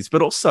Brumbies,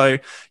 but also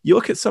you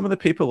look at some of the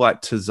people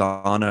like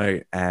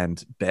Tizano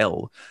and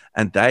Bell,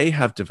 and they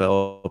have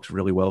developed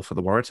really well for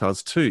the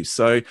Waratahs too.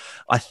 So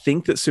I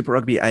think that Super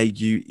Rugby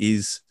AU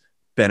is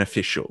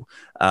beneficial.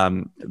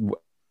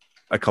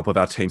 a couple of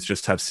our teams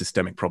just have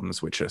systemic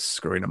problems which are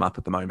screwing them up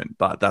at the moment.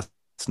 But that's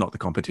not the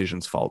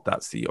competition's fault.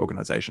 That's the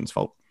organisation's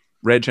fault.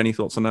 Reg, any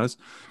thoughts on those?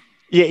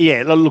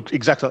 Yeah. Look,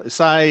 exactly what you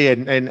say,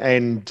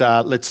 and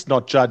let's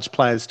not judge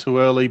players too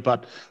early.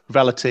 But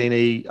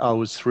Valentini, I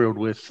was thrilled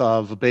with.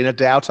 I've been a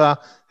doubter.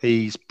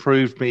 He's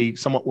proved me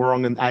somewhat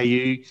wrong in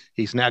AU.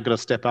 He's now got to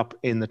step up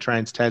in the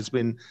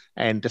Trans-Tasman,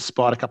 and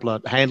despite a couple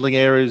of handling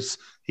errors,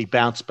 he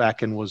bounced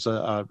back and was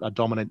a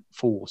dominant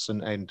force,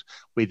 and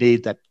we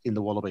need that in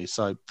the Wallabies.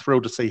 So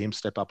thrilled to see him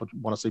step up. I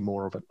want to see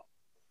more of it.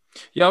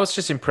 Yeah, I was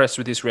just impressed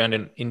with this round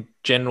in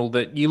general,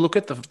 that you look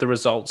at the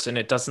results and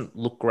it doesn't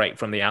look great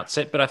from the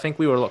outset, but I think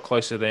we were a lot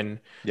closer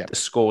than the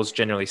scores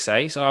generally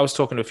say. So I was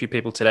talking to a few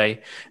people today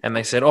and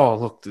they said, oh,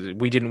 look,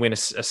 we didn't win a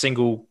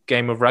single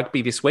game of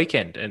rugby this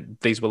weekend. And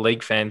these were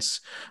league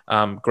fans,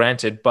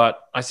 granted.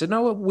 But I said,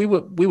 no, we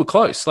were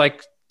close.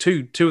 Like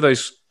two of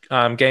those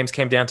games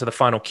came down to the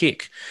final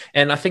kick.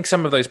 And I think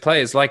some of those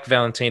players like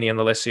Valentini and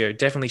Alessio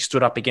definitely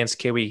stood up against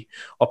Kiwi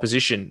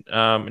opposition.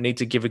 I need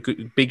to give a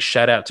big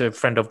shout out to a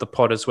friend of the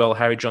pod as well,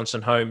 Harry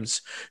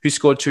Johnson-Holmes, who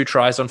scored 2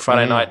 tries on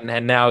Friday night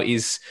and now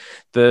is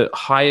the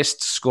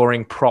highest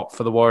scoring prop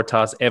for the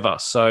Waratahs ever.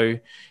 So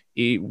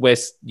we're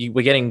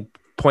getting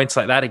points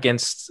like that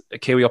against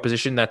Kiwi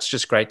opposition. That's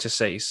just great to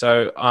see.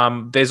 So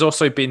there's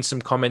also been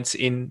some comments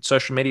in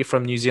social media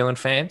from New Zealand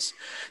fans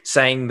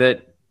saying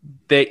that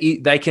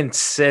they can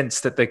sense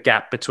that the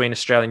gap between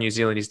Australia and New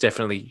Zealand is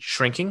definitely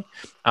shrinking,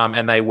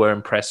 and they were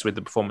impressed with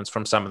the performance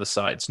from some of the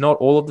sides. Not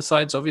all of the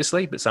sides,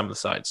 obviously, but some of the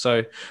sides.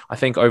 So I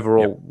think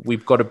overall,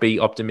 we've got to be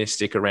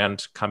optimistic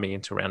around coming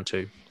into round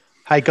 2.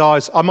 Hey,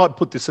 guys, I might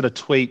put this in a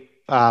tweet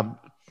for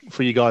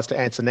you guys to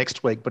answer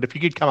next week, but if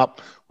you could come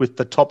up with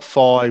the top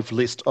 5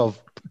 list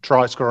of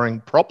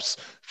try-scoring props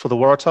for the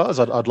Waratahs,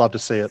 I'd love to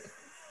see it.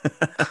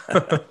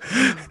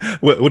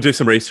 We'll do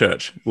some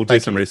research. We'll do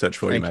some research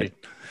for you, mate.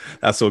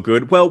 That's all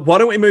good. Well, why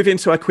don't we move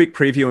into our quick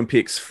preview and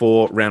picks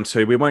for round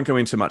 2? We won't go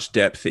into much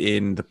depth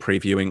in the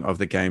previewing of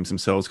the games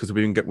themselves because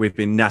we've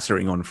been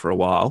nattering on for a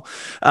while.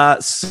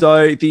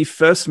 So the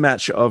first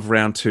match of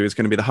round 2 is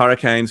going to be the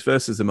Hurricanes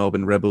versus the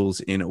Melbourne Rebels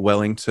in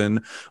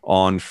Wellington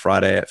on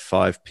Friday at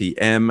 5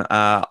 p.m.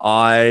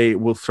 I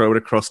will throw it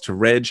across to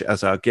Reg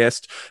as our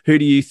guest. Who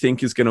do you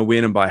think is going to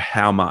win and by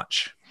how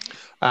much?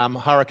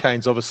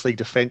 Hurricanes, obviously,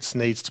 defence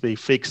needs to be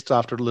fixed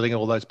after letting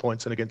all those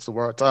points in against the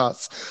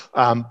Waratahs.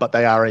 But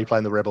they are already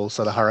playing the Rebels,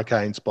 so the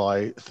Hurricanes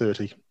by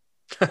 30.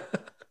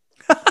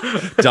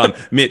 Done.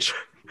 Mitch?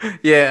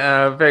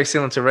 Yeah, very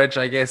similar to Reg,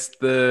 I guess.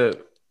 The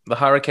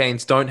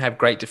Hurricanes don't have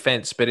great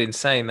defence, but in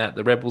saying that,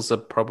 the Rebels are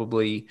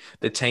probably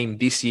the team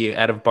this year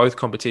out of both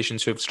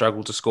competitions who have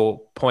struggled to score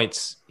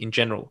points in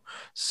general.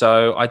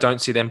 So I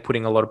don't see them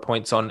putting a lot of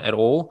points on at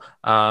all.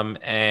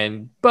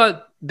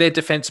 But their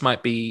defense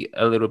might be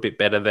a little bit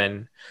better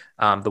than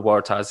the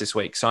Waratahs this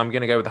week. So I'm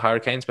going to go with the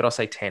Hurricanes, but I'll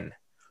say 10.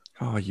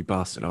 Oh, you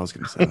bastard. I was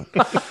going to say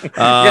that.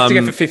 You have to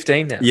go for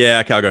 15 now.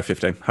 Yeah, okay, I'll go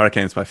 15.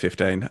 Hurricanes by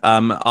 15.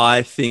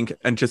 I think,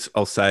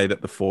 I'll say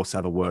that the Force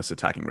have a worse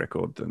attacking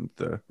record than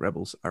the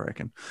Rebels, I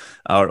reckon.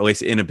 Or at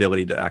least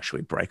inability to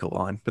actually break a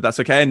line. But that's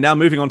okay. And now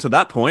moving on to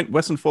that point,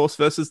 Western Force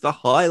versus the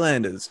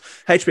Highlanders.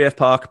 HBF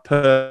Park,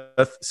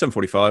 Perth,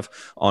 7:45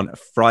 on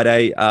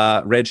Friday.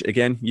 Reg,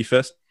 again, you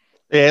first.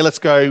 Yeah, let's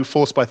go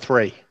Force by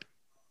 3.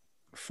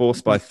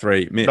 Force by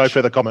 3. Mitch. No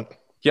further comment.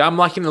 Yeah, I'm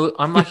liking the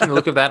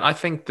look of that. I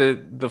think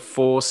the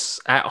Force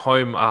at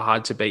home are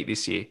hard to beat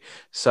this year,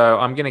 so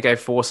I'm going to go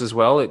Force as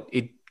well.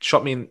 It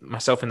shot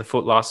myself in the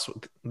foot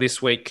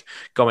this week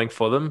going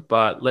for them,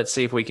 but let's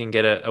see if we can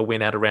get a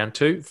win out of round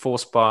 2.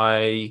 Force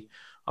by,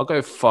 I'll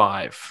go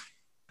 5.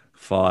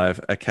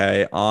 5.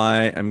 Okay,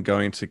 I am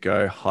going to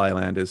go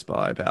Highlanders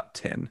by about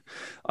 10.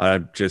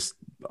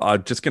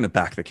 I'm just going to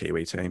back the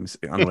Kiwi teams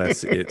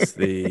unless it's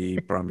the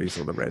Brumbies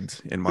or the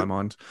Reds in my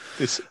mind.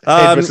 This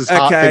head versus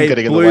heart thing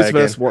getting in the way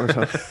versus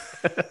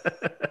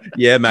Waratahs.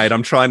 Yeah, mate,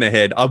 I'm trying to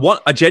head.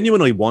 I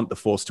genuinely want the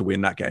Force to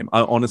win that game.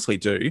 I honestly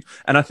do,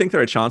 and I think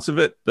there are a chance of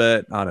it,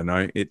 but I don't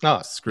know. It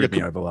screwed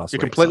me over last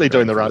week. You're completely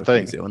doing the right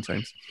thing. New Zealand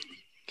teams.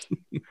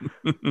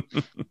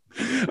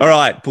 All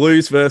right,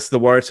 Blues versus the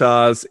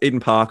Waratahs, Eden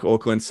Park,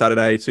 Auckland,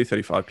 Saturday,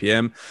 2:35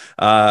 p.m.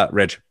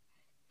 Reg.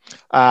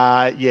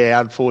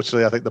 Yeah,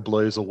 unfortunately, I think the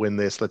Blues will win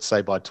this. Let's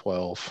say by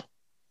 12.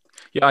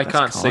 Yeah, I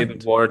can't see the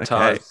Waratahs.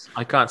 Okay.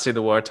 I can't see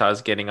the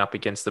Waratahs getting up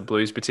against the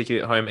Blues,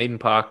 particularly at home. Eden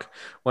Park,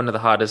 one of the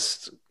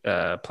hardest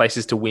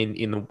places to win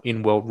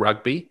in world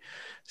rugby.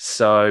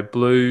 So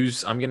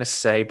Blues, I'm going to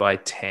say by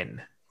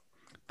 10.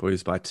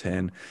 Blues by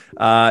 10.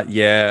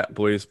 Yeah,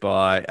 Blues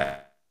by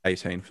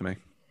 18 for me.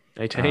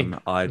 18.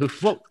 I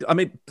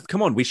mean,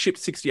 come on, we shipped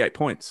 68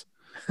 points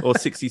or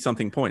 60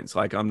 something points.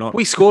 Like I'm not.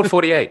 We scored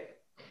 48.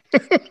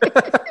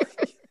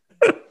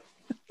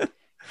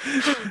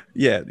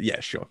 Yeah,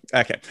 sure.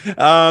 Okay.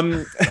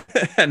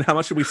 And how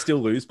much did we still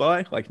lose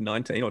by? Like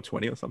 19 or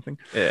 20 or something?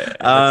 Yeah.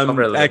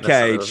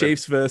 Okay,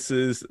 Chiefs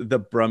versus the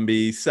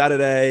Brumbies,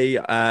 Saturday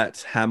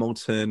at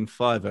Hamilton,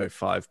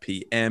 5:05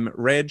 p.m.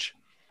 Reg?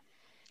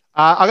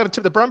 I got to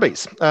tip the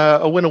Brumbies.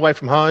 A win away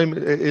from home.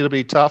 It'll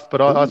be tough,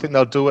 but I think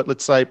they'll do it.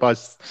 Let's say by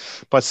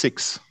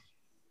 6.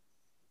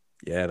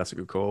 Yeah, that's a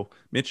good call.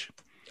 Mitch?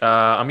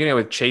 I'm going to go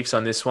with Chiefs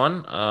on this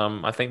one.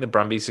 I think the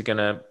Brumbies are going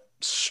to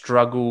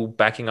struggle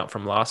backing up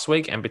from last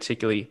week, and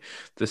particularly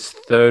this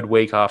third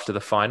week after the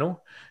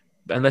final,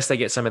 unless they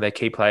get some of their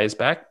key players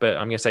back. But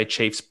I'm going to say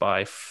Chiefs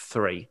by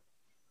 3.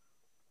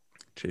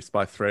 Chiefs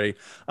by 3.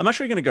 I'm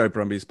actually going to go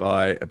Brumbies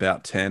by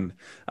about 10.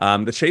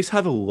 The Chiefs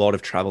have a lot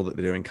of travel that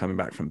they're doing coming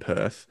back from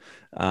Perth,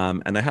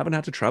 and they haven't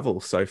had to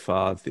travel so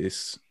far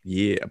this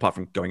year, apart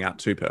from going out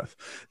to Perth.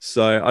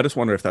 So I just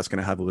wonder if that's going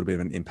to have a little bit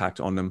of an impact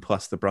on them.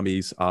 Plus, the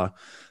Brumbies are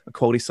a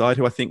quality side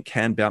who I think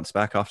can bounce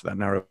back after that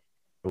narrow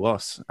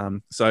loss.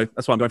 So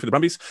that's why I'm going for the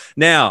Brumbies.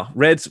 Now,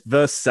 Reds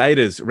versus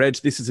Satyrs. Reg,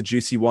 this is a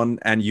juicy one,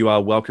 and you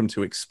are welcome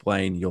to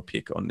explain your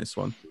pick on this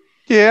one.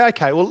 Yeah,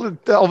 okay. Well,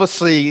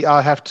 obviously,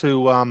 I have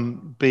to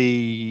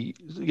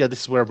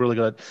this is where I've really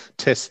got to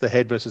test the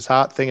head versus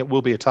heart thing. It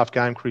will be a tough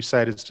game.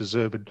 Crusaders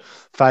deserved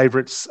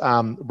favourites.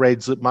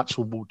 Reds, much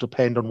will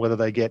depend on whether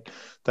they get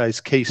those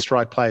key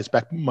strike players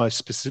back,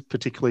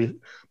 particularly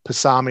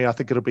Pasami. I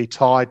think it'll be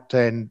tight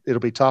and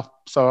it'll be tough.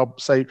 So I'll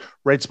say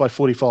Reds by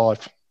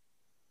 45.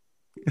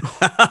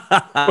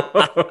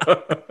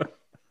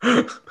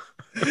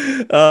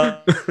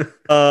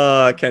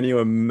 Can you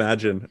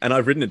imagine? And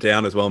I've written it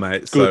down as well,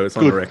 mate. So it's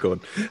on the record.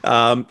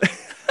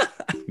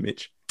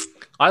 Mitch,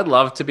 I'd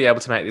love to be able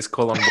to make this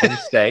call on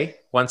Wednesday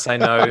once I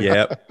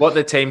know what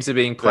the teams are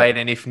being played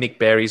and if Nick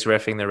Berry's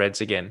reffing the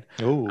Reds again.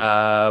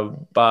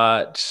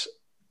 But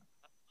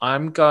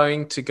I'm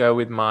going to go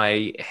with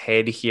my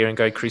head here and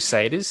go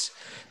Crusaders,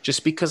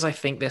 just because I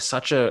think they're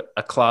such a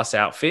class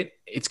outfit.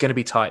 It's going to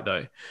be tight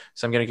though,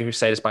 so I'm going to go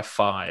Crusaders by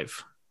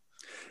 5.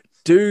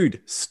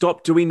 Dude,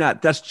 stop doing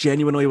that. That's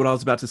genuinely what I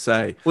was about to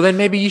say. Well, then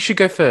maybe you should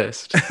go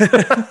first.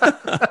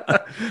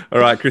 All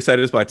right,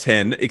 Crusaders by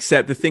 10.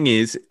 Except the thing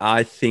is,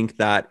 I think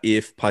that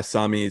if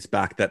Paisami is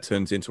back, that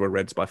turns into a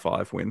Reds by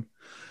 5 win.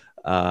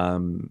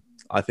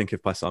 I think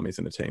if Paisami's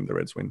in a team, the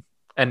Reds win.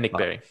 And Nick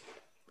Berry.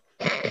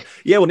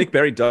 Yeah, well, Nick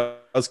Berry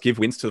does give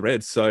wins to the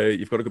Reds, so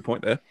you've got a good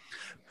point there.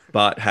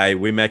 But hey,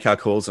 we make our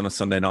calls on a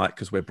Sunday night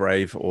because we're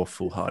brave or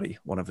foolhardy,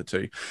 one of the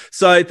two.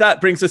 So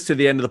that brings us to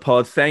the end of the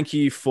pod. Thank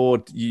you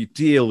for you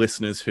dear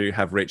listeners who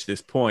have reached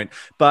this point.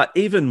 But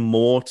even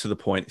more to the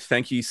point,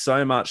 thank you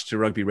so much to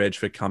Rugby Reg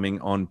for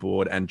coming on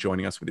board and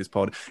joining us with this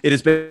pod. It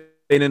has been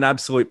an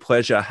absolute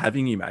pleasure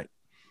having you, mate.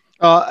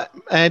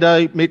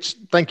 And Mitch,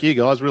 thank you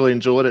guys. Really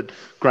enjoyed it.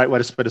 Great way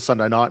to spend a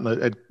Sunday night,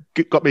 and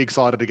it got me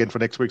excited again for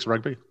next week's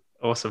rugby.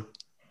 Awesome.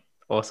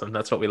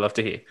 That's what we love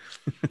to hear.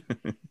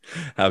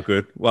 How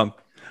good. Well,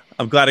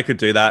 I'm glad I could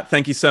do that.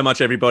 Thank you so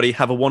much, everybody.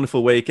 Have a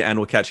wonderful week, and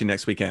we'll catch you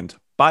next weekend.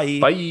 Bye.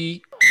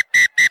 Bye.